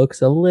 it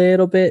looks a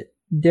little bit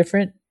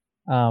different.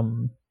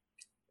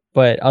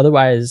 But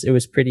otherwise, it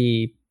was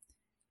pretty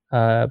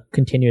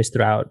continuous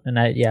throughout, and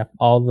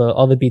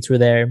all the beats were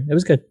there. It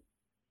was good.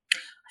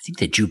 I think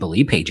the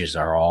Jubilee pages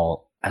are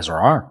all as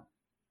are.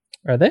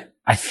 Are they?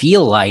 I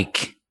feel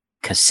like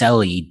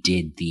Caselli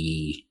did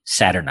the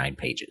Saturnine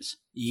pages.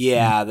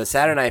 Yeah, the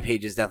Saturnine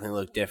pages definitely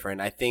look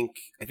different. I think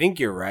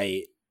you're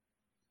right.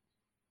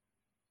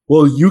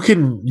 Well, you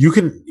can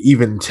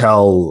even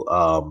tell,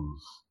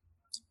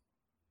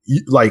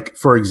 like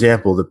for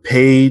example, the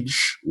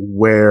page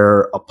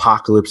where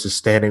Apocalypse is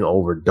standing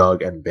over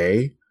Doug and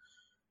Bay.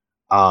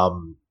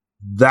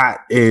 That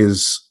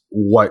is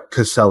what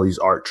Caselli's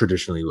art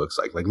traditionally looks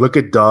like. Like, look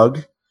at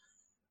Doug,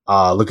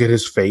 look at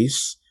his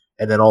face,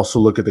 and then also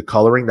look at the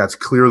coloring. That's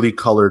clearly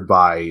colored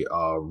by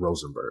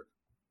Rosenberg.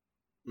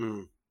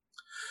 Mm.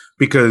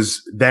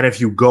 Because then if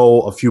you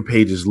go a few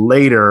pages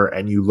later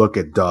and you look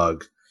at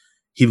Doug,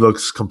 he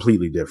looks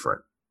completely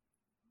different.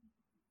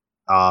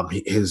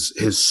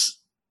 His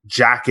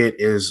jacket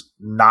is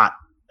not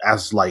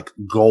as like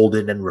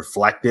golden and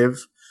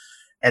reflective,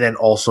 and then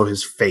also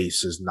his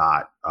face is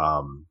not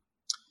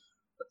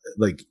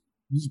like.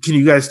 Can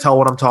you guys tell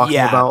what I'm talking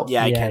about?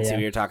 Yeah, I Yeah, can see yeah.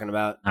 what you're talking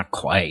about. Not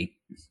quite.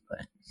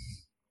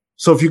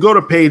 So if you go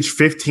to page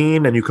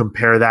 15 and you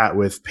compare that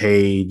with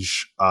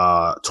page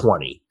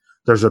 20,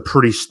 there's a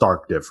pretty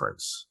stark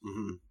difference.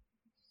 Mm-hmm.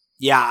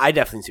 Yeah, I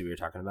definitely see what you're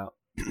talking about.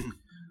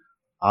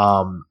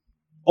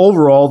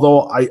 Overall,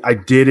 though, I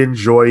did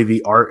enjoy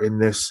the art in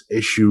this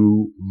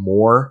issue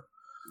more.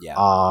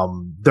 Yeah.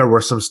 There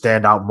were some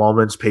standout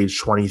moments. Page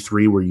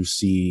 23, where you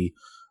see,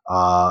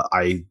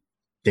 I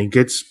think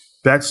it's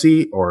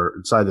Betsy, or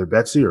it's either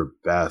Betsy or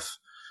Beth.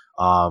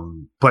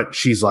 But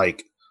she's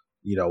like,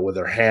 with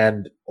her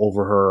hand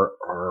over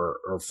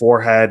her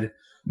forehead,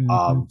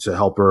 to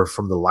help her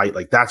from the light.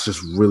 Like, that's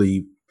just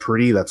really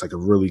pretty. That's like a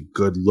really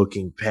good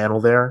looking panel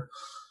there.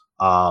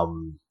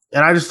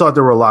 And I just thought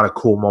there were a lot of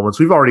cool moments.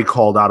 We've already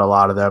called out a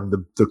lot of them.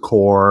 The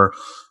core,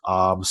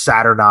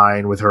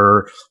 Saturnine with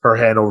her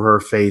hand over her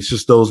face.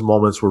 Just those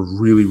moments were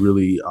really,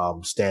 really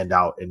stand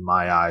out in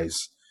my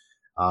eyes.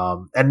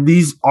 And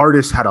these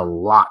artists had a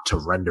lot to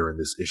render in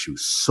this issue.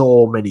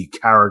 So many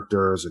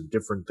characters and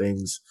different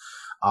things,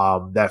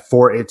 that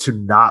for it to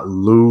not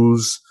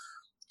lose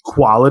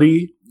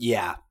quality,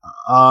 Yeah.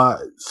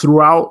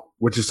 throughout,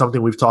 which is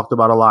something we've talked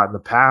about a lot in the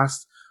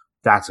past,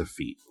 that's a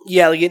feat.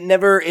 Yeah, like it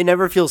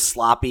never feels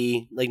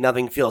sloppy. Like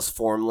nothing feels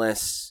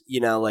formless.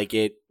 Like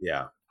it.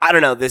 Yeah. I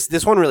don't know.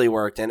 This one really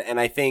worked, and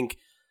I think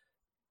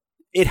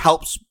it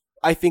helps.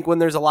 I think when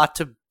there's a lot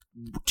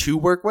to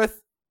work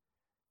with,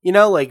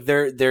 like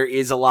there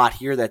is a lot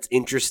here that's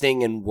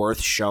interesting and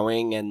worth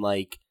showing and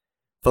like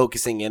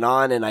focusing in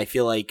on. And I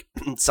feel like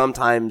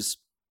sometimes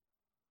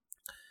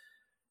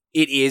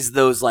it is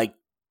those like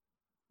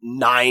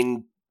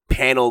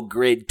 9-panel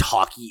grid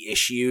talky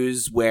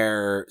issues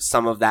where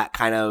some of that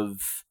kind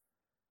of,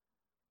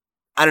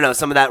 I don't know,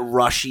 some of that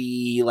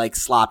rushy like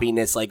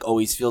sloppiness like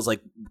always feels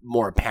like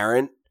more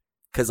apparent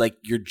because like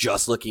you're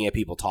just looking at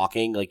people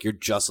talking, like you're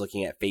just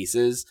looking at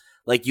faces.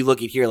 Like you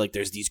look at here, like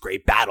there's these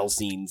great battle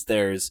scenes,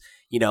 there's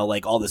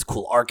like all this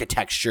cool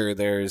architecture,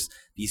 there's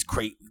these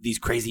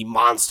crazy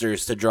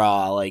monsters to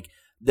draw, like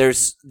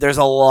there's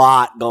a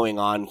lot going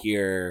on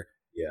here.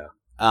 Yeah.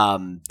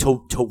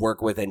 To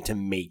work with and to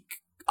make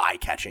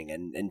eye-catching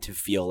and to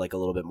feel like a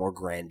little bit more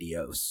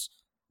grandiose,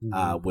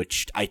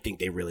 which I think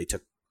they really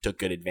took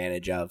good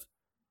advantage of.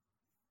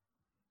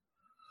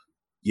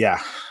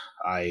 Yeah,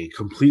 I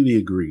completely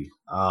agree.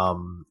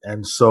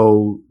 And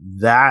so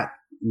that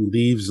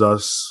leaves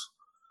us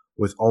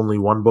with only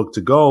one book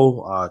to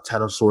go.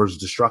 Ten of Swords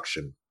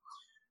Destruction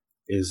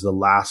is the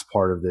last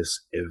part of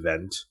this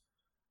event.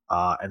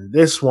 And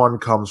this one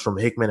comes from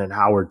Hickman and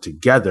Howard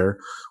together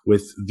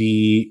with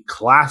the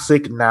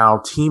classic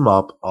now team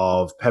up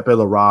of Pepe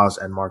Larraz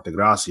and Marta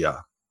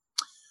Gracia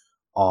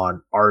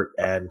on art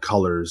and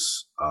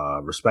colors,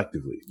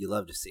 respectively. You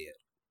love to see it.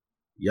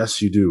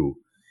 Yes, you do.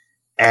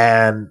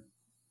 And,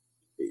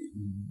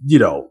 you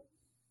know,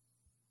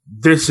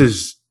 this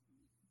is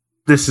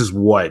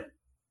what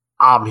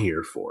I'm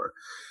here for.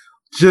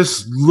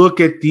 Just look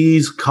at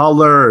these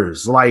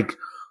colors. Like,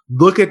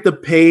 look at the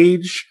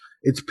page.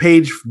 It's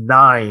page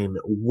 9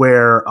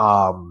 where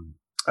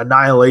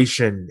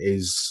Annihilation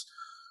is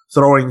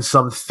throwing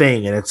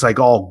something and it's like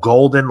all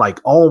golden. Like,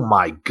 oh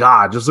my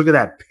God, just look at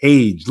that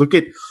page. Look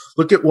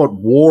at what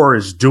War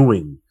is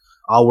doing.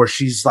 Where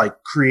she's like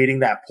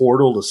creating that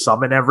portal to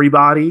summon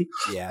everybody.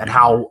 Yeah. And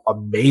how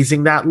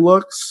amazing that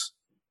looks.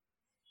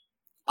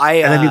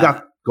 And then you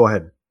got go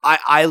ahead.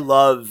 I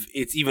love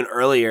it's even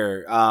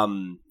earlier.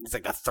 It's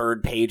like a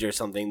third page or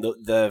something.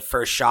 The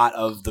first shot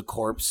of the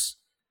corpse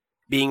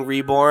being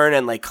reborn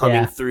and like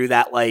coming through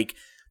that like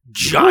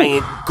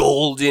giant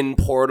golden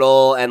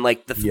portal and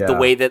like the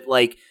way that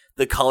like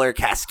the color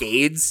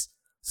cascades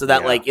so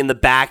that like in the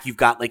back you've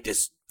got like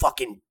this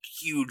fucking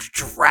huge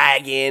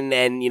dragon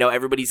and you know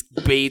everybody's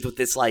bathed with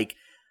this like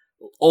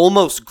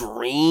almost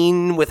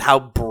green with how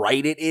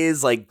bright it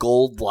is, like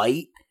gold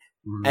light.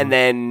 And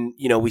then,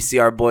 you know, we see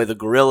our boy the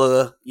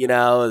gorilla, you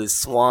know, the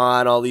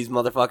swan, all these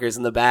motherfuckers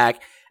in the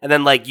back. And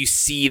then, like, you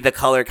see the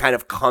color kind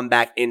of come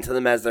back into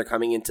them as they're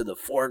coming into the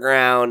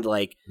foreground.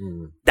 Like,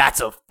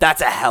 that's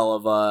a hell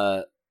of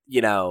a,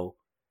 you know,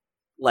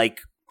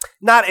 like,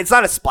 it's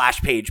not a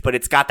splash page, but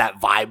it's got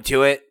that vibe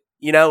to it,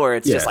 you know, where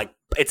it's just like,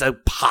 it's a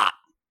pop.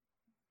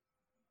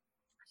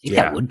 I think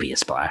that would be a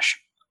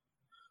splash.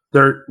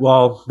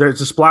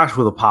 There's a splash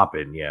with a pop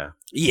in,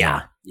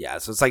 Yeah. Yeah,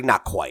 so it's like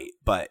not quite,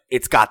 but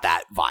it's got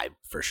that vibe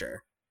for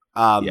sure.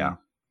 Oh,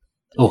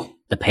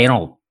 the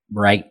panel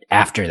right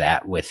after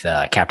that with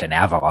Captain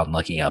Avalon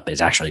looking up is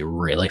actually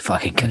really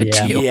fucking good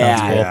too.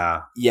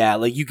 Yeah,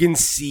 like you can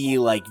see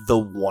like the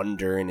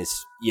wonder in his,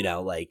 you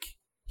know, like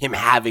him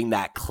having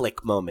that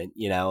click moment,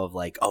 you know, of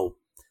like, oh,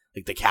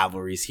 like the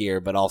cavalry's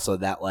here, but also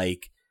that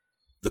like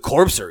the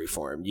corpse are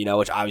reformed, you know,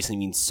 which obviously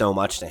means so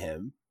much to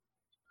him.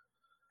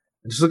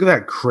 Just look at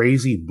that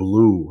crazy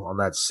blue on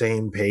that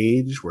same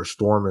page where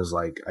Storm is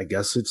like, I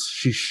guess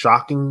she's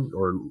shocking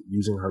or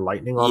using her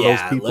lightning on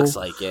those people. Yeah, looks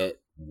like it.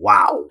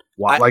 Wow.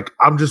 Like,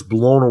 I'm just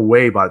blown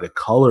away by the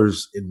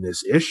colors in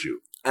this issue.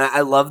 And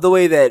I love the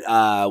way that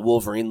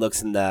Wolverine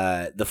looks in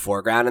the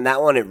foreground in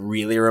that one. It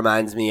really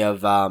reminds me of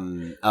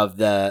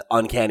the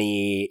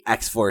Uncanny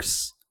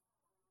X-Force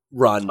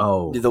run.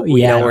 Oh. You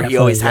know, where he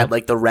always had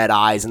like the red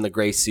eyes and the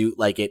gray suit.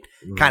 Like it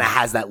kind of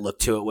has that look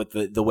to it with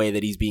the way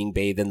that he's being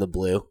bathed in the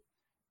blue.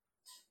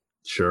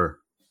 Sure.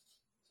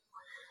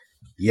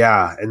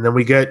 Yeah, and then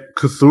we get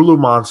Cthulhu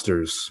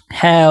Monsters.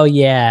 Hell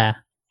yeah.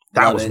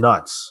 That was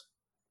nuts.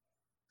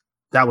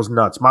 That was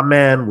nuts. My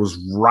man was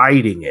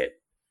writing it.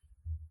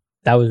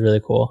 That was really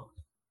cool.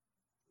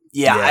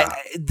 Yeah.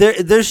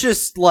 There's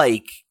just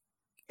like,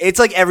 it's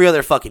like every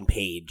other fucking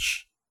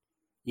page,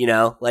 you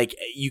know? Like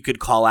you could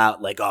call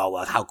out like, oh,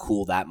 well, how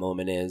cool that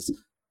moment is.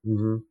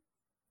 Mm-hmm.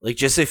 Like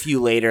just a few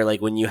later,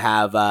 like when you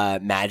have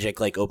Magic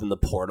like open the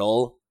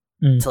portal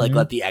to like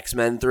let the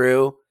X-Men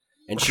through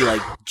and she like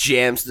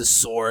jams the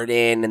sword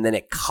in and then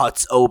it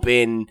cuts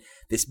open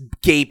this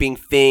gaping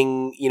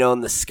thing, you know,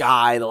 in the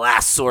sky. The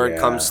last sword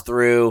comes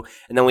through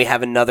and then we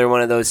have another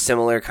one of those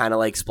similar kind of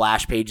like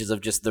splash pages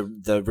of just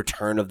the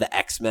return of the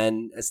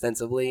X-Men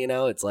ostensibly, you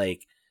know? It's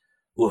like,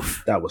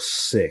 oof. That was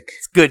sick.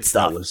 It's good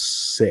stuff. That was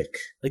sick.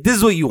 Like this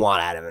is what you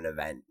want out of an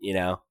event, you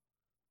know?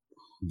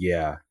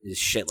 Yeah. Is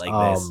shit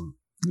like this.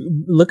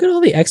 Look at all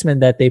the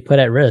X-Men that they put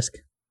at risk.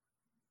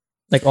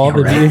 Like all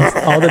the mutants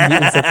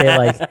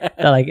that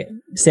they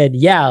said,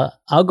 yeah,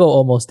 I'll go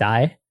almost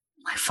die.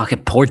 My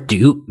fucking poor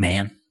Dupe,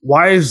 man.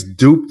 Why is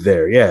Dupe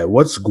there? Yeah,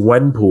 what's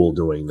Gwenpool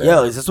doing there?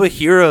 Yo, is this what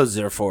Heroes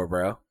are for,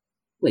 bro?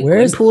 Wait,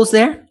 Gwenpool's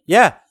there?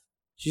 Yeah.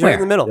 She's right in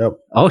the middle. Yep.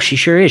 Oh, she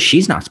sure is.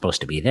 She's not supposed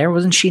to be there.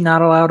 Wasn't she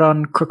not allowed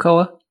on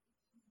Krakoa?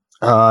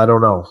 I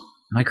don't know.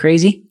 Am I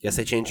crazy? Guess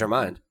they changed her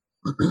mind.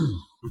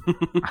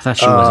 I thought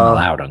she wasn't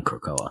allowed on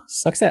Krakoa.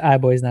 Sucks that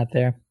iBoy's not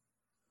there.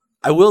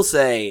 I will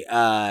say,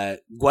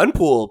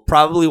 Gwenpool,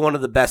 probably one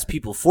of the best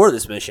people for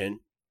this mission,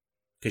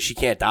 because she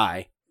can't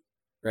die,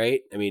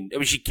 right? I mean,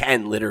 she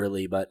can,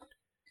 literally, but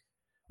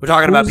we're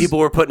talking about people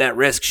we're putting at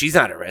risk. She's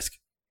not at risk.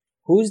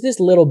 Who's this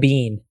little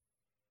bean?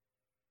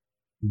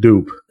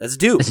 Dupe. That's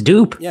Dupe. It's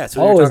Dupe. Yeah. Is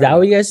that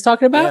what you guys are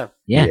talking about?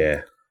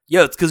 Yeah.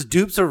 Yo, it's because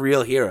Dupe's a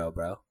real hero,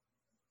 bro.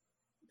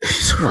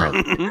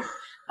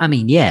 I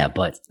mean, yeah,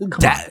 but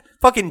come on.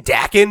 Fucking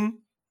Dakin.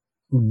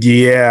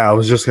 Yeah, I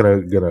was just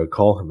gonna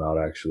call him out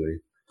actually.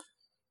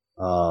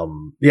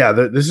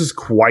 This is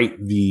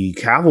quite the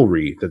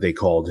cavalry that they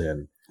called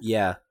in.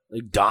 Yeah,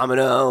 like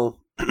Domino,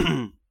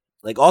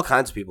 like all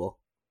kinds of people.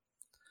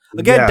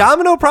 Again,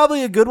 Domino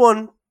probably a good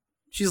one.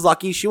 She's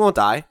lucky. She won't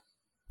die.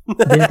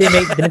 Didn't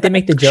they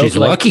make the joke? She's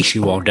lucky she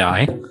won't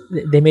die.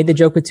 They made the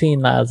joke between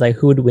like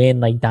who would win,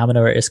 like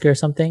Domino or Iska or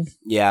something.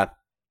 Yeah.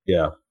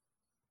 Yeah.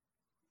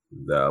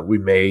 We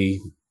may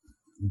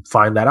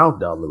find that out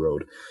down the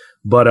road.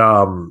 But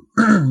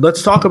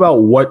let's talk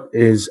about what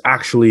is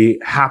actually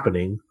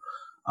happening.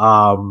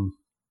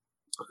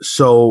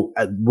 So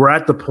we're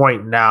at the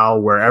point now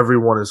where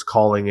everyone is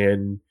calling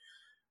in,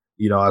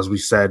 as we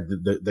said,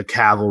 the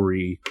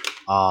cavalry.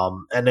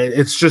 And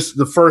it's just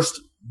the first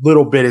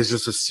little bit is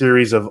just a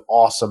series of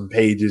awesome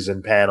pages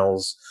and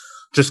panels,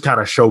 just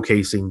kind of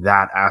showcasing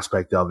that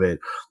aspect of it.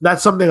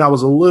 That's something I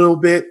was a little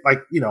bit like,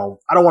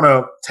 I don't want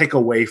to take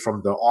away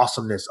from the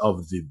awesomeness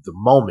of the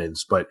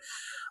moments, but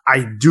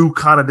I do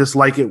kind of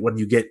dislike it when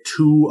you get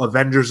two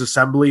Avengers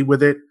Assembly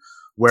with it,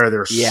 where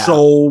there's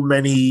so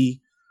many,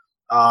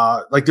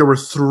 like there were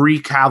 3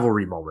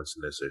 cavalry moments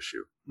in this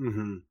issue.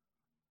 Mm-hmm.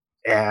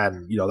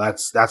 And,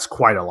 that's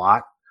quite a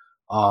lot.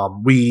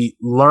 We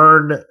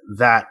learn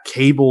that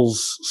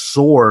Cable's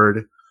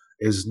sword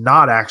is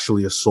not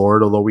actually a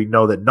sword, although we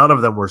know that none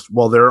of them were.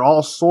 Well, they're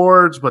all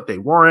swords, but they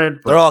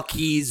weren't. They're all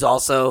keys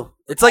also.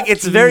 It's like,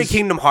 it's very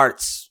Kingdom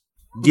Hearts.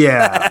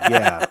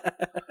 Yeah.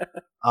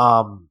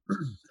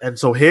 And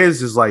so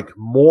his is like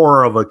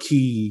more of a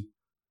key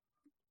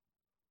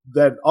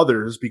than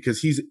others because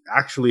he's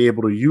actually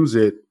able to use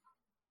it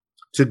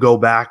to go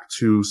back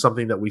to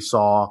something that we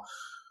saw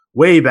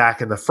way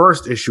back in the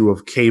first issue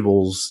of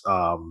Cable's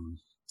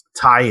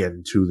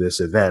tie-in to this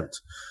event,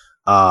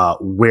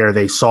 where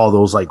they saw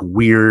those like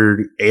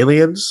weird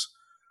aliens.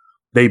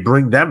 They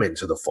bring them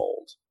into the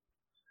fold,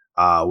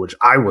 which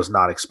I was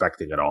not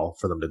expecting at all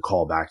for them to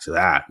call back to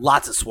that.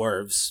 Lots of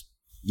swerves.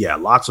 Yeah,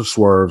 lots of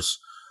swerves.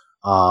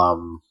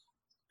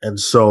 And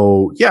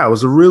so it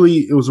was a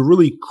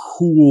really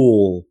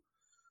cool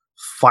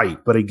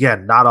fight, but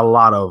again, not a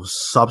lot of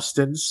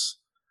substance.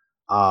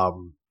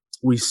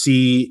 We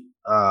see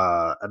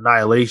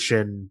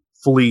Annihilation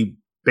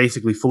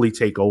basically fully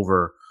take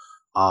over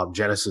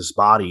Genesis'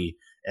 body,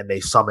 and they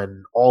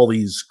summon all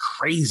these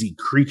crazy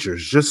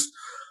creatures. Just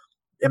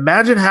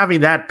imagine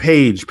having that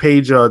page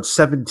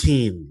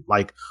 17.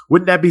 Like,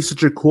 wouldn't that be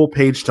such a cool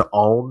page to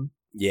own?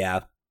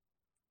 Yeah.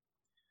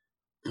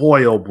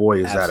 Boy, oh boy,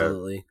 is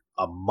Absolutely.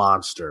 that a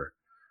monster.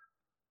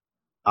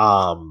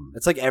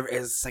 It's like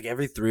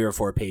every 3 or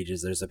 4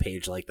 pages there's a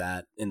page like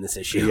that in this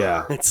issue.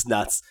 Yeah. It's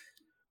nuts.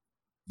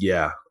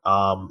 Yeah.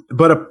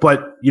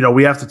 But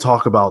we have to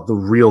talk about the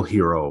real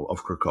hero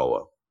of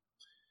Krakoa.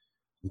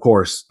 Of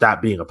course,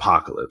 that being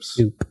Apocalypse.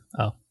 Dupe.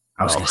 Oh.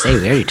 I was going to say,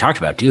 we already talked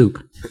about Dupe.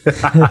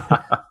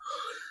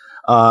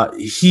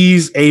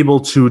 He's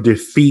able to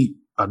defeat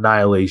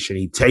Annihilation.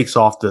 He takes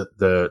off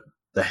the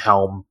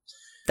helm.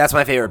 That's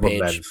my favorite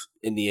page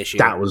in the issue.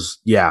 That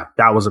was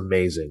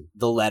amazing.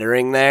 The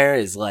lettering there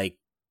is like,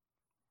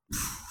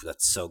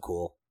 that's so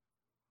cool.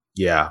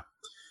 Yeah.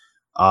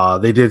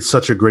 They did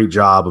such a great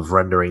job of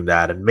rendering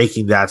that and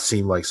making that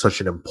seem like such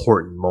an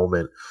important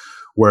moment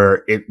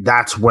where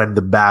that's when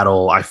the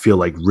battle, I feel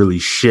like, really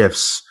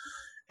shifts,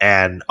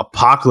 and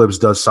Apocalypse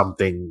does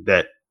something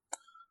that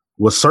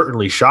was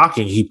certainly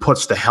shocking. He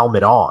puts the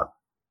helmet on.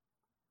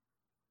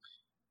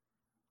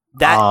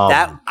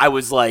 That I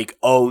was like,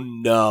 oh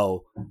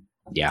no.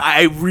 Yeah.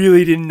 I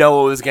really didn't know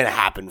what was going to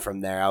happen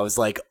from there. I was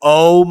like,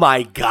 oh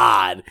my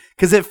God.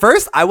 Because at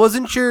first I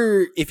wasn't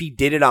sure if he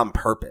did it on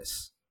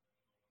purpose.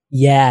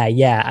 Yeah.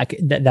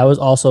 That was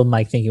also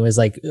my thinking, was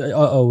like,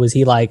 was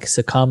he like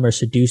succumb or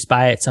seduced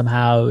by it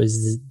somehow?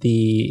 Is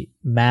the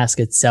mask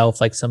itself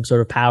like some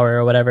sort of power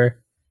or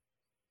whatever?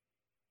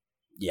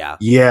 Yeah.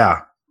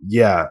 Yeah.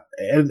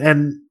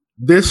 And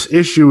this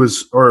issue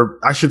is, or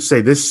I should say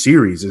this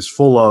series is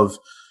full of,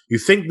 you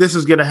think this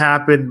is going to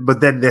happen,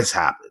 but then this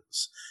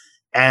happens.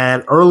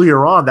 And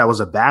earlier on, that was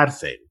a bad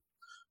thing.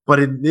 But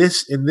in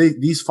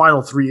these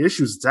final 3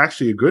 issues, it's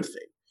actually a good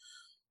thing.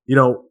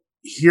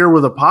 Here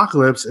with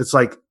Apocalypse, it's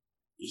like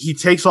he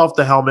takes off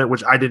the helmet,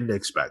 which I didn't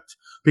expect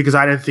because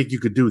I didn't think you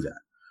could do that.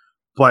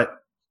 But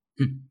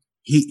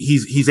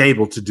he's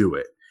able to do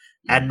it.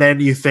 And then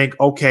you think,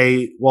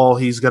 okay, well,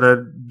 he's going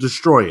to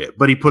destroy it,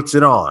 but he puts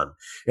it on.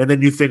 And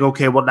then you think,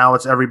 okay, well, now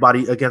it's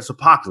everybody against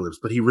Apocalypse,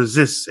 but he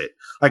resists it.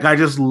 Like, I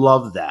just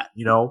love that,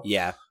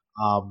 Yeah.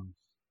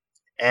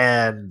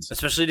 And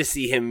especially to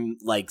see him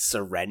like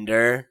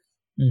surrender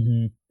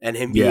Mm-hmm. and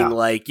him being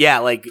like,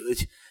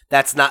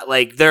 that's not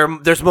like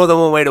there's more than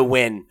one way to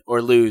win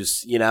or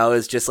lose,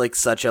 it's just like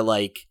such a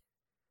like,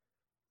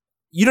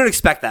 you don't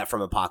expect that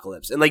from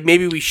Apocalypse. And like,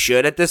 maybe we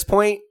should at this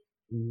point,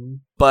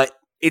 but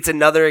it's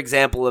another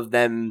example of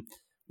them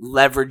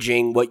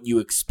leveraging what you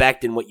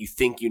expect and what you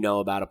think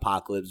about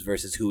Apocalypse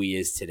versus who he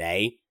is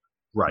today.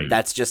 Right.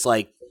 That's just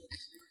like,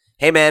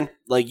 hey man,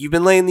 like you've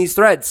been laying these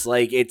threads.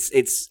 Like it's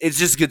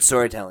just good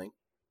storytelling.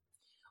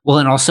 Well,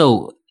 and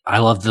also I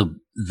love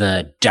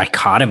the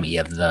dichotomy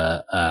of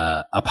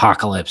the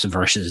Apocalypse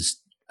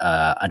versus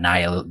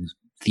the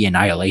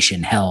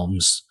Annihilation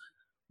Helm's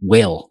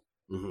will.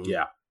 Mm-hmm.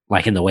 Yeah.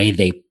 Like in the way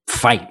they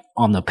fight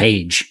on the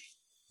page.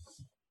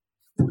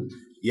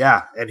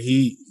 Yeah, and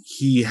he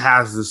he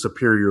has the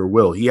superior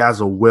will. He has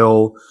a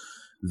will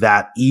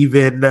that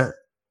even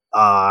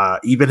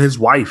his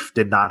wife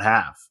did not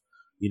have,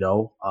 you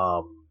know?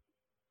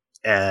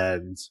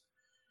 And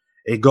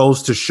it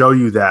goes to show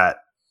you that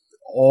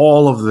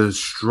all of the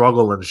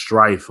struggle and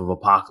strife of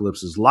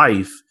Apocalypse's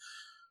life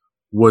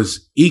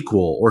was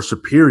equal or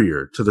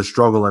superior to the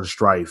struggle and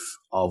strife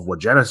of what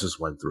Genesis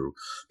went through.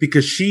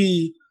 Because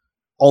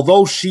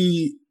although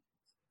she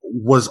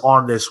was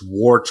on this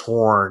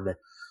war-torn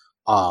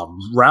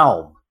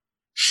realm,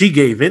 she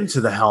gave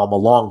into the helm a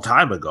long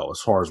time ago, as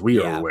far as we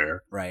are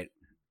aware. Right.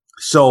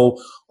 So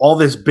all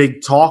this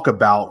big talk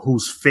about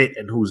who's fit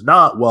and who's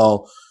not,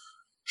 well,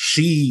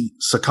 she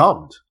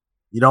succumbed,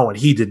 and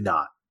he did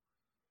not.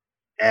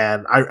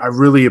 And I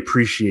really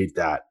appreciate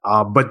that.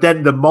 But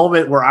then the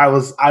moment where I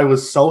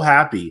was so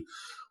happy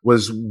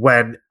was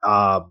when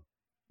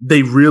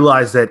they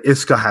realized that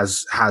Iska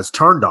has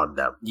turned on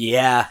them.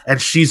 Yeah.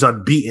 And she's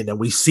unbeaten, and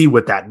we see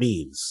what that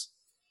means.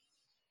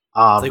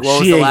 Like,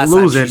 she ain't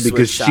losing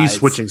because she's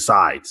switching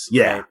sides.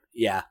 Yeah. Right.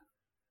 Yeah.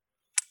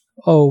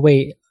 Oh,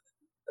 wait.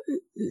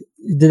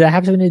 Did that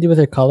have something to do with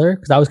her color?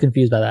 Because I was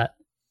confused by that.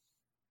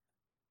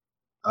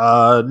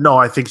 No,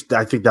 I think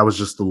that was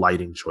just the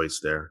lighting choice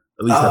there.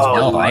 At least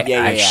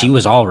that's she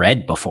was all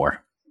red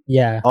before.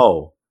 Yeah.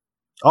 Oh,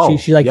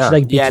 she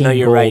became no,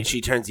 you're gold. right.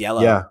 She turns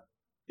yellow. Yeah.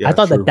 I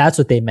thought that's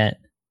what they meant.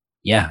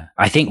 Yeah,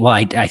 I think. Well,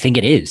 I think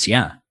it is.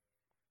 Yeah.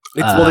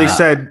 Well, they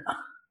said.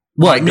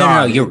 Well,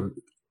 no,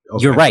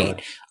 you're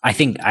right. I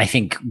I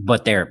think,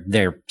 but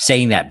they're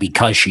saying that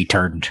because she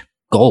turned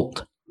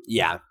gold.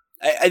 Yeah.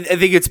 I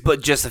think it's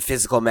just a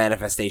physical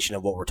manifestation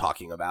of what we're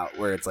talking about,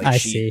 where it's like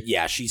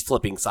she's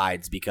flipping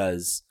sides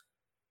because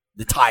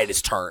the tide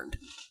is turned.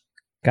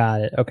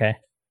 Got it. Okay.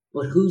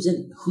 But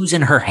who's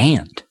in her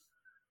hand?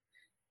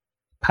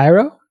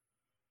 Pyro?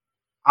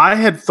 I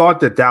had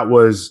thought that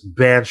was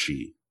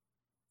Banshee,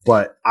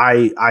 but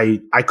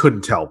I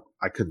couldn't tell.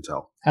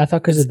 I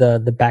thought because of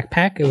the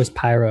backpack, it was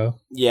Pyro.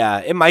 Yeah,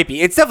 it might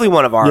be. It's definitely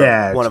one of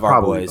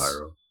our boys.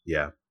 Pyro.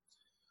 Yeah.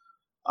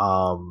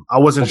 I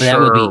wasn't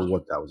sure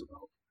what that was about.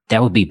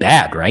 That would be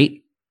bad,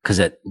 right? Because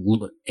it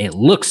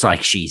looks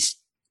like she's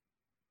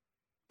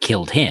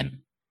killed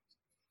him.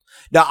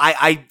 No,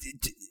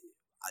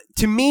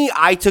 to me,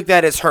 I took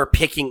that as her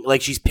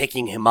she's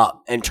picking him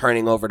up and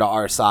turning over to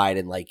our side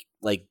and like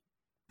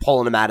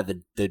pulling him out of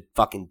the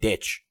fucking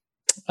ditch.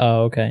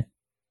 Oh, okay.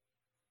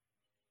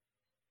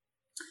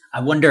 I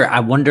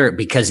wonder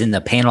because in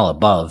the panel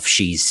above,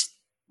 she's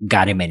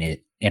got him in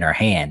her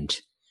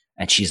hand,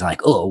 and she's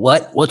like, "Oh,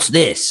 what's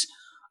this?"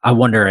 I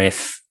wonder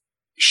if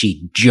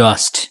she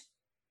just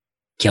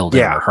killed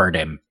him or hurt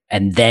him,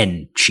 and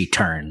then she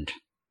turned.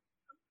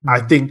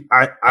 I think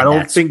I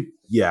don't think.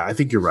 Yeah, I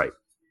think you're right.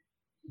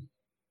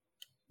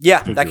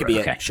 Yeah, that could be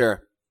it.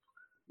 Sure.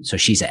 So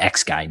she's an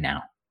X guy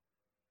now.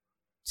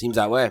 Seems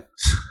that way.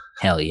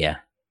 Hell yeah.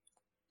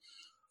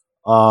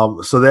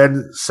 So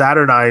then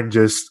Saturnine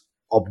just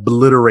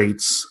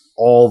obliterates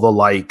all the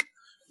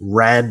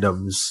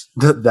randoms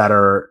that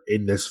are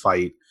in this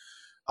fight.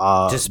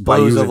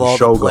 Dispose of all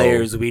the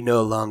players we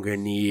no longer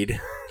need.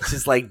 It's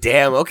just like,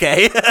 damn,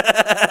 okay.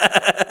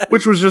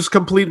 Which was just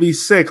completely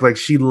sick. Like,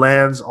 she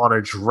lands on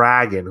a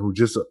dragon who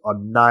just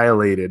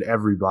annihilated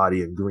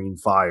everybody in green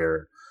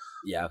fire.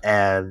 Yeah.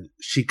 And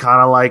she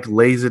kind of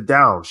lays it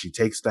down. She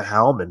takes the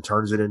helm and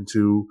turns it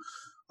into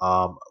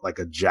like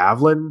a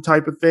javelin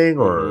type of thing,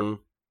 or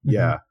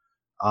yeah.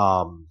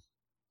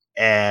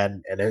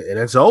 And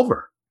it's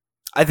over.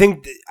 I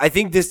think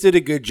this did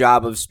a good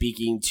job of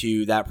speaking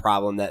to that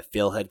problem that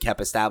Phil had kept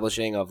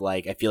establishing of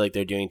I feel like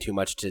they're doing too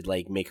much to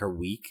make her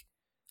weak.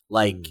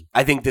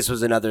 I think this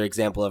was another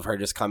example of her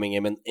just coming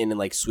in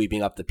and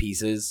sweeping up the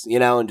pieces,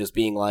 and just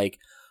being like,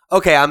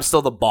 okay, I'm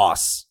still the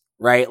boss,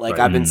 right?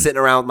 I've been sitting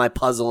around with my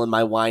puzzle and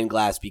my wine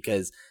glass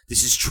because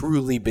this is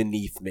truly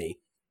beneath me,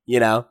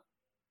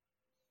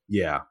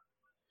 Yeah.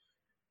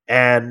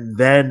 And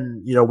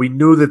then, we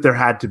knew that there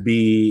had to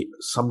be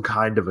some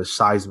kind of a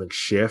seismic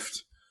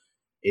shift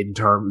in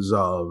terms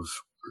of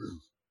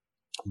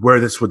where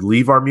this would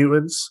leave our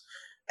mutants.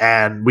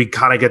 And we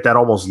kind of get that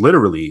almost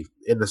literally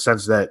in the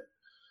sense that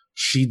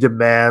she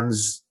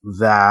demands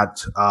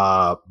that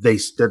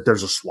that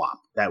there's a swap,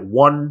 that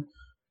one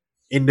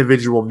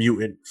individual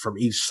mutant from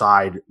each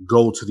side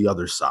go to the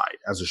other side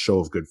as a show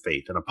of good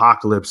faith. And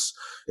Apocalypse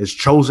is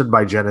chosen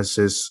by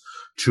Genesis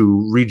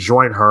to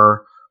rejoin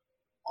her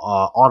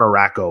on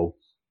Arakko,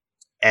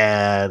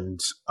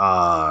 and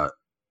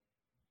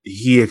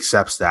he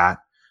accepts that.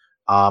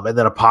 And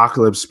then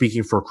Apocalypse,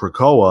 speaking for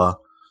Krakoa,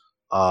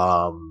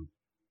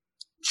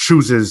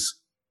 chooses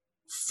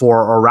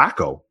for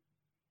Arakko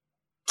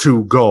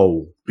to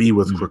go be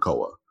with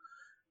Krakoa.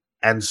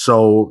 And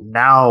so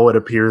now it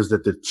appears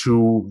that the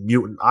two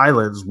mutant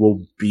islands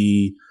will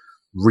be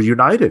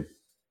reunited.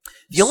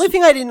 The only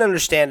thing I didn't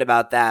understand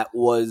about that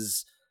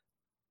was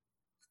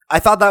I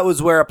thought that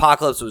was where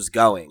Apocalypse was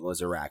going,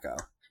 was Arakko.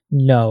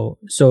 No.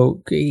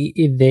 So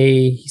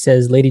he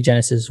says, Lady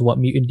Genesis, what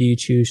mutant do you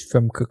choose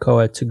from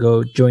Krakoa to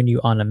go join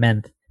you on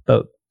Amenth?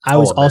 But I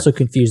was Amenth. also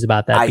confused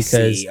about that I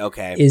because see.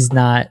 Okay. is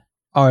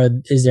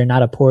there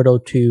not a portal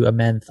to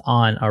Amenth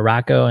on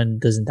Arako, and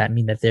doesn't that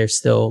mean that they're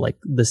still like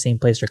the same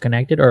place or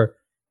connected, or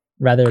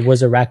rather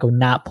was Arako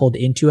not pulled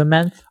into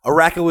Amenth?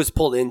 Araka was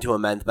pulled into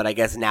Amenth, but I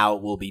guess now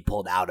it will be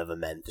pulled out of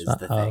Amenth is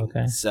the thing.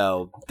 Okay.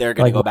 So they're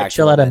going Like to go why back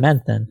chill to at Amenth.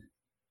 Amenth then?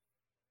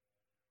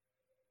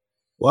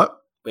 What?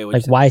 Wait,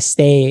 Like why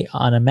stay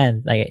on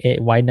Amenth? Like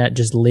why not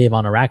just live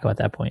on Arako at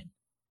that point?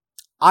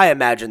 I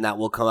imagine that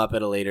will come up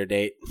at a later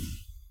date.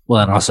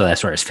 Well, and also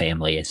that's where his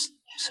family is.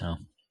 So,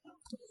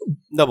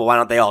 No, but why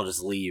don't they all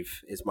just leave?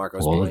 Is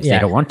Marco's well, point. if Yeah.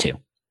 they don't want to.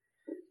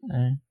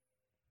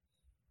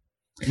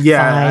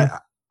 Yeah,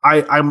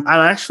 I'm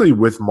actually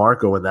with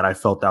Marco in that I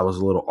felt that was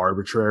a little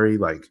arbitrary.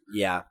 Like,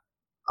 Yeah.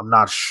 I'm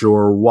not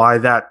sure why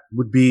that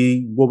would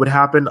be what would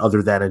happen,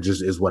 other than it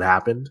just is what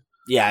happened.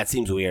 Yeah, it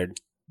seems weird.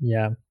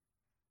 Yeah.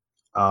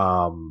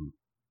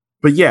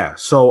 But yeah,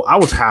 so I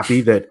was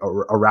happy that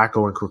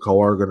Arako and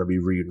Krakoa are going to be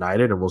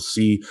reunited, and we'll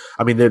see.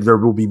 I mean, there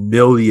will be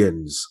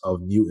millions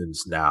of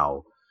mutants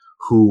now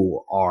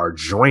who are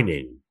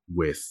joining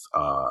with,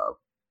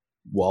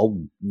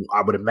 well,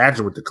 I would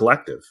imagine with the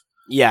collective.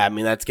 Yeah, I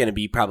mean, that's going to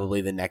be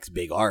probably the next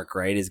big arc,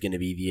 right? Is going to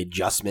be the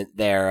adjustment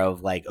there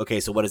of like, okay,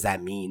 so what does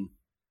that mean?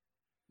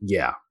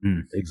 Yeah,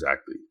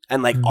 exactly.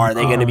 And like, are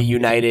they going to be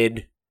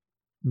united?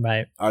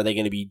 Right. Are they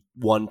going to be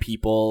one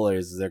people, or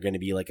is there going to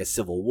be like a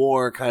civil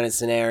war kind of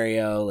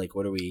scenario? Like,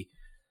 what are we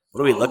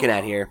looking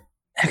at here?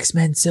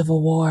 X-Men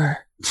Civil War.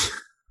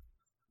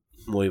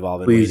 We've all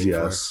been Please, waiting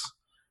yes.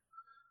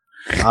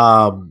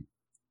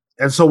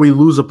 And so we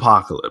lose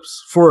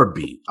Apocalypse for a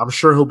beat. I'm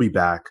sure he'll be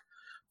back,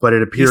 but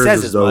it for. He appears says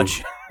as as though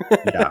much.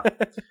 Yeah.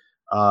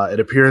 It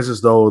appears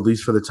as though, at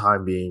least for the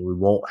time being, we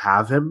won't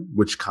have him,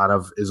 which kind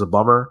of is a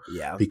bummer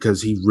Yeah.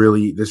 because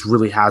this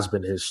really has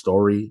been his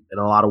story in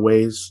a lot of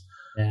ways.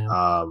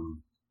 Yeah.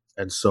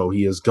 And so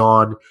he is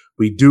gone.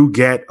 We do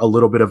get a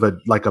little bit of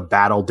a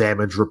battle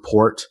damage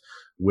report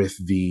with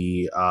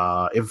the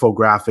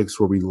infographics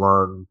where we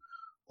learn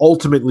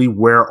ultimately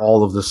where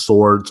all of the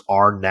swords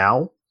are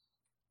now.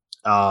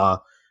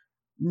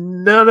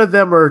 None of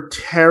them are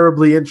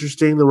terribly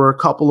interesting. There were a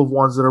couple of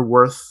ones that are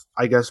worth,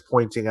 I guess,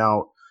 pointing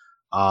out.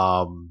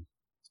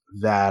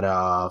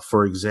 That,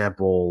 for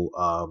example,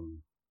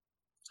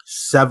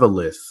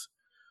 Sevalith,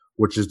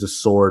 which is the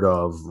sword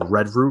of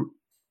Redroot,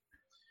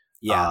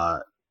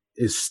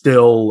 is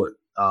still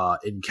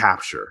in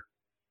capture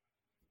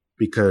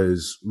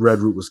because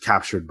Redroot was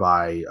captured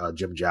by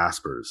Jim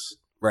Jaspers,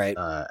 Right.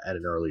 at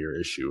an earlier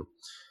issue.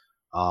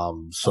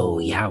 So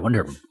yeah, I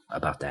wonder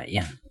about that.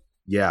 Yeah.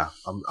 Yeah,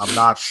 I'm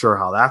not sure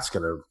how that's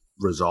going to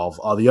resolve.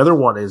 The other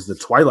one is the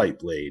Twilight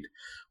Blade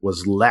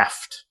was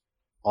left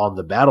on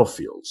the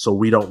battlefield, so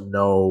we don't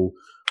know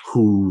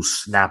who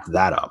snapped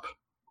that up.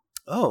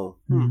 Oh,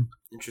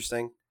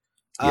 interesting.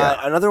 Yeah.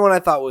 Another one I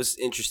thought was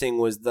interesting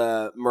was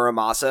the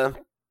Muramasa.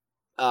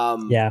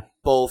 Yeah.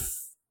 Both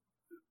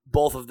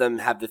of them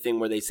have the thing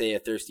where they say a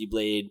thirsty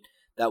blade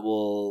that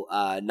will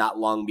not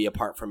long be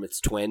apart from its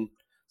twin.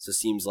 So it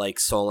seems like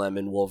Solem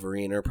and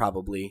Wolverine are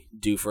probably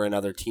due for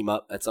another team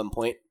up at some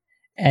point.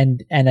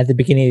 And at the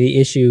beginning of the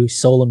issue,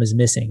 Solem is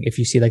missing. If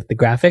you see like the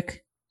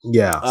graphic.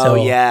 Yeah. Oh, So-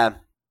 yeah.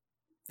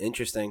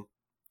 Interesting.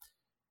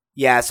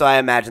 Yeah, so I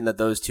imagine that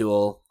those two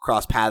will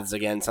cross paths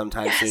again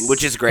sometime soon,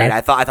 which is great.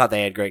 That- I thought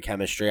they had great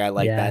chemistry. I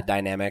like Yeah. that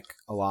dynamic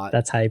a lot.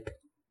 That's hype.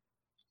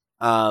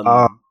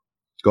 Go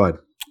ahead.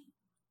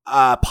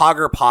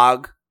 Pogger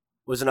Pog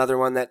was another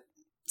one that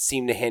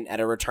seemed to hint at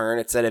a return.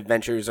 It said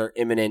adventures are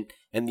imminent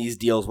and these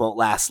deals won't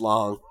last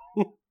long.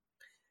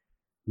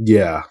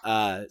 Yeah.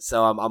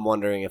 So I'm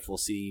wondering if we'll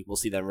see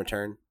them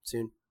return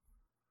soon.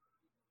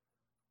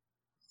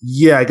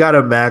 Yeah, I gotta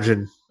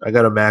imagine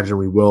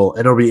we will,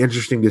 and it'll be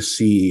interesting to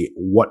see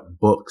what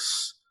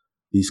books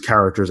these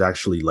characters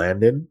actually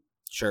land in.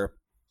 Sure.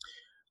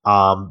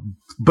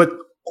 But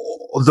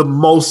the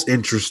most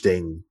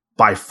interesting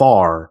by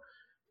far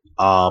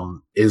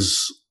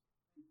is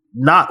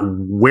not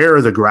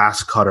where the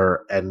Grass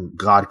Cutter and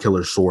God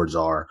Killer swords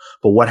are,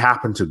 but what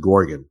happened to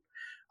Gorgon.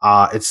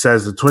 It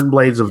says the twin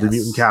blades of the Yes.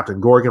 mutant captain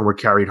Gorgon were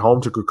carried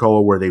home to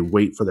Krakoa where they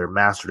wait for their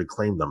master to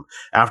claim them.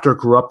 After a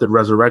corrupted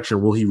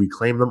resurrection, will he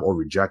reclaim them or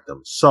reject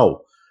them?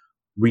 So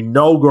we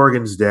know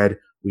Gorgon's dead.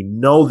 We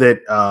know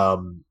that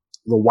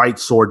the White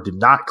Sword did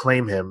not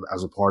claim him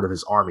as a part of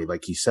his army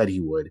like he said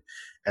he would.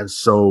 And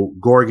so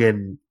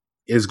Gorgon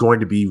is going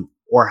to be,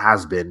 or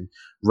has been,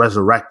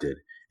 resurrected,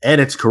 and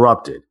it's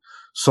corrupted.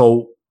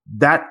 So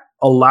that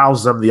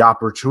allows them the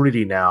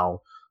opportunity now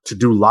to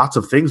do lots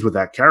of things with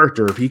that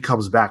character. If he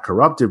comes back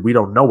corrupted, we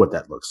don't know what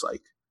that looks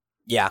like.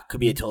 Yeah, could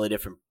be a totally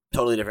different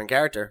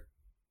character.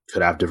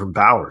 Could have different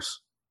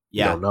powers.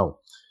 Yeah. We don't know.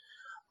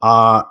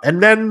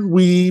 And then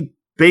we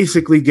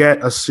basically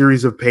get a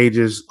series of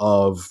pages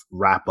of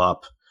wrap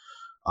up.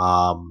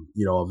 A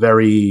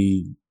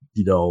very,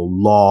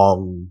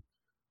 long,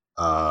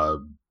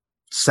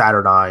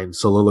 saturnine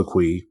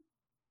soliloquy,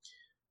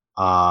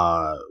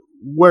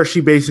 where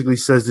she basically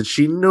says that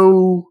she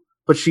knew,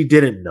 but she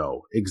didn't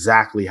know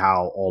exactly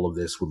how all of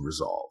this would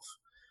resolve.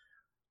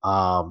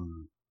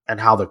 And and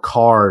how the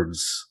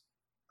cards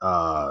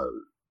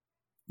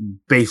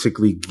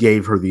basically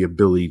gave her the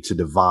ability to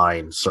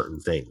divine certain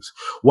things.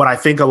 What I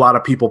think a lot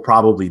of people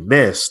probably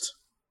missed,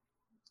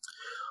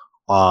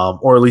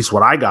 or at least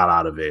what I got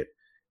out of it,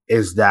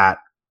 is that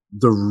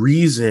the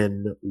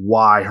reason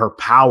why her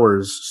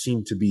powers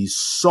seem to be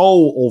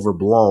so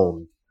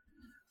overblown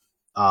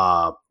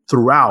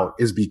throughout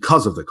is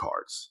because of the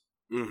cards.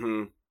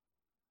 Mm-hmm.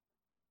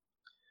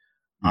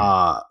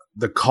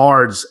 The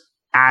cards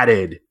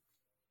added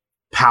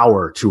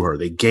power to her.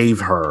 They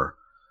gave her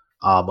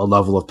a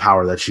level of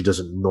power that she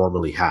doesn't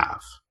normally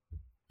have.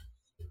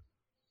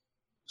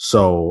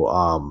 So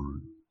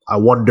I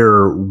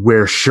wonder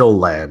where she'll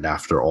land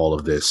after all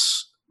of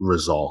this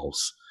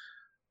resolves.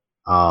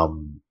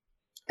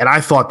 And I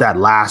thought that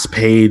last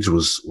page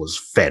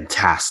was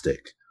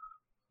fantastic.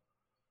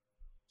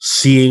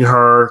 Seeing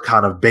her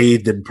kind of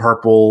bathed in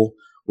purple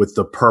with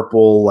the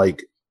purple,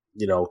 like,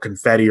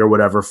 confetti or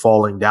whatever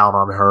falling down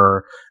on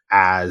her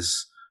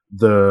as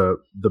the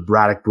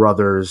Braddock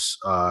brothers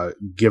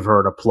give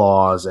her an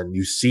applause, and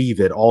you see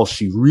that all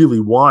she really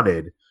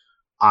wanted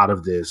out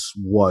of this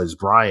was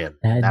Brian.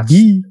 That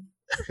B.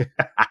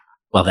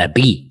 Well, that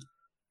B.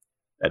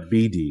 That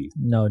BD.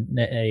 No,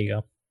 there you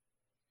go.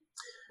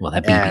 Well,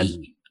 that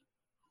BB.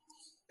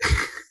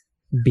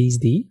 B's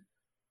D.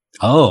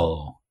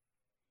 Oh.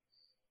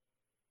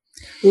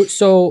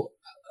 So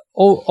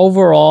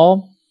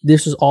overall,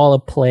 this was all a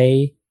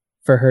play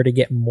for her to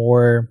get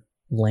more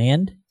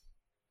land,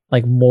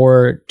 like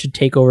more to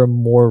take over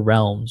more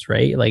realms,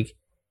 right? Like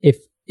if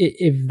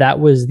that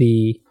was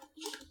the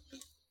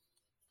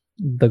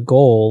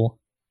goal,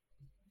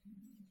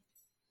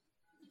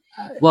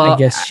 Well, I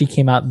guess she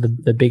came out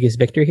the biggest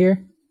victor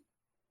here.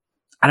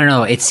 I don't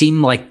know. It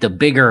seemed like the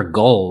bigger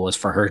goal was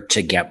for her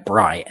to get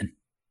Brian.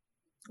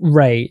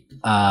 Right.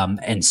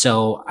 And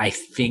so I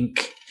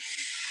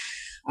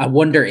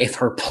wonder if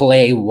her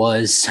play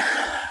was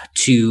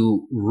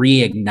to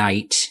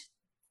reignite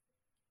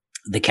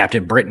the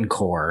Captain Britain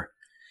Corps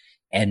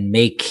and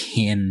make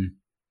him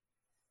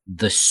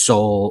the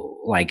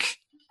sole, like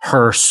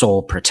her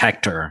sole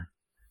protector.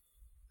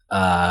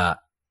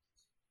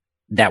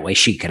 That way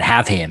she could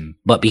have him,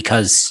 but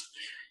because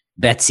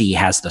Betsy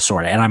has the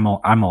sword, and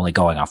I'm only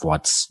going off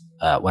what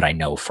I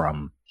know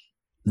from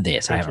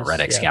this. I haven't read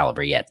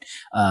Excalibur yet.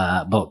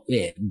 But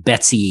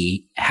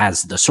Betsy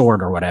has the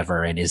sword or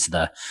whatever, and is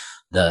the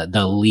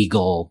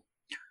legal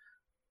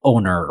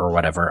owner or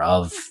whatever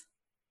of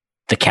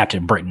the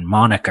Captain Britain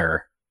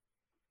moniker.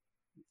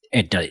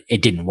 It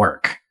didn't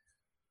work.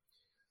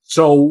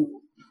 So,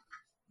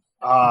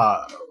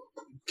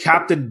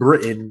 Captain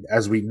Britain,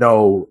 as we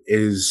know,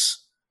 is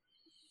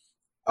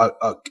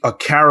a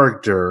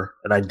character,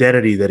 an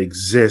identity that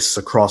exists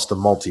across the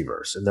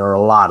multiverse, and there are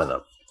a lot of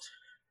them.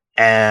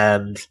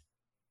 And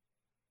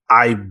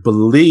I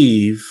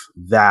believe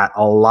that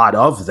a lot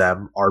of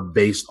them are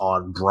based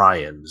on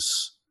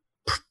Brian's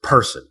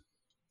person.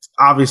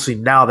 Obviously,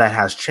 now that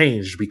has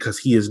changed because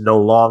he is no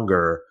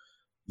longer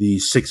the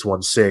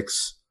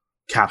 616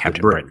 Captain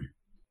Britain.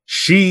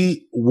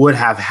 She would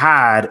have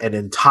had an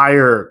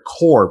entire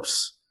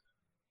corpse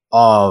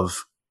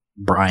of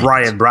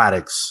Brian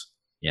Braddock's.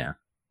 Yeah.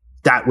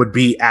 That would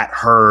be at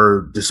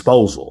her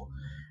disposal.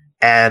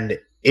 And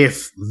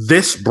if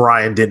this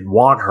Brian didn't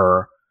want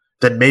her,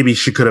 then maybe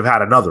she could have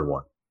had another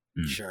one.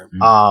 Sure.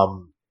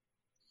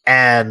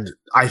 And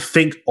I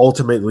think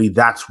ultimately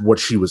that's what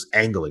she was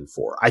angling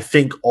for. I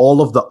think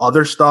all of the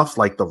other stuff,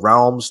 like the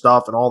realm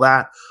stuff and all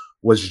that,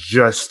 was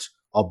just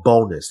a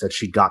bonus that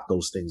she got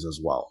those things as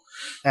well.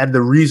 And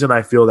the reason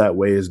I feel that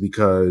way is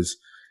because,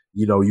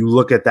 you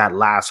look at that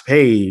last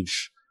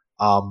page,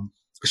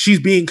 she's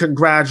being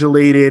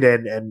congratulated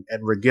and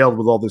regaled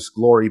with all this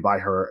glory by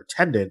her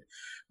attendant.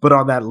 But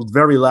on that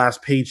very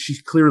last page,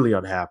 she's clearly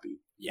unhappy.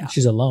 Yeah.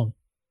 She's alone.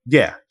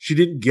 Yeah. She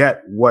didn't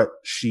get what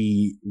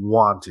she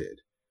wanted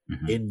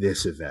in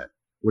this event,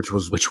 which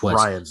was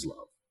Brian's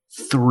love.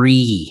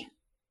 3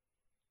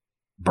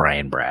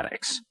 Brian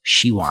Braddocks.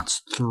 She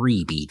wants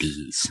 3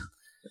 BDs.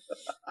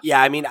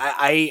 Yeah, I mean,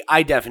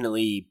 I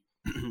definitely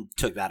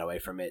took that away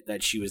from it,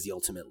 that she was the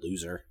ultimate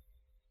loser.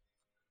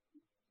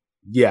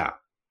 Yeah.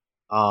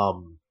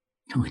 Oh,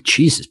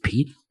 Jesus,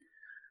 Pete.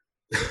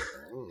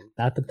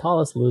 Not the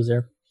tallest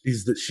loser. She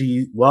is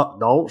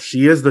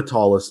the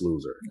tallest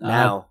loser.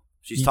 Now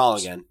she's tall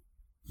again.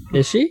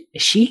 Is she?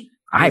 Is she?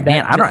 I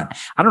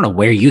don't know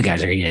where you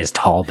guys are getting this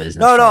tall business.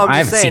 No, from. I'm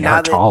I just haven't saying. seen Now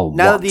her tall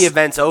that once. the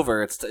event's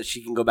over,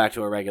 she can go back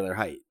to her regular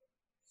height.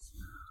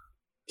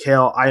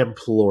 Kale, I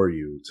implore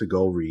you to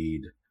go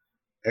read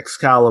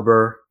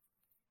Excalibur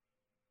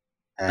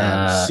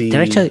and see. Did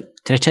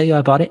I tell you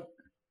I bought it?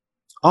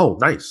 Oh,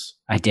 nice.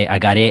 I did. I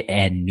got it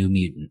and New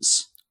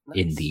Mutants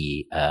in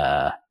the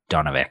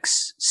Dawn of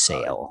X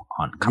sale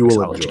on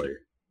Comixology.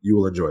 You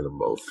will enjoy them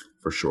both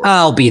for sure.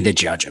 I'll be the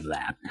judge of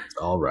that.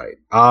 All right.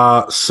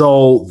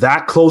 So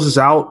that closes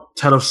out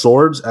Ten of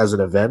Swords as an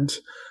event.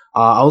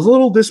 I was a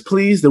little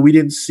displeased that we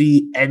didn't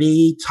see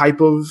any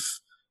type of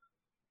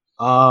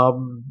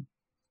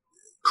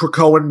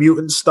Krakoan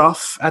mutant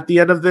stuff at the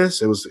end of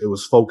this. It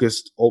was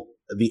focused.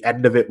 The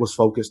end of it was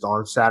focused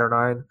on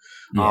Saturnine,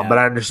 but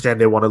I understand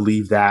they want to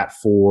leave that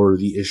for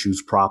the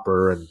issues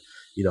proper and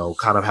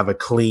kind of have a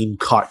clean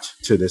cut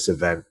to this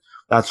event.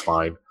 That's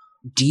fine.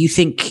 Do you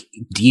think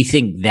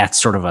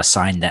that's sort of a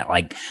sign that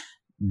like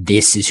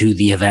this is who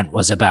the event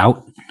was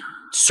about?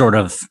 Sort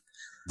of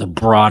the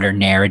broader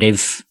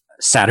narrative,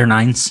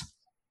 Saturnines?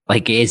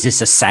 Like, is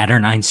this a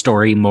Saturnine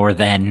story more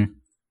than,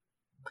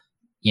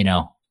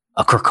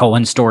 a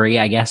Krakoan story,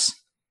 I guess?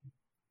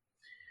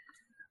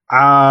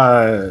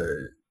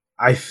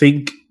 I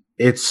think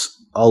it's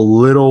a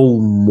little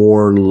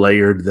more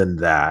layered than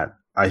that.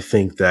 I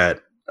think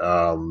that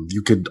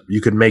you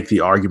could make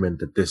the argument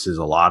that this is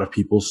a lot of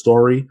people's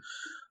story.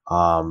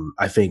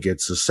 I think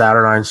it's a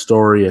Saturnine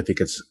story. I think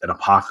it's an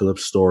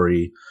Apocalypse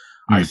story.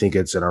 I think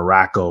it's an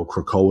Arakko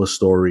Krakoa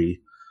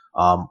story.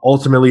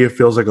 Ultimately, it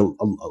feels like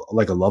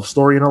a love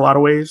story in a lot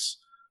of ways,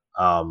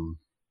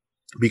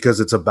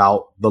 because it's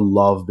about the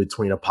love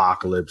between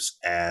Apocalypse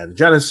and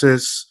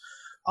Genesis.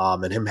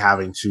 And him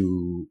having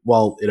to,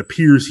 it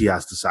appears he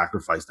has to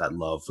sacrifice that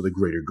love for the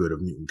greater good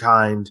of mutant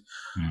kind.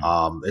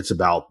 It's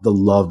about the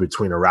love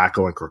between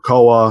Arakko and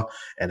Krakoa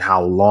and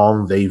how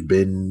long they've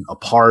been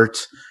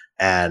apart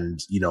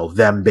and,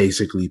 them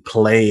basically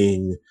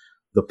playing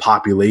the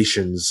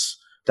populations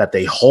that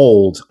they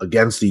hold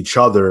against each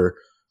other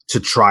to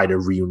try to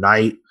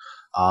reunite.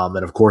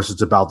 And of course,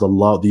 it's about the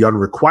love, the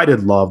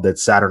unrequited love that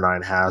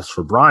Saturnine has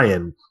for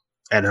Brian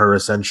and her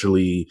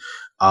essentially,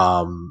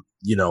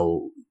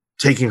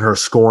 taking her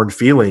scorned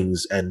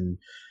feelings and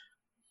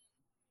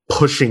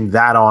pushing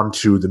that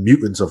onto the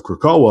mutants of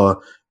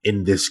Krakoa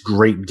in this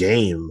great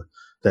game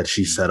that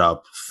she set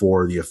up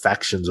for the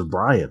affections of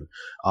Brian.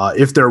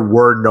 If there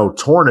were no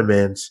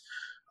tournament,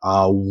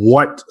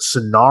 what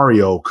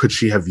scenario could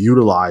she have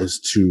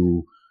utilized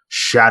to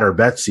shatter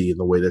Betsy in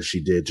the way that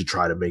she did to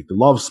try to make the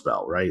love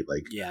spell, right?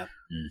 Like,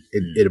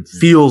 it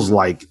feels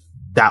like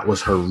that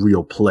was her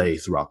real play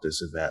throughout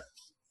this event.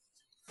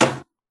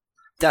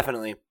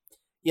 Definitely.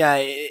 Yeah,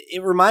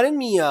 it reminded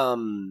me, of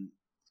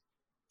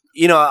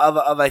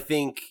I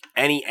think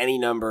any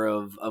number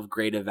of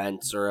great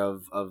events or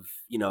of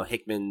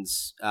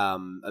Hickman's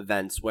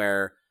events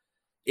where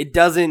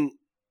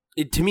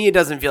to me it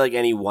doesn't feel like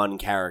any one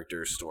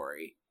character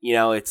story.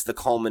 It's the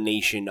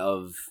culmination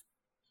of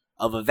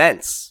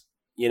events,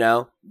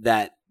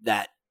 that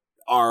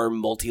are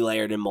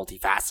multi-layered and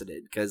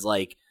multifaceted. Because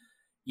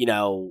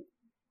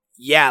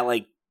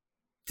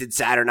did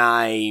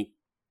Saturnine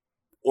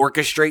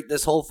orchestrate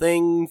this whole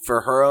thing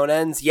for her own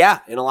ends? Yeah,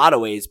 in a lot of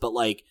ways, but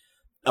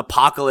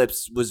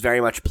Apocalypse was very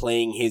much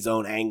playing his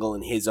own angle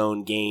in his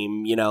own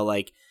game.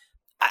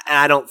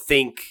 I don't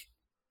think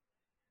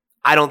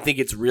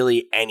it's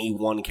really any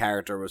one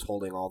character was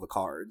holding all the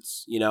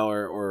cards,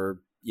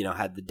 or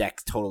had the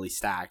deck totally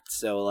stacked.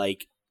 So I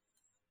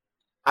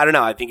don't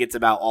know. I think it's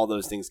about all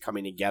those things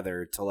coming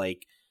together to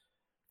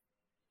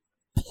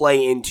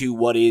play into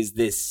what is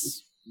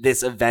this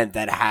event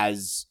that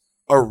has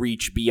a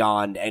reach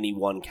beyond any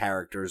one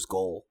character's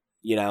goal,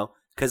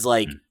 because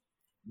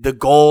the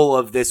goal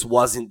of this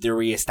wasn't the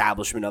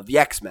reestablishment of the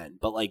X-Men,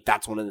 but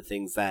that's one of the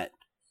things that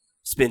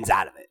spins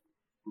out of it,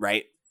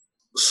 right?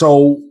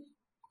 So,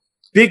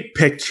 big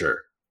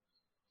picture,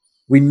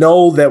 we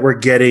know that we're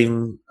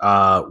getting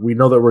the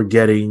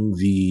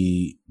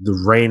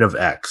Reign of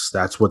X.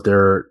 That's what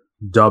they're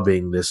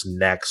dubbing this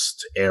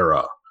next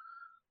era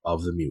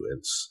of the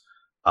mutants.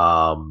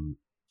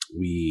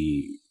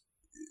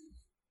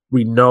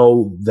 We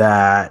know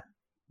that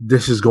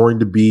this is going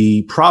to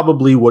be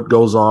probably what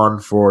goes on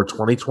for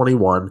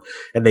 2021.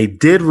 And they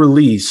did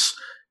release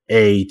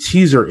a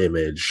teaser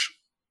image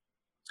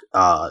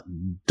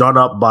done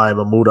up by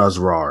Mahmoud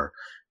Asrar.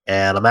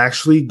 And I'm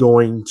actually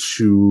going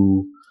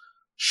to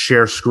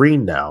share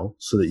screen now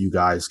so that you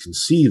guys can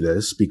see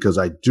this, because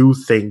I do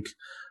think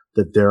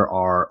that there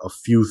are a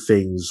few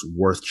things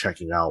worth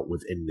checking out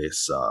within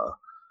this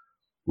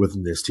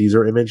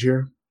teaser image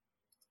here.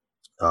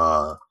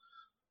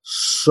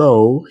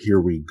 So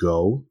here we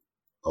go.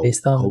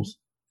 Based on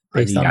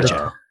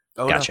Gotcha.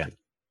 Okay.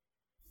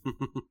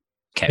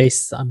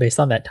 Based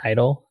on that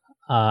title,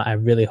 I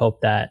really hope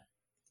that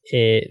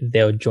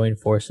they'll join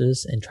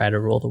forces and try to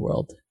rule the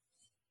world.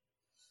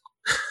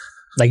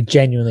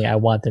 Genuinely, I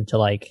want them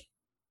to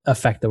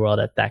affect the world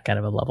at that kind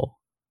of a level.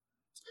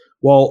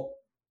 Well,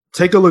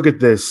 take a look at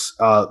this.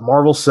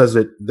 Marvel says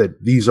that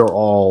these are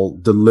all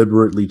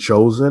deliberately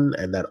chosen,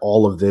 and that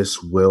all of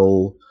this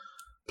will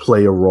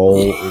play a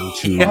role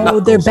into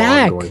they're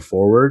back going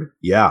forward.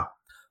 Yeah.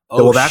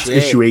 Well, that's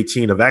issue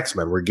 18 of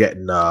X-Men. We're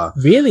getting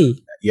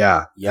really?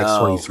 Yeah,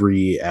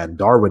 X-23 and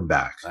Darwin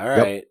back. All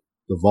right. Yep.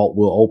 The vault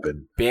will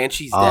open.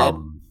 Banshee's dead.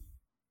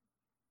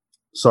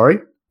 Sorry?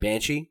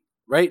 Banshee?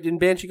 Right? Didn't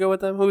Banshee go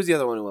with them? Who was the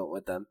other one who went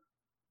with them?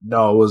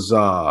 No, it was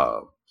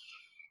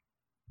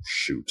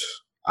shoot.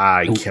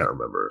 I can't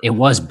remember. It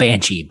was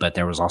Banshee, but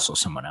there was also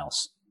someone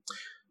else.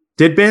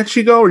 Did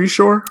Banshee go? Are you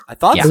sure? I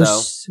thought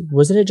so.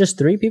 Wasn't it just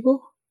 3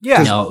 people?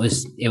 Yeah. No,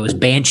 it was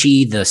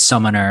Banshee, the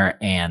Summoner,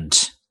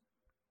 and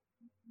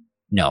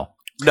No.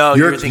 No,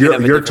 you're thinking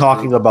of a you're different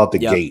talking group. about the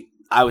Yep. gate.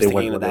 I was They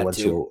thinking went of when they that went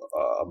too.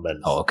 to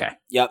men's. Oh, okay.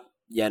 Yep.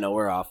 Yeah, no,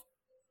 we're off.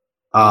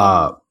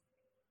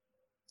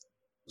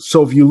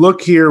 So if you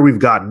look here, we've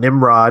got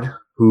Nimrod,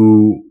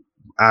 who,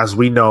 as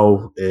we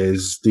know,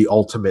 is the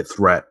ultimate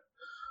threat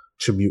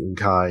to mutant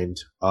kind.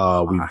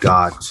 We've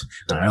got,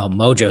 I don't know.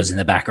 Mojo's in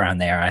the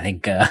background there. I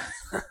think.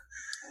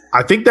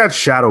 I think that's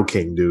Shadow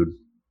King, dude.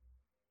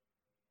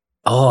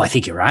 Oh, I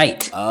think you're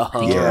right. Oh, I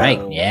think you're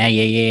right.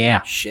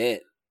 Yeah.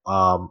 Shit.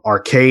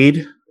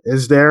 Arcade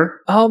is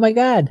there. Oh my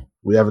god.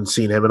 We haven't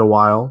seen him in a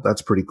while.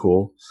 That's pretty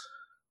cool.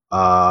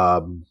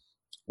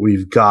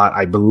 We've got,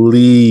 I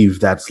believe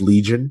that's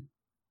Legion,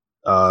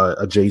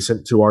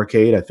 adjacent to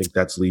Arcade. I think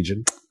that's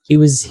Legion. He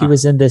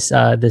was in this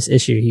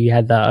issue. He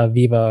had the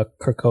Viva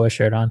Krakoa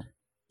shirt on.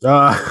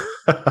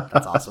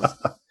 That's awesome.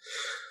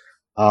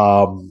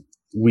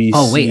 Wait,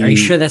 are you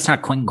sure that's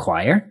not Quentin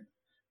Quire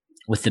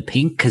with the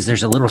pink? Because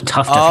there's a little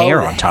tuft of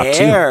hair on top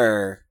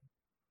too.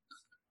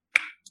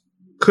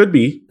 Could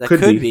be. That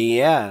could be.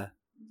 Yeah.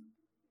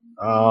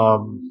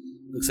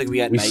 Looks like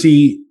we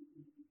see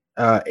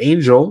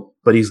Angel,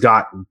 but he's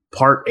got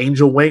part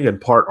Angel Wing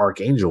and part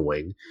Archangel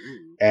Wing,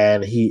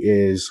 and he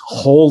is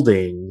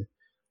holding.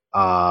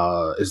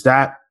 Is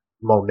that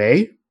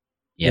Monet?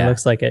 Yeah, it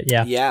looks like it.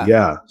 Yeah.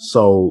 Yeah.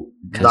 So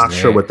not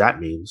sure what that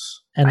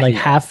means. And like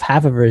half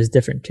of her is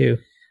different too.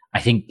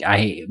 I think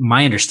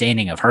my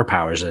understanding of her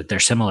powers is that they're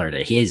similar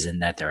to his in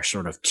that they're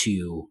sort of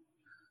two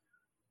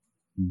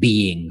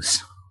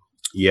beings.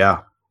 Yeah.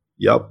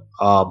 Yep.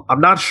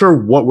 I'm not sure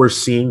what we're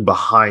seeing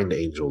behind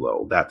Angel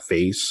though. That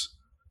face.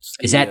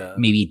 Is that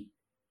maybe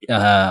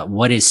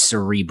what is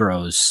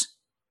Cerebro's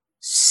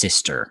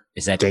sister?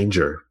 Is that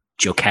Danger?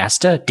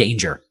 Jocasta?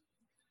 Danger.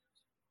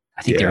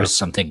 I think there is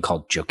something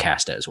called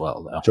Jocasta as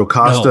well, though.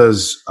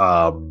 Jocasta's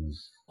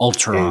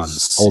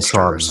Ultron's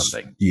sister or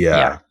something.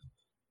 Yeah.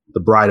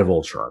 The Bride of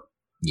Ultron.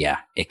 Yeah,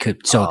 it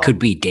could. So it could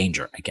be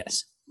Danger, I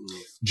guess.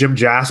 Jim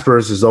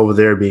Jaspers is over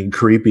there being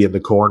creepy in the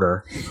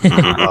corner to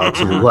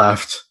the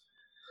left.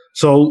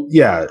 So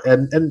yeah,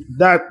 and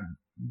that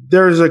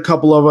there's a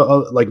couple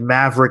of like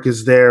Maverick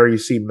is there. You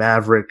see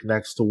Maverick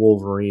next to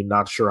Wolverine.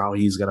 Not sure how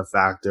he's going to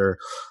factor.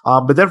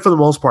 But then for the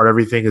most part,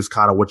 everything is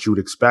kind of what you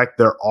would expect.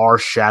 There are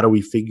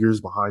shadowy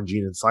figures behind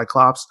Jean and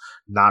Cyclops.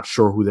 Not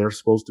sure who they're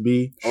supposed to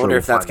be. I wonder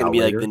if that's going to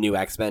be later. Like the new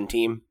X-Men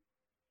team.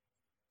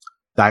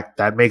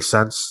 That makes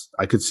sense.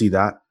 I could see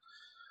that.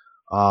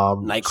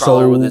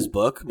 Nightcrawler with his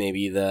book,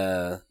 maybe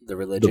the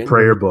religion, the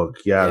prayer book.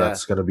 Yeah,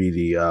 that's going to be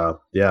the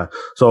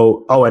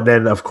So and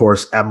then of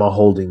course Emma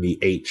holding the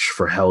H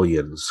for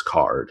Hellions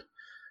card,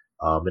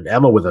 and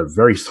Emma with a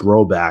very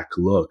throwback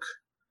look.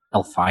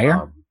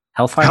 Hellfire.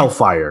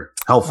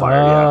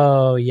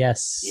 Oh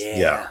yes.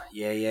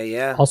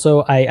 Yeah.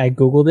 Also, I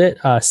googled it.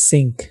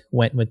 Sync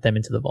went with them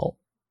into the vault.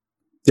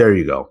 There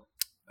you go.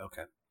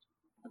 Okay.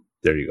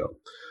 There you go.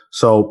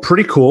 So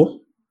pretty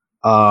cool.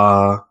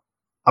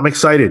 I'm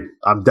excited.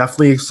 I'm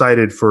definitely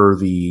excited for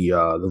the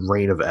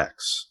Reign of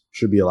X.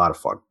 Should be a lot of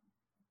fun.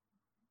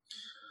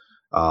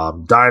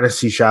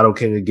 Dynasty Shadow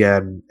King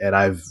again, and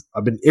I've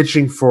been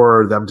itching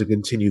for them to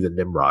continue the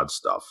Nimrod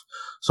stuff.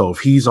 So if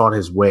he's on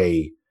his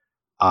way,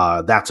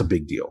 that's a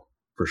big deal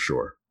for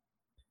sure.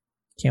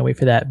 Can't wait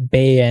for that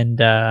Bay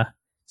and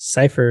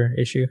Cypher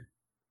issue.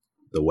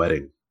 The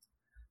wedding.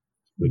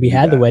 We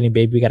had the wedding,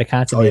 babe. We got to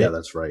consummate. Oh yeah,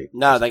 that's right.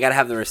 No, they got to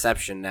have the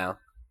reception now.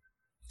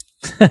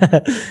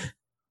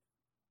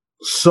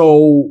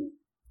 So,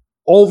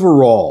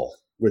 overall,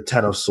 with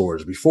Ten of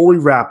Swords, before we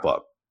wrap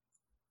up,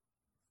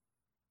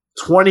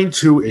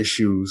 22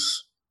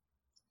 issues,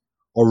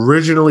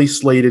 originally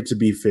slated to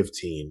be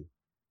 15,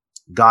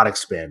 got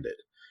expanded.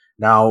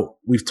 Now,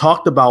 we've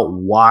talked about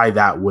why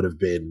that would have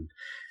been,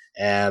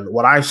 and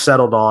what I've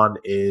settled on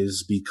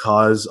is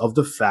because of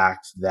the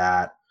fact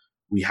that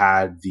we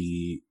had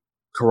the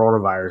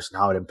coronavirus and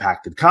how it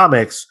impacted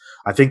comics.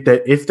 I think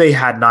that if they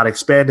had not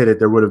expanded it,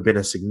 there would have been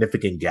a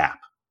significant gap.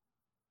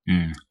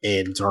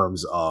 In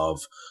terms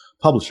of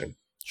publishing.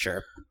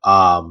 Sure.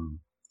 And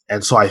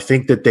so I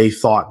think that they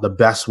thought the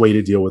best way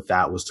to deal with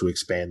that was to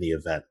expand the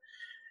event.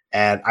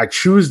 And I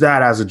choose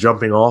that as a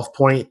jumping off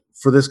point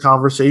for this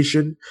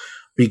conversation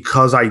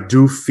because I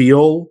do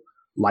feel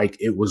like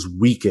it was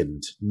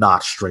weakened,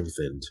 not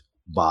strengthened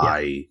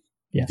by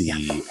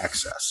the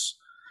excess.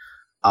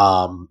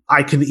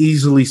 I can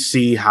easily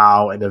see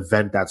how an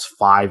event that's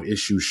 7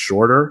 issues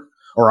shorter,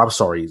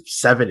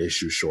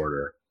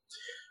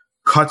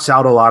 cuts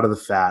out a lot of the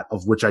fat,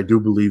 of which I do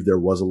believe there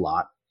was a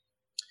lot.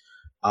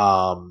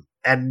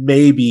 And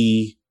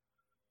maybe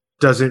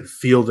doesn't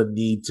feel the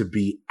need to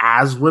be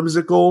as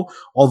whimsical,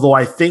 although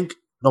I think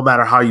no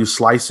matter how you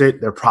slice it,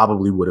 there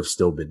probably would have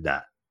still been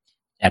that.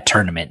 That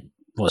tournament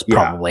was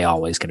probably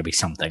always going to be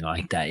something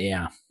like that,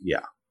 yeah.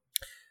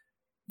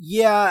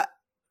 Yeah,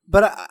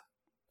 but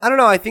I don't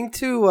know. I think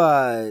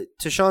to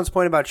Sean's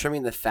point about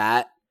trimming the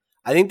fat,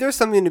 I think there's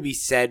something to be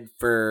said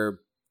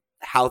for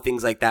how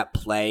things like that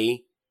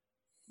play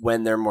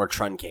when they're more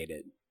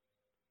truncated.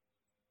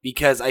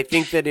 because I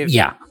think that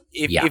Yeah.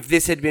 if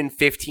this had been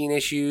 15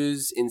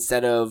 issues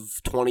instead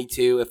of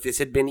 22, if this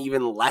had been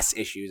even less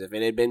issues, if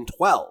it had been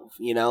 12,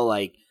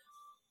 like,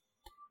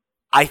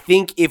 I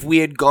think if we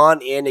had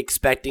gone in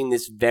expecting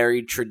this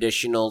very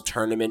traditional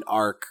tournament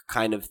arc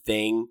kind of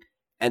thing,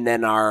 and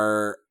then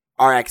our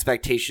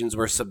expectations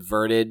were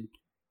subverted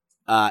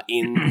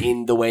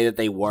in the way that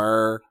they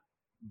were,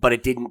 but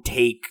it didn't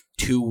take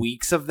 2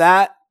 weeks of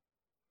that,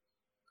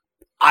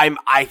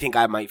 I think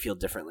I might feel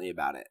differently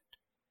about it.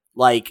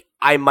 Like,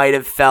 I might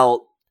have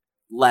felt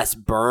less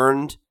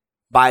burned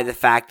by the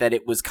fact that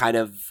it was kind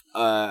of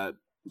like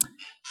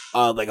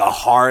a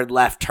hard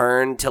left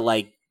turn to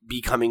like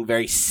becoming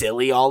very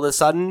silly all of a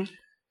sudden,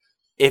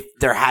 if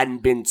there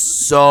hadn't been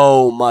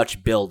so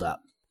much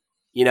buildup,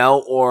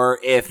 or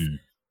if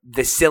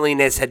the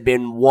silliness had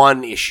been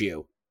one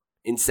issue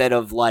instead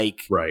of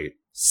like Right.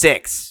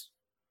 6.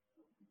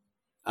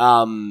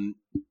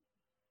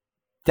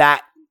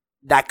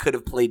 That could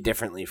have played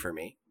differently for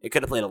me. It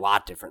could have played a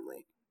lot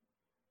differently.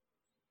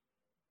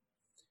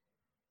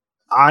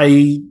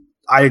 I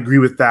agree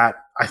with that.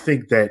 I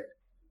think that,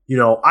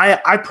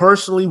 I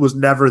personally was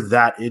never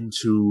that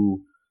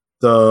into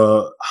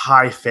the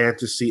high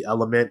fantasy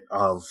element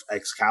of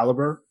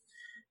Excalibur,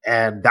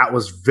 and that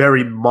was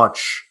very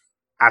much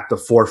at the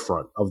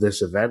forefront of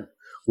this event,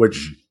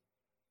 which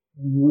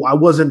I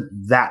wasn't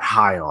that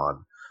high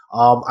on.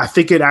 I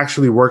think it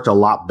actually worked a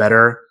lot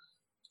better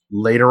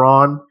later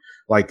on.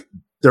 Like,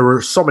 there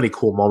were so many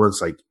cool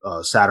moments, like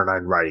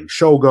Saturnine riding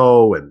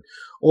Shogo and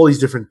all these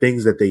different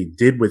things that they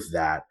did with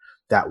that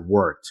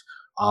worked.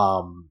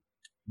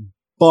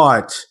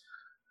 But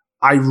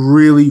I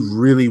really,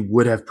 really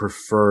would have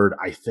preferred,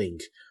 I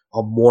think,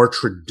 a more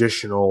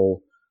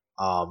traditional,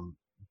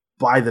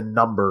 by the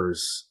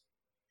numbers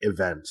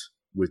event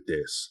with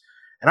this.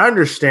 And I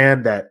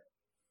understand that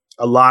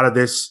a lot of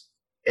this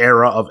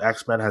era of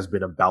X-Men has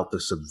been about the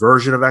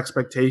subversion of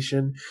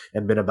expectation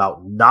and been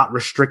about not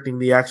restricting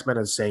the X-Men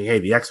and saying, hey,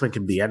 the X-Men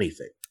can be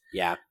anything.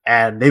 Yeah.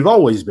 And they've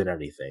always been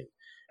anything.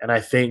 And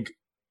I think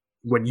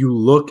when you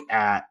look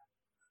at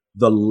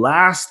the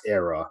last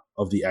era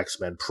of the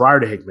X-Men prior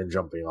to Hickman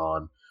jumping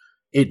on,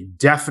 it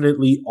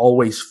definitely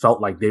always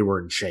felt like they were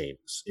in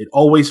chains. It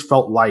always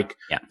felt like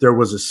there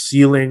was a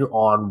ceiling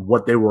on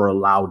what they were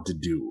allowed to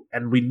do.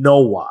 And we know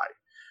why.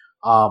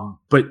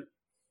 But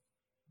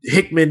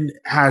Hickman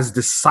has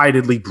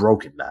decidedly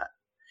broken that.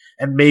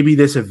 And maybe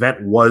this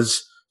event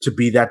was to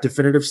be that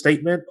definitive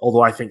statement,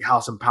 although I think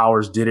House and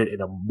Powers did it in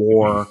a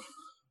more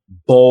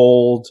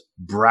bold,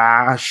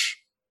 brash,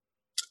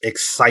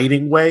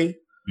 exciting way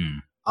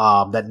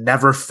that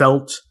never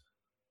felt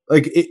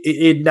like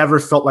it never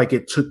felt like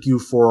it took you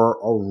for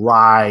a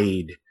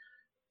ride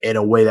in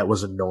a way that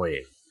was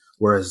annoying,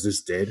 whereas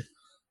this did.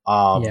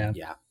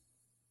 Yeah.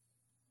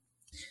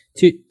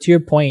 To your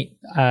point,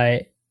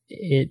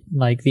 it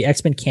like the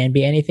X-Men can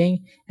be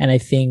anything, and I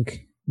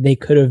think they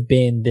could have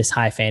been this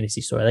high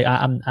fantasy story. Like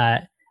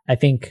I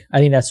think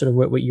that's sort of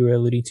what you were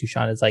alluding to,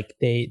 Sean. Is like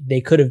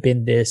they could have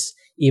been this,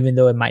 even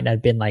though it might not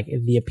have been like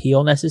the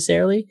appeal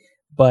necessarily,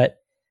 but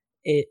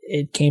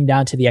it came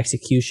down to the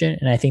execution,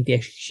 and I think the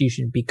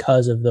execution,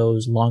 because of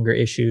those longer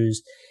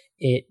issues,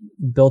 it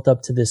built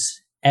up to this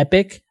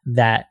epic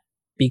that,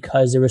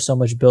 because there was so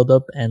much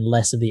buildup and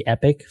less of the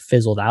epic,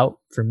 fizzled out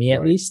for me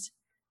at least,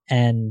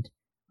 and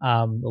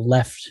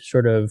left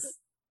sort of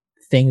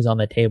things on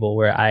the table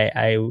where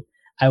I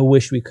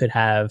wish we could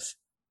have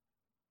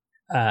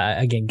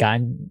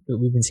again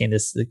we've been saying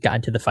this,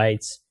 gotten to the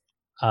fights,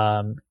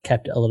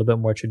 kept a little bit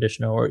more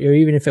traditional, or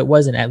even if it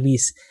wasn't, at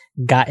least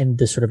gotten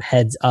the sort of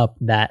heads up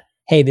that,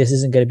 hey, this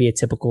isn't going to be a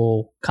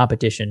typical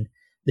competition.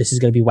 This is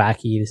going to be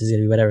wacky. This is going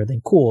to be whatever. Then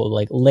cool,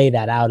 like lay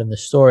that out in the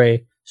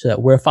story so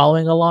that we're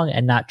following along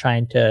and not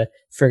trying to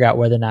figure out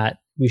whether or not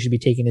we should be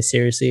taking this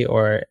seriously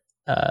or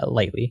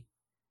lightly.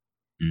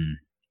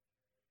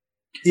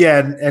 Yeah,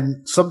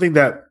 and something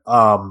that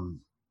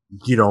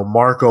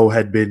Marco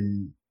had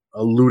been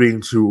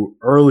alluding to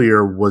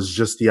earlier was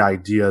just the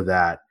idea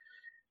that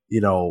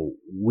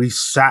we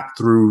sat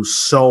through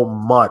so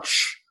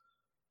much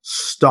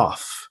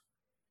stuff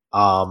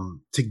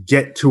to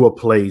get to a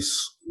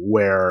place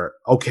where,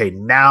 okay,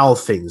 now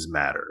things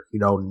matter.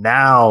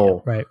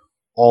 Now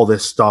all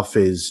this stuff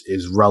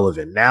is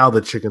relevant. Now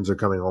the chickens are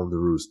coming home to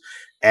roost,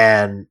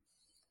 and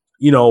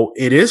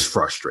it is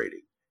frustrating.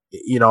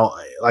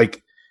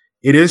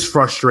 It is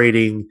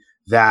frustrating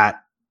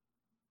that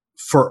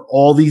for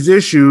all these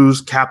issues,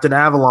 Captain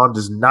Avalon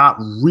does not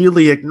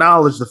really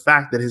acknowledge the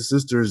fact that his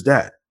sister is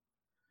dead.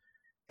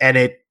 And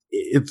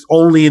it's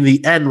only in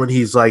the end when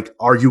he's like,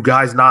 are you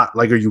guys not,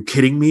 like, are you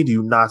kidding me? Do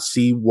you not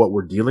see what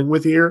we're dealing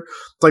with here?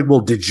 It's like,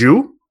 well, did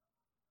you?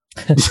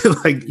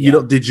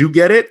 Did you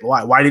get it?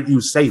 Why didn't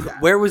you say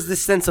that? Where was the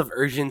sense of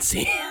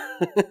urgency?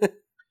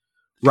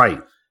 Right.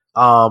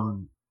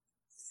 And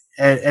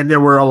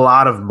there were a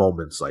lot of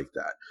moments like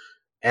that.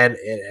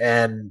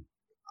 And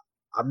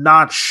I'm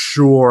not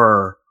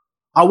sure.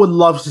 I would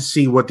love to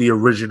see what the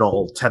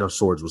original Ten of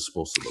Swords was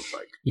supposed to look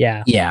like.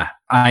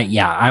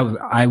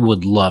 I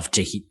would love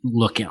to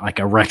look at like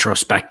a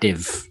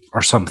retrospective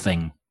or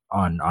something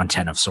on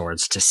Ten of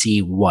Swords to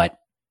see what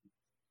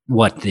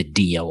the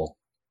deal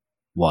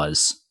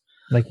was.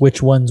 Like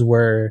which ones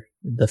were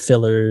the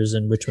fillers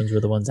and which ones were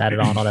the ones added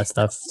on, all that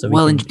stuff. So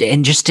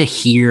and just to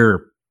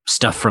hear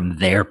stuff from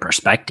their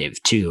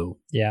perspective too.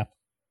 Yeah,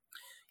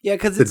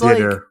 because The it's like,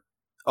 dinner,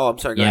 oh, I'm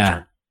sorry. Go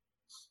ahead,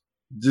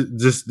 John.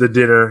 just the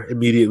dinner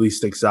immediately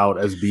sticks out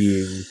as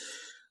being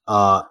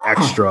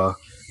extra.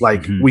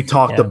 Like Mhm. we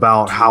talked Yeah.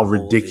 about how Two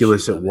whole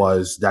ridiculous issues it of it.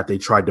 was that they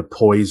tried to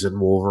poison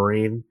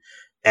Wolverine,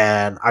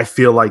 and I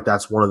feel like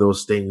that's one of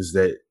those things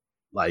that,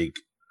 like,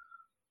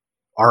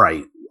 all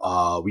right,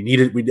 we need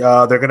it.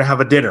 They're gonna have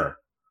a dinner,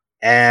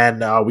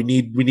 and we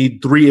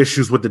need 3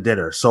 issues with the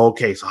dinner. So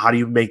okay, so how do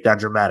you make that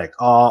dramatic?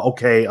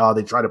 Okay,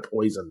 they try to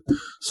poison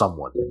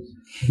someone,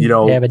 They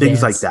have a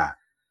things like dance. that.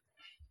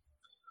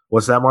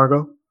 What's that,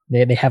 Margot?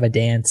 they have a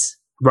dance.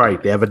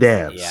 Right, they have a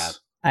dance. Yeah.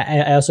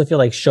 I also feel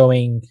like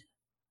showing,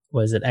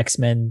 was it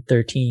X-Men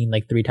 13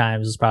 like 3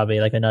 times is probably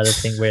like another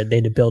thing where they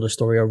had to build a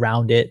story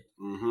around it.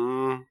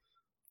 Mm-hmm.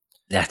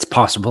 That's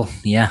possible.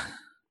 Yeah.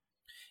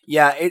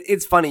 Yeah,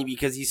 it's funny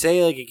because you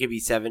say like it could be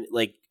 7,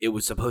 like it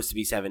was supposed to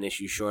be 7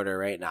 issues shorter,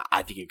 right? Now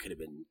I think it could have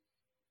been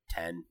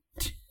 10.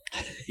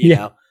 You Yeah.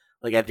 know,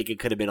 like I think it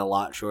could have been a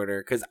lot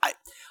shorter because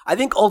I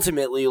think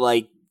ultimately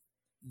like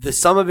the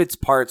sum of its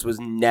parts was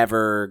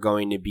never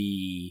going to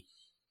be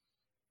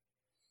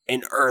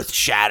an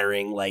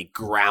earth-shattering, like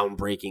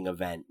groundbreaking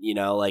event. You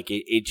know, like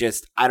it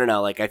just, I don't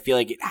know, like I feel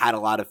like it had a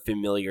lot of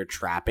familiar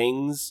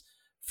trappings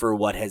for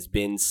what has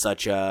been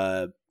such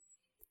a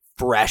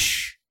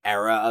fresh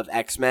era of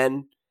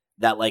X-Men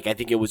that like I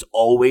think it was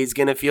always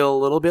going to feel a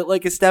little bit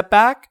like a step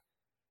back.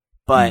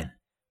 But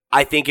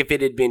I think if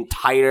it had been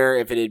tighter,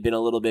 if it had been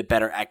a little bit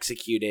better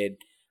executed,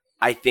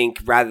 I think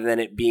rather than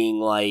it being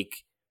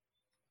like,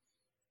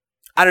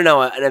 I don't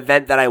know, an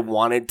event that I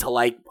wanted to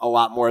like a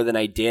lot more than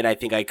I did, I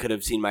think I could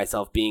have seen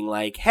myself being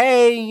like,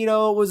 hey, you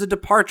know, it was a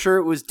departure,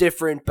 it was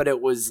different, but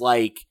it was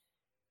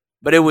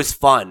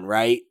fun,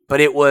 right? But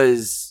it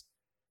was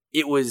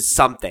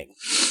something.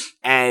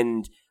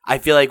 And I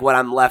feel like what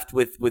I'm left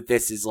with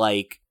this is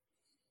like,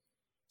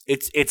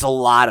 it's a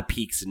lot of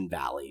peaks and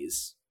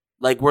valleys.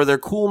 Like, were there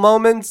cool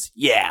moments?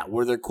 Yeah.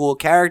 Were there cool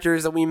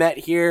characters that we met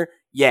here?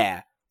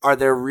 Yeah. Are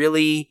there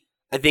really,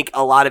 I think,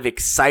 a lot of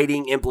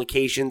exciting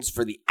implications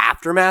for the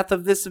aftermath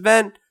of this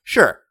event?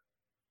 Sure.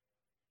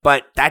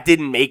 But that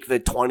didn't make the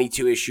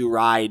 22-issue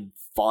ride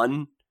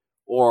fun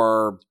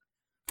or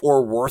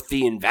worth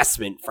the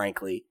investment,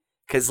 frankly.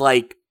 Because,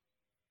 like,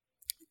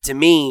 to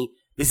me,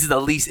 this is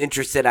the least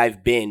interested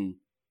I've been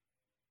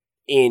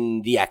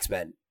in the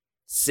X-Men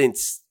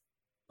since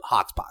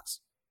Hotspots.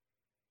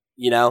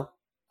 You know?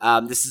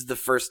 This is the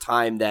first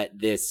time that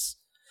this,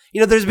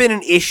 you know, there's been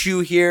an issue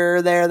here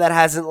or there that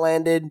hasn't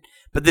landed,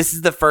 but this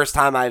is the first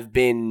time I've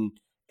been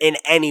in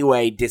any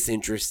way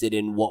disinterested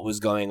in what was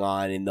going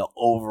on in the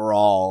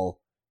overall,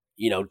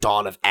 you know,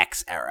 Dawn of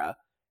X era.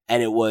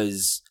 And it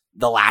was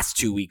the last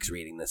 2 weeks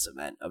reading this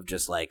event of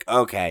just like,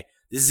 okay,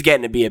 this is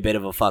getting to be a bit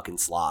of a fucking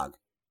slog.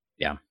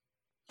 Yeah.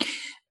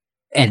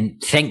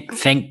 And thank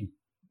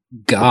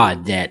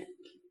God that,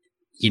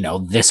 you know,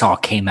 this all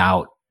came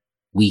out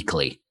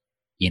weekly.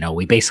 You know,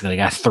 we basically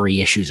got 3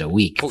 issues a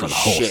week Holy for the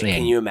whole shit, thing.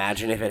 can you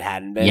imagine if it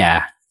hadn't been?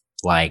 Yeah.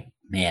 Like,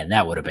 man,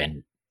 that would have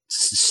been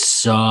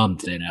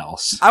something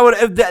else.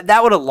 That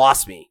would have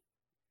lost me.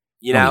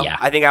 You know? Oh, yeah.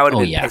 I think I would have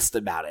Oh, been yeah. pissed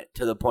about it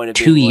to the point of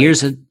 2 being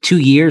years, like, 2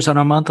 years on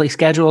a monthly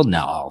schedule?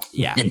 No.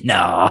 Yeah.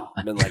 No.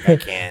 I've been like,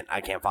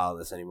 I can't follow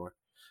this anymore.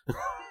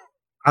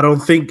 I don't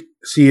think.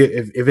 See,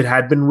 if it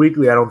had been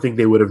weekly, I don't think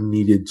they would have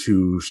needed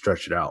to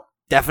stretch it out.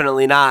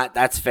 Definitely not.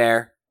 That's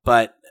fair.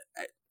 But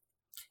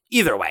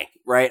either way,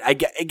 right? I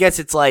guess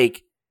it's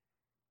like,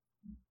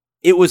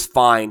 it was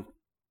fine.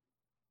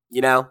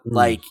 You know?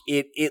 Like,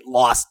 it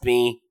lost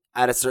me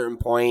at a certain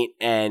point,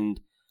 and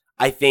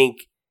I think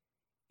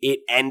it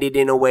ended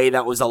in a way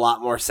that was a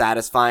lot more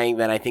satisfying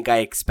than I think I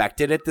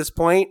expected at this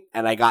point,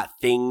 and I got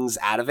things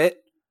out of it.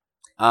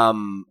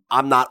 I'm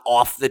not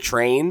off the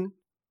train,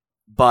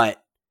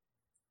 but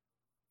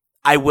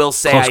I will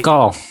say Close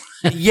call.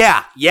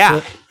 Yeah,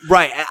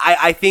 right.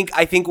 I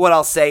think what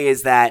I'll say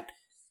is that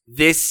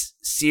this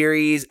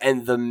series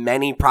and the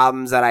many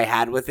problems that I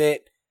had with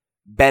it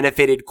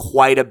benefited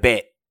quite a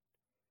bit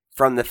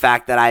from the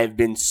fact that I have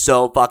been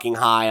so fucking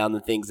high on the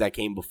things that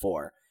came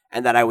before,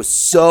 and that I was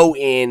so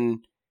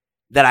in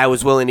that I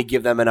was willing to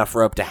give them enough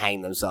rope to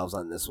hang themselves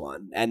on this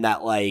one, and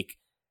that like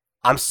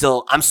I'm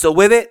still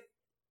with it,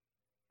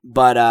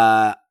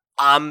 but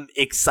I'm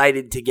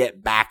excited to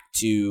get back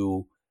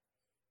to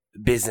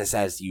business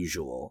as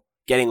usual,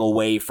 getting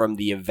away from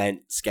the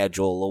event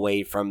schedule,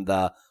 away from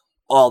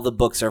all the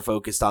books are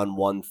focused on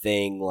one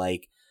thing.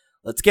 Like,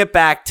 let's get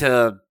back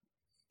to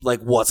like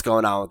what's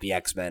going on with the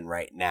X-Men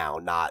right now,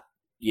 not,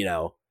 you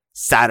know,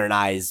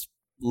 Saturnized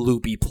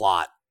loopy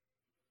plot.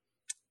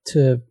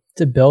 To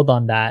build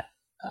on that,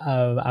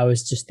 I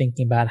was just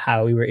thinking about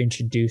how we were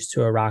introduced to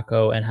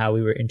Arakko and how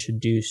we were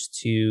introduced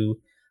to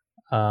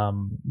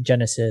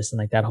Genesis and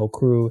like that whole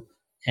crew,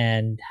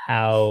 and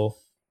how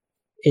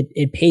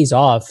it pays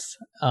off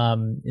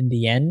in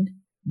the end,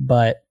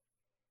 but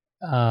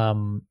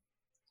I'm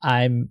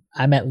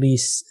at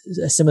least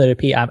similar to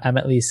Pete. I'm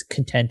at least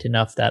content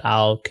enough that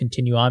I'll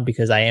continue on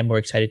because I am more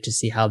excited to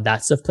see how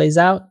that stuff plays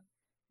out,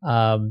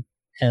 and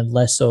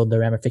less so the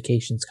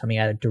ramifications coming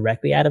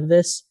directly out of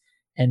this,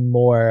 and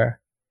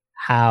more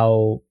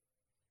how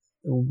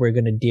we're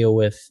going to deal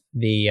with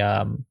the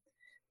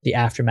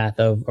aftermath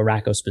of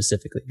Arakko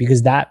specifically,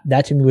 because that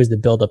to me was the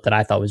buildup that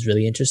I thought was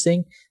really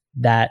interesting.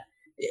 That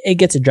it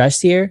gets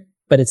addressed here,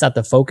 but it's not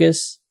the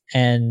focus,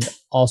 and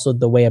also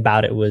the way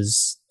about it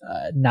was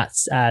not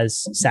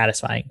as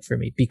satisfying for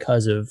me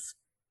because of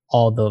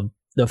all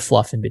the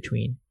fluff in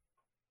between.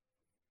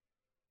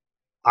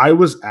 I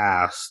was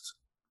asked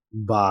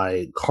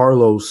by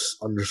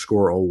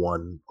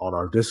Carlos_01 on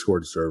our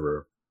Discord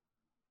server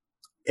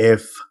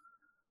if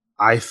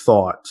I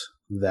thought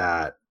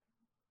that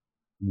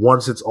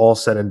once it's all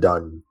said and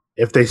done,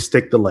 if they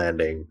stick the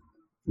landing,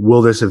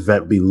 will this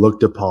event be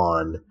looked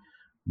upon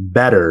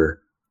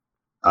better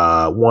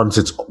when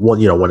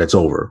it's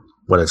over,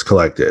 when it's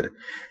collected?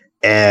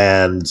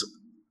 And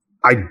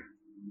I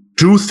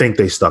do think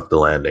they stuck the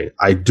landing.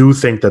 I do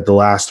think that the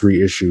last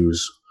 3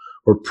 issues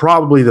were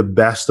probably the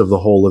best of the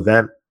whole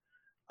event.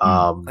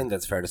 I think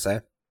that's fair to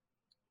say.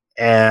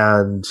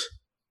 And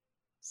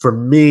for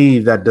me,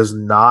 that does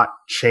not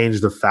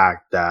change the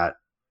fact that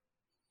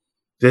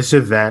this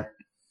event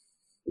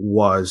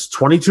was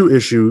 22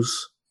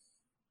 issues.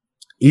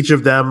 Each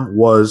of them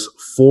was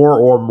 $4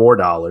 or more.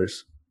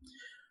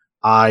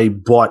 I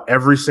bought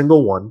every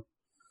single one,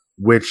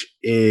 which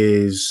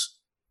is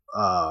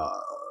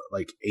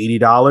like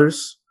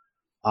 $80.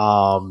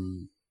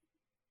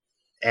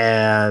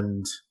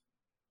 And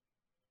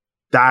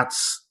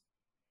that's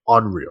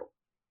unreal.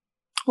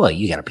 Well,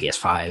 you got a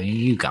PS5.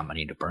 You got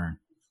money to burn.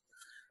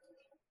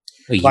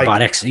 You Like-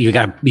 bought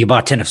you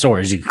bought 10 of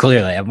Swords. You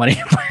clearly have money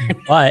to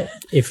burn. But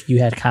if you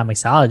had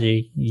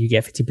Comixology, you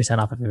get 50%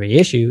 off of every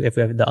issue. If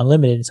we have the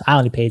unlimited, so I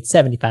only paid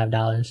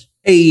 $75.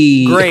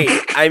 Hey, Great.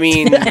 I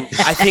mean,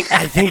 I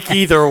think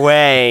either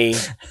way,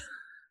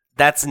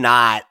 that's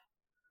not.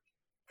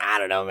 I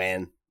don't know,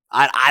 man.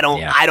 I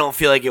don't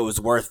feel like it was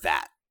worth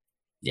that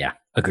Yeah,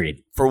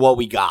 agreed. for what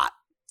we got.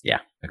 Yeah,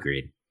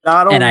 agreed.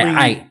 Not only, And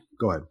I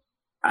go ahead.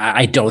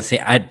 I don't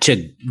think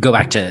to go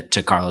back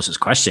to Carlos's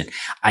question.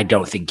 I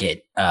don't think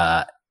it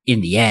in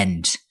the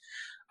end.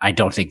 I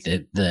don't think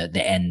the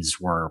ends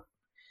were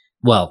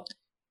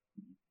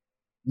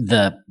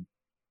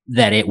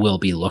that it will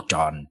be looked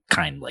on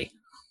kindly.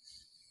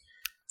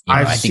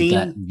 I think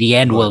that the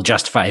end will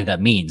justify the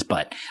means,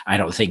 but I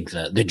don't think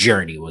the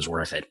journey was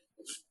worth it.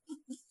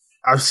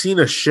 I've seen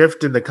a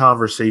shift in the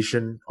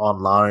conversation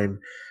online.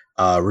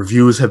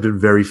 Reviews have been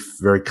very,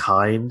 very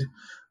kind,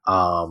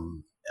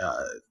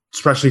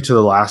 especially to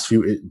the last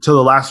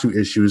few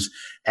issues.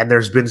 And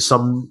there's been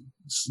some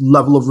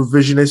level of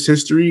revisionist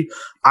history.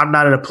 I'm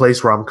not in a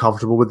place where I'm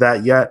comfortable with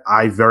that yet.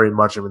 I very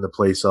much am in the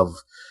place of,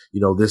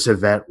 this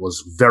event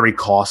was very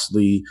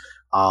costly,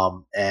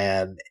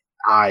 and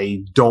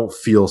I don't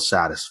feel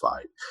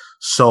satisfied.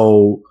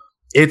 So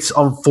it's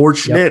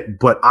unfortunate,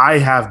 but I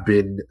have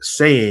been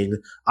saying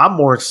I'm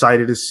more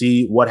excited to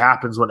see what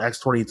happens when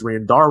X-23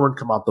 and Darwin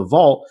come out the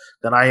vault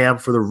than I am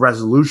for the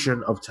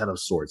resolution of 10 of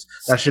Swords.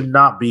 That should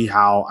not be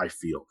how I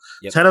feel.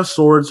 Yep. 10 of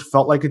Swords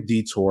felt like a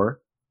detour.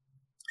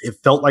 It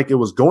felt like it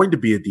was going to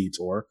be a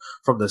detour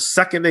from the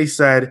second they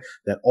said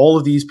that all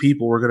of these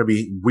people were going to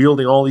be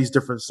wielding all these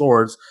different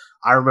swords.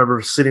 I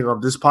remember sitting on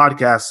this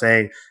podcast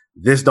saying,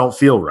 this don't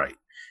feel right.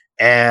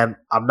 And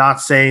I'm not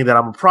saying that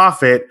I'm a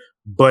prophet,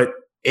 but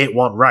it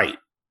wasn't right.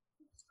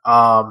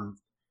 And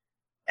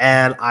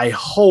I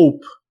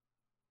hope,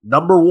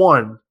 number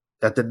one,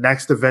 that the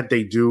next event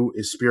they do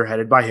is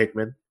spearheaded by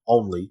Hickman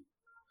only,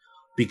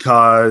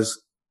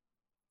 because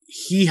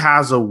he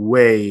has a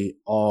way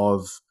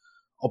of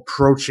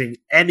approaching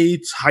any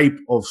type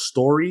of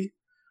story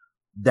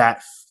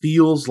that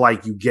feels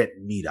like you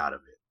get meat out of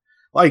it.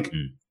 Like,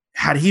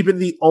 had he been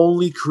the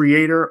only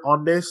creator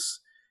on this,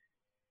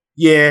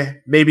 yeah,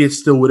 maybe it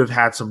still would have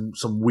had some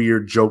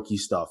weird jokey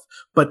stuff,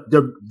 but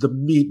the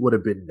meat would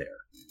have been there.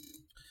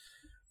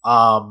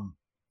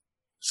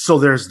 So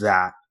there's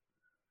that.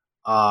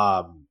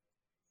 I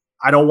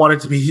don't want it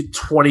to be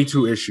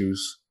 22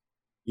 issues.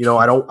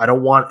 I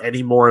don't want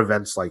any more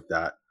events like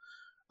that.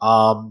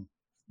 And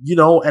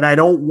I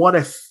don't want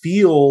to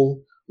feel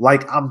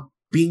like I'm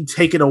being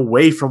taken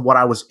away from what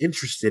I was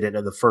interested in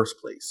the first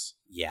place.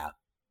 Yeah.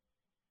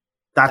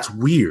 That's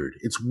weird.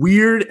 It's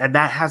weird, and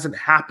that hasn't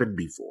happened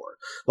before.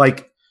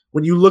 Like,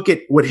 when you look at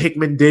what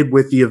Hickman did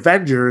with the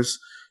Avengers,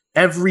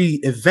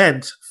 every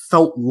event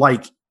felt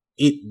like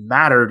it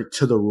mattered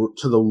to the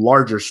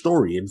larger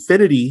story.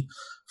 Infinity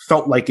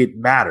felt like it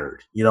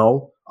mattered,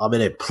 and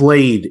it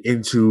played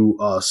into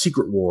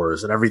Secret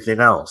Wars and everything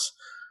else.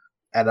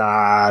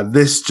 And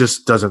this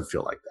just doesn't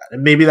feel like that.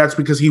 And maybe that's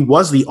because he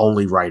was the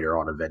only writer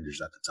on Avengers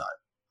at the time.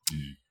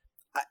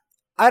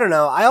 I don't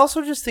know. I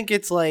also just think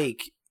it's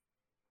like,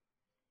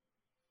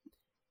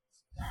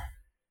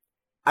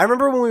 I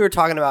remember when we were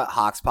talking about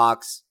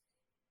Hoxpox,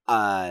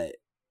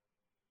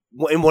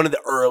 in one of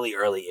the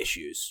early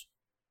issues.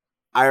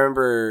 I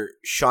remember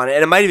Sean,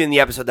 and it might have been the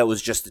episode that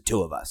was just the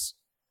two of us.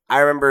 I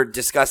remember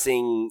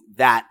discussing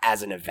that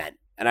as an event,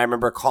 and I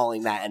remember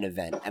calling that an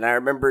event. And I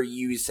remember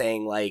you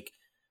saying like,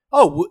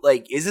 "Oh,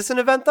 like is this an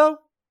event though?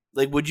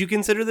 Like, would you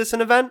consider this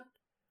an event?"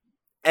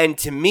 And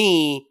to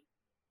me,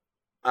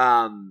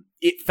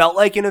 it felt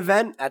like an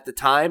event at the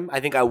time. I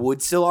think I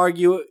would still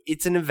argue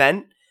it's an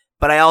event,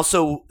 but I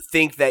also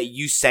think that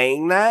you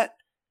saying that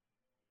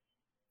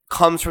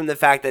comes from the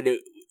fact that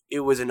it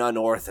was an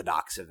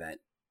unorthodox event.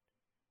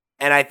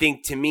 And I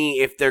think to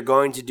me, if they're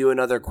going to do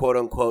another quote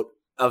unquote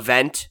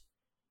event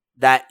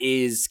that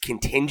is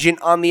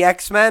contingent on the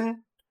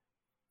X-Men,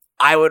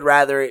 I would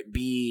rather it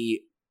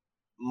be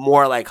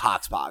more like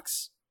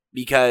Hoxpox,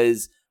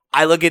 because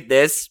I look at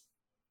this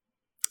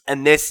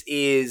and this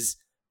is,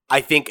 I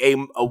think,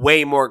 a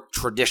way more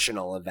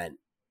traditional event,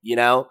 you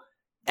know,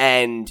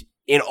 and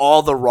in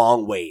all the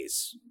wrong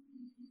ways,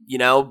 you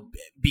know,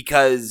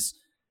 because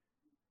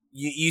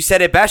you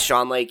said it best,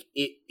 Sean, like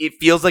it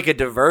feels like a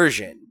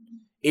diversion.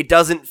 It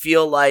doesn't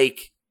feel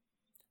like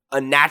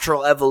a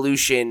natural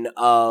evolution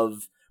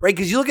of, right?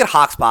 Because you look at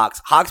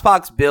Hoxpox.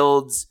 Hoxpox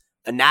builds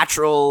a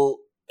natural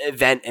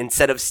event and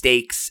set of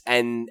stakes,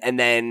 and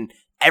then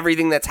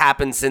everything that's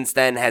happened since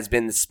then has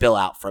been the spill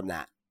out from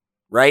that,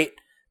 right?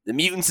 The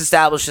mutants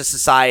establish a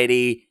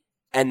society,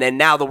 and then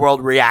now the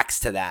world reacts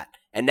to that.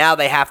 And now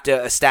they have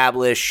to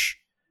establish,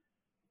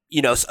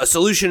 you know, a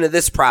solution to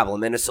this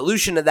problem and a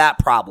solution to that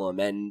problem.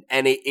 And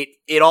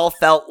it all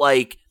felt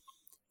like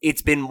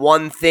it's been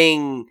one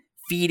thing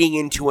feeding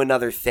into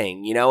another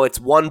thing. You know, it's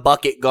one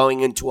bucket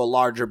going into a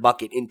larger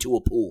bucket into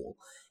a pool.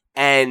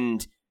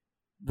 And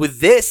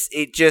with this,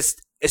 it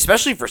just,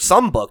 especially for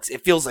some books,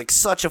 it feels like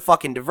such a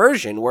fucking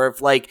diversion, where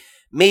if like,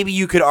 maybe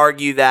you could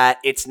argue that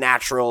it's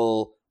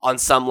natural on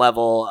some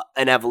level,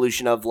 an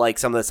evolution of like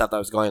some of the stuff that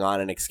was going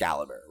on in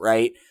Excalibur,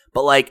 right?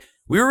 But like,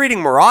 we were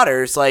reading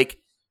Marauders, like,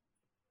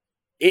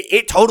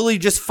 it totally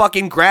just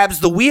fucking grabs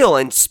the wheel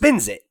and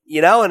spins it,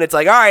 you know? And it's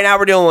like, all right, now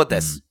we're dealing with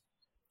this.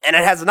 And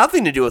it has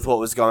nothing to do with what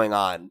was going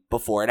on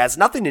before. It has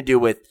nothing to do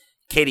with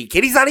Kitty.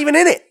 Kitty's not even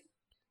in it.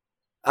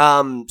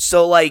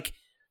 So like,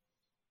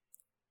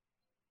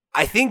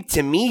 I think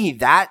to me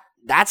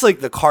that's like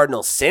the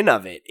cardinal sin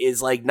of it,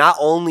 is like, not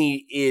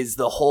only is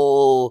the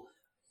whole,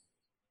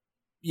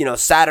 you know,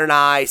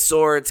 Saturni,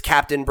 swords,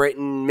 Captain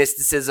Britain,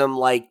 mysticism,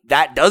 like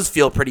that does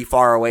feel pretty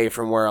far away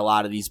from where a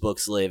lot of these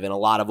books live and a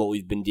lot of what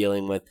we've been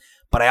dealing with.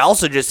 But I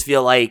also just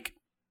feel like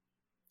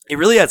it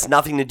really has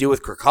nothing to do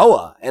with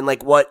Krakoa and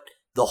like what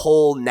the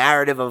whole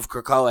narrative of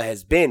Krakoa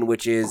has been,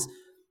 which is,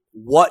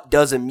 what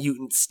does a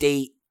mutant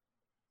state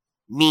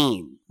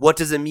mean? What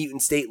does a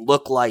mutant state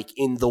look like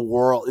in the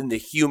world, in the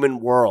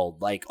human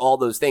world? Like all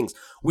those things.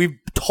 We've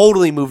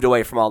totally moved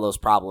away from all those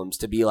problems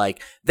to be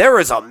like, there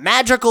is a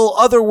magical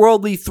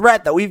otherworldly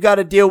threat that we've got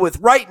to deal with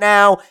right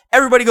now.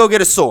 Everybody go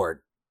get a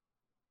sword.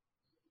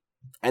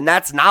 And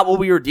that's not what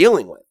we were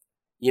dealing with,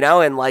 you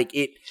know? And like,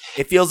 it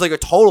feels like a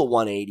total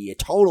 180, a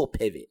total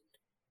pivot.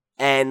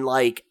 And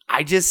like,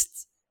 I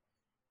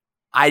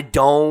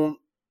don't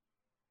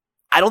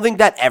think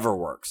that ever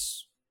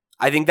works.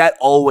 I think that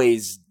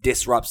always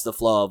disrupts the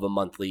flow of a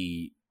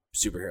monthly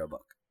superhero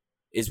book,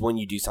 is when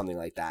you do something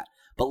like that.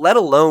 But let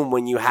alone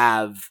when you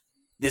have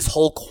this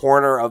whole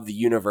corner of the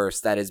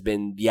universe that has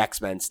been the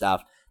X-Men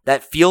stuff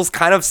that feels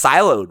kind of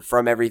siloed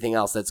from everything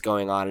else that's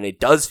going on. And it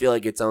does feel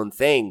like its own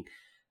thing.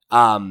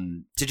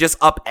 To just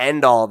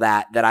upend all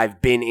that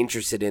I've been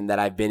interested in, that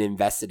I've been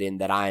invested in,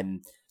 that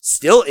I'm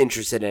still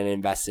interested and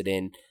invested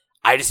in.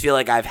 I just feel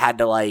like I've had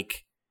to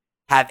like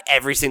have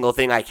every single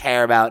thing I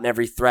care about and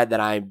every thread that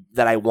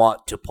I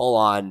want to pull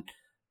on,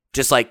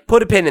 just like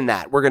put a pin in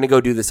that. We're going to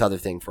go do this other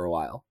thing for a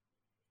while.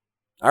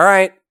 All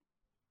right.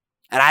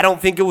 And I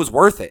don't think it was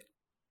worth it.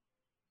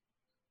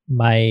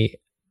 My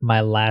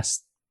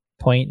last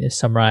point is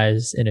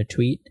summarized in a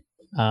tweet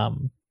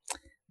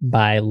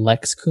by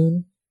Lex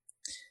Kuhn.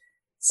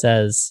 It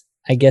says,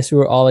 I guess we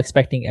were all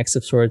expecting X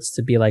of Swords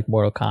to be like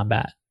Mortal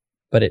Kombat,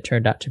 but it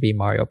turned out to be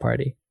Mario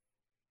Party.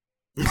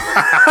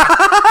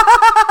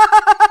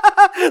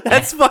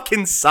 That's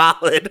fucking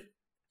solid.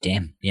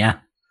 Damn, yeah.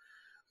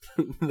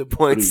 The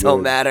points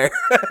don't matter.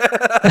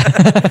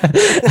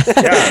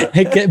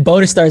 Yeah.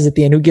 Bonus stars at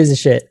the end. Who gives a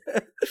shit?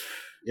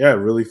 Yeah, it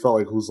really felt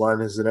like whose line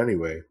is it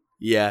anyway?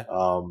 Yeah.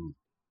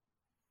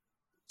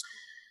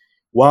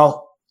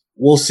 Well,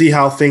 we'll see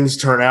how things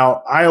turn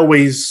out. I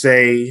always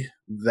say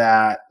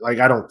that, like,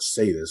 I don't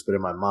say this, but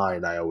in my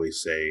mind, I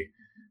always say,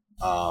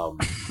 I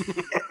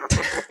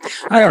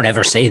don't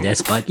ever say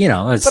this, but you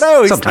know, it's but I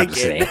always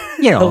sometimes think say,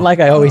 you know,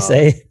 like I always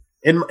say.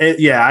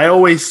 I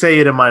always say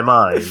it in my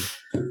mind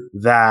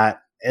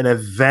that an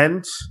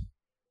event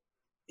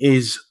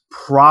is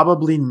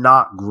probably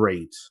not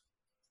great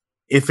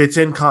if it's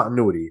in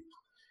continuity.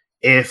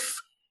 If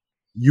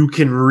you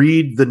can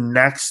read the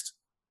next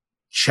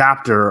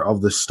chapter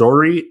of the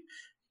story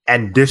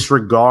and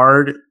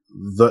disregard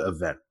the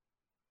event,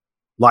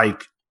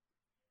 like,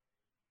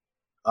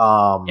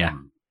 yeah.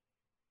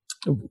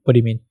 What do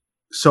you mean?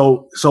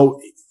 So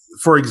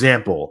for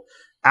example,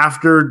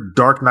 after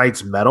Dark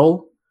Knight's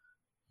Metal,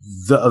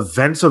 the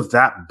events of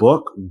that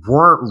book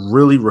weren't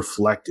really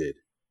reflected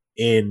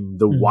in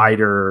the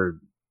wider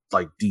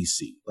like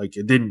DC. Like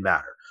it didn't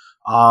matter.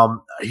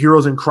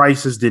 Heroes in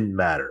Crisis didn't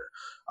matter.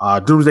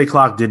 Doomsday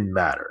Clock didn't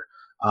matter.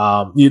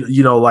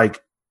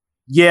 Like,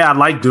 yeah, I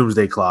like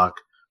Doomsday Clock,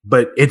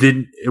 but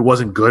it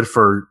wasn't good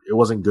for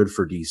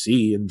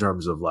DC in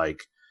terms of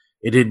like,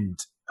 it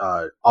didn't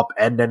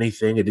upend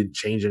anything. It didn't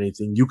change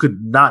anything. You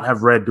could not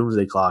have read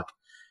Doomsday Clock,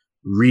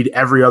 read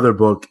every other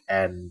book,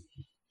 and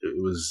it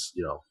was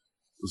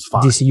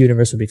fine. DC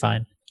Universe would be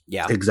fine.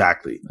 Yeah,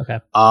 exactly. Okay.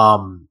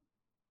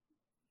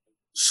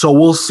 So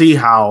we'll see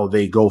how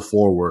they go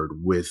forward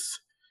with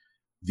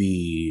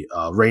the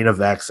Reign of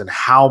X and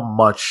how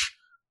much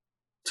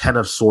Ten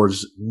of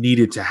Swords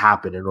needed to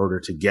happen in order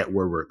to get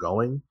where we're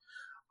going.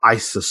 I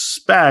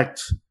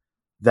suspect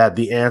that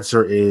the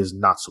answer is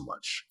not so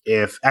much.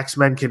 If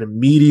X-Men can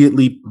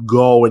immediately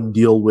go and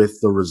deal with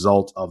the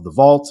result of the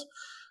Vault,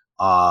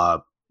 I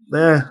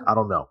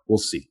don't know. We'll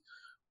see.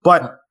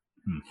 But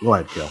go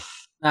ahead, Gil.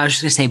 I was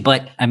just going to say,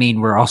 but I mean,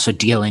 we're also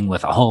dealing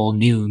with a whole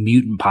new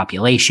mutant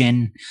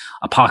population.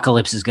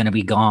 Apocalypse is going to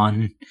be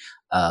gone.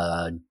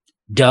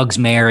 Doug's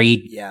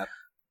married. Yeah.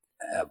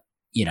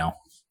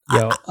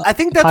 I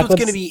think that's what's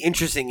going to be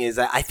interesting is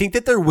I think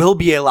that there will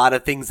be a lot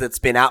of things that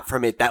spin out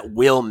from it that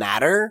will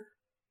matter.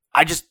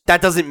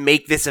 That doesn't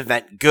make this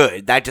event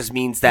good. That just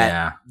means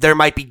that there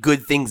might be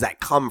good things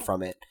that come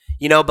from it,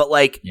 but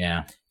like,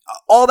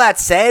 all that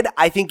said,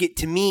 I think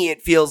to me,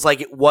 it feels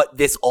like what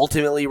this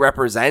ultimately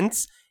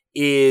represents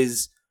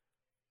is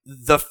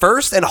the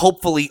first and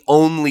hopefully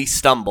only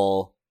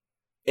stumble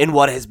in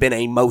what has been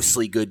a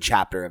mostly good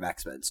chapter of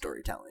X-Men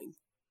storytelling.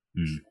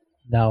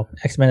 No,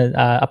 X-Men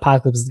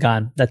Apocalypse is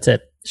gone. That's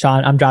it.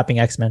 Sean, I'm dropping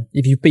X-Men.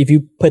 If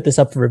you put this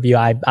up for review,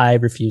 I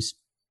refuse.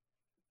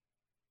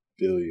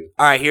 Feel you.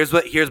 All right,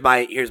 here's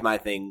my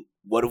thing.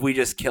 What if we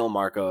just kill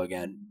Marco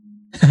again?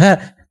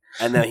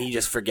 And then he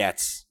just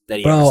forgets that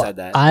he ever said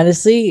that.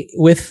 Honestly,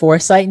 with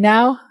foresight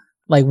now,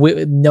 like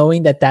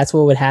knowing that that's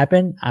what would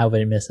happen, I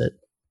wouldn't miss it.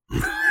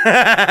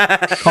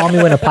 Call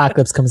me when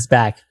Apocalypse comes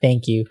back.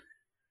 Thank you.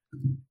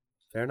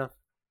 Fair enough.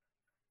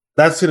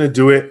 That's going to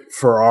do it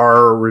for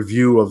our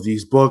review of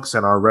these books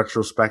and our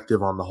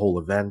retrospective on the whole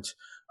event.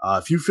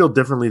 If you feel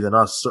differently than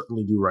us,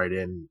 certainly do write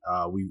in.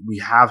 We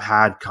have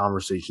had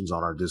conversations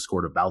on our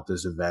Discord about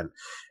this event,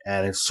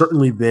 and it's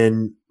certainly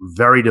been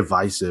very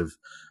divisive.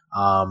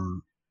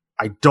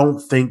 I don't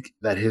think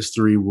that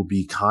history will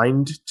be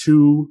kind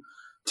to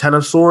Ten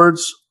of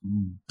Swords,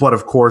 but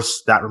of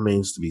course that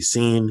remains to be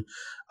seen.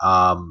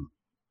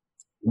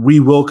 We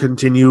will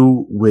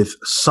continue with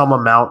some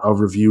amount of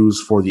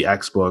reviews for the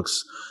X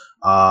books.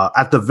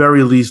 At the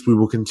very least, we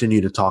will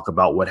continue to talk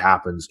about what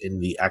happens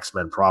in the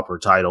X-Men proper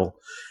title,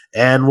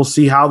 and we'll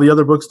see how the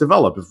other books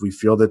develop. If we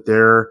feel that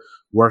they're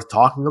worth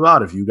talking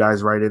about, if you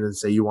guys write in and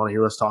say you want to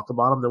hear us talk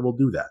about them, then we'll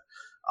do that.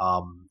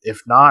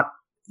 If not,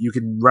 you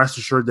can rest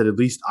assured that at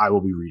least I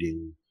will be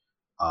reading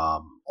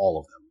all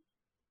of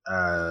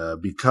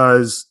them,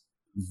 because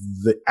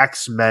the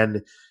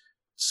X-Men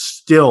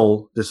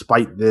still,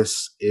 despite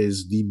this,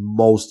 is the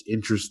most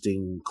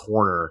interesting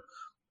corner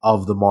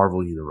of the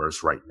Marvel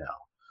Universe right now.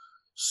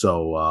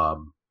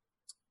 So,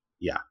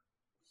 yeah.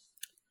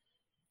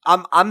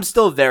 I'm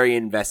still very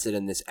invested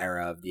in this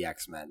era of the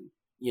X-Men.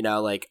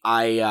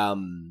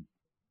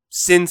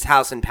 Since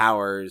House and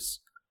Powers,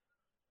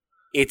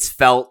 it's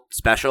felt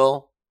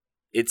special.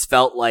 It's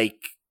felt like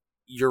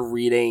you're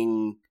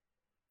reading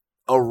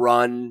a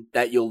run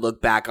that you'll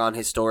look back on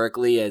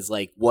historically as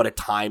like what a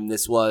time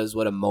this was,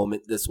 what a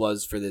moment this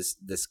was for this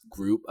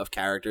group of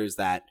characters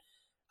that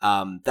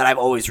I've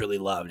always really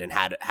loved and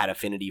had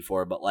affinity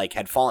for, but like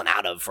had fallen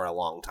out of for a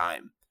long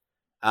time.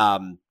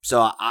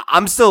 So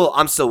I'm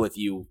still with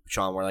you,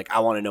 Sean. Where like I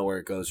want to know where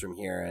it goes from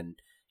here, and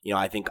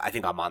I think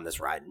I'm on this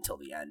ride until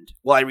the end.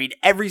 Will I read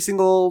every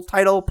single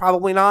title?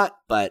 Probably not,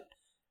 but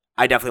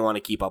I definitely want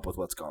to keep up with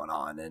what's going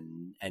on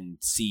and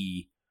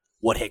see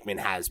what Hickman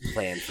has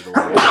planned for the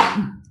long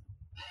term.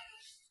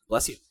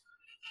 Bless you.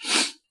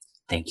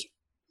 Thank you.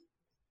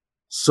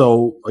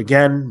 So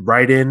again,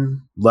 write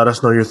in, let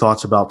us know your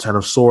thoughts about Ten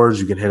of Swords.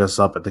 You can hit us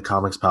up at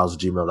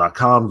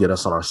thecomicspals@gmail.com, get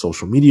us on our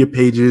social media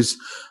pages.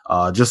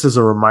 Just as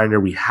a reminder,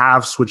 we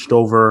have switched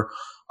over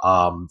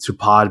to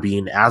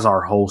Podbean as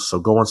our host, so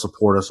go and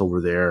support us over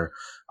there,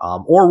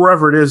 or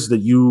wherever it is that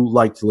you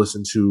like to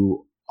listen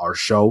to our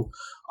show,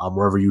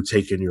 wherever you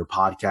take in your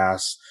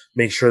podcasts.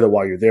 Make sure that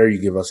while you're there,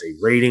 you give us a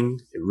rating.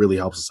 It really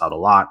helps us out a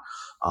lot.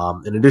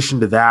 In addition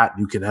to that,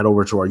 you can head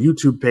over to our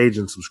YouTube page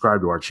and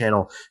subscribe to our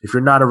channel. If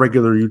you're not a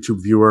regular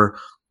YouTube viewer,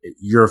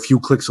 you're a few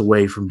clicks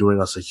away from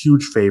doing us a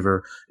huge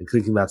favor and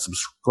clicking that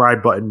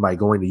subscribe button by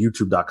going to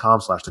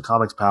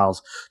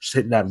youtube.com/thecomicspals, just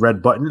hitting that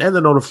red button and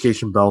the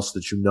notification bell so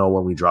that you know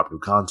when we drop new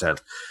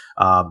content.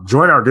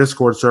 Join our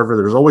Discord server.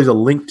 There's always a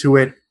link to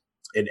it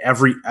in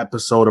every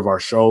episode of our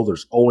show.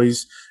 There's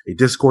always a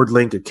Discord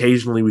link.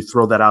 Occasionally we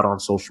throw that out on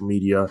social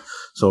media.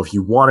 So if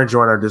you want to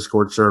join our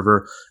Discord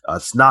server,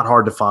 it's not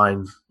hard to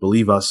find,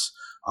 believe us.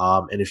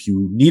 And if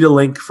you need a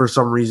link for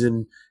some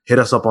reason, hit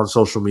us up on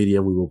social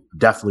media. We will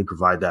definitely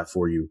provide that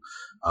for you.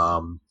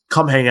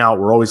 Come hang out.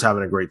 We're always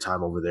having a great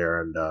time over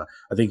there. And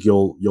I think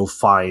you'll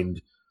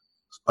find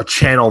a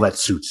channel that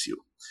suits you.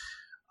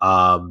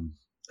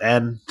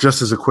 And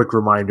just as a quick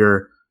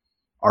reminder,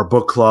 our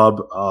book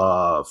club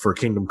for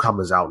Kingdom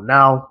Come is out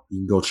now. You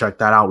can go check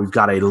that out. We've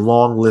got a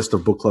long list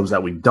of book clubs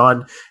that we've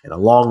done and a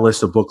long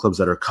list of book clubs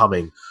that are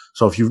coming.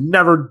 So if you've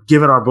never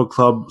given our book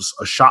clubs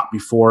a shot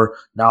before,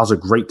 now's a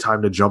great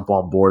time to jump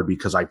on board,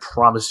 because I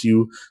promise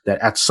you that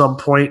at some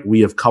point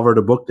we have covered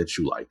a book that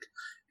you like.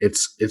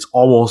 It's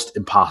almost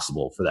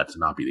impossible for that to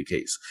not be the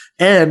case.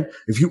 And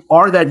if you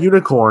are that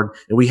unicorn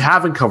and we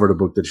haven't covered a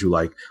book that you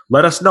like,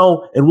 let us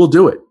know and we'll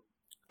do it.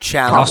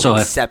 Challenge Also,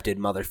 accepted,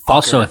 motherfucker.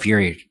 Also,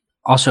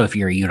 if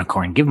you're a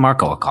unicorn, give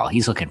Marco a call.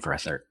 He's looking for a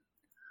third.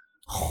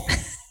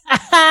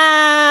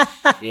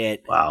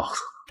 Shit. Wow.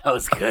 That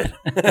was good.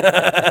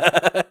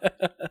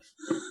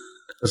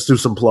 Let's do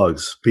some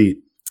plugs. Pete.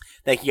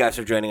 Thank you guys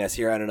for joining us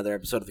here on another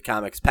episode of the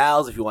Comics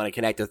Pals. If you want to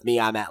connect with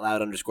me, I'm at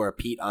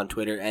 @loud_Pete on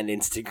Twitter and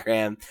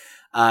Instagram.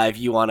 If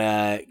you want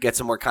to get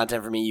some more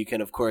content from me, you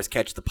can, of course,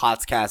 catch the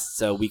podcast.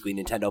 So weekly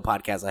Nintendo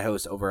podcast I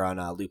host over on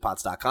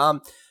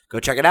lootpots.com. Go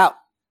check it out.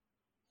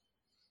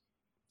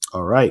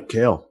 All right,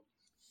 Kale.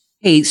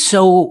 Hey,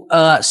 so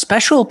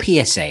special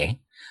PSA.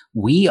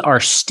 We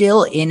are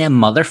still in a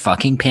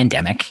motherfucking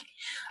pandemic.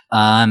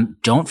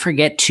 Don't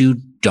forget to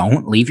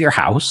don't leave your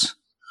house.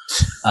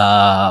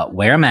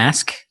 Wear a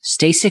mask.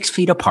 Stay 6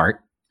 feet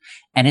apart.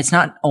 And it's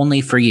not only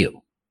for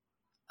you.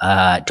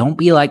 Don't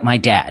be like my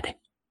dad.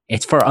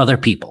 It's for other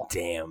people.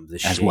 Damn,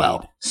 the as shade.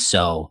 well.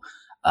 So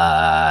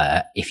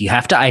if you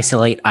have to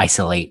isolate,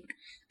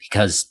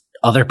 because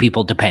other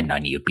people depend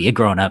on you. Be a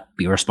grown up.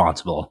 Be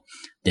responsible.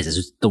 This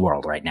is the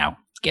world right now.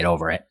 Get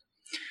over it.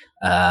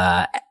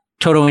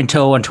 Toto and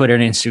Toe on Twitter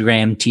and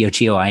Instagram.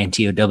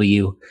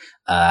 TOTOINTOW.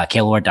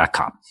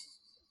 KaleWard.com.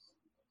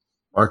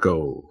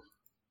 Marco.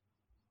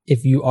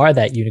 If you are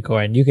that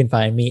unicorn, you can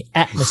find me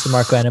at Mr.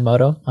 Marco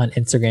Animoto on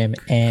Instagram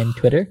and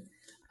Twitter.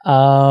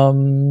 I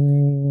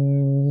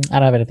don't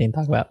have anything to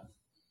talk about.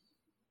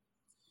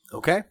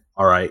 Okay.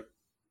 All right.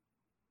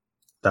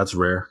 That's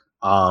rare.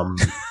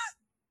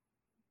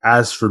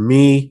 As for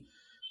me,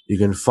 you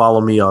can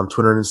follow me on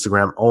Twitter and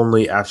Instagram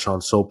only at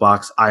Sean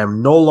Soapbox. I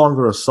am no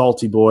longer a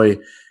salty boy.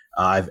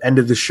 I've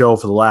ended the show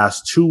for the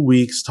last 2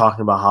 weeks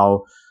talking about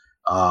how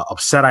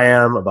upset I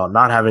am about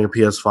not having a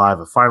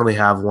PS5. I finally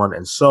have one,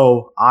 and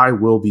so I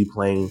will be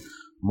playing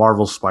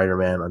Marvel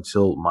Spider-Man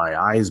until my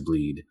eyes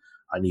bleed.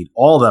 I need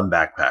all them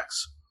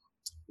backpacks.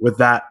 With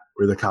that,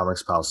 we're the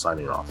Comics Pals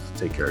signing off.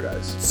 Take care,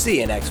 guys.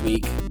 See you next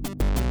week.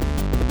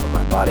 Put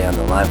my body on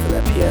the line for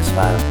that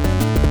PS5.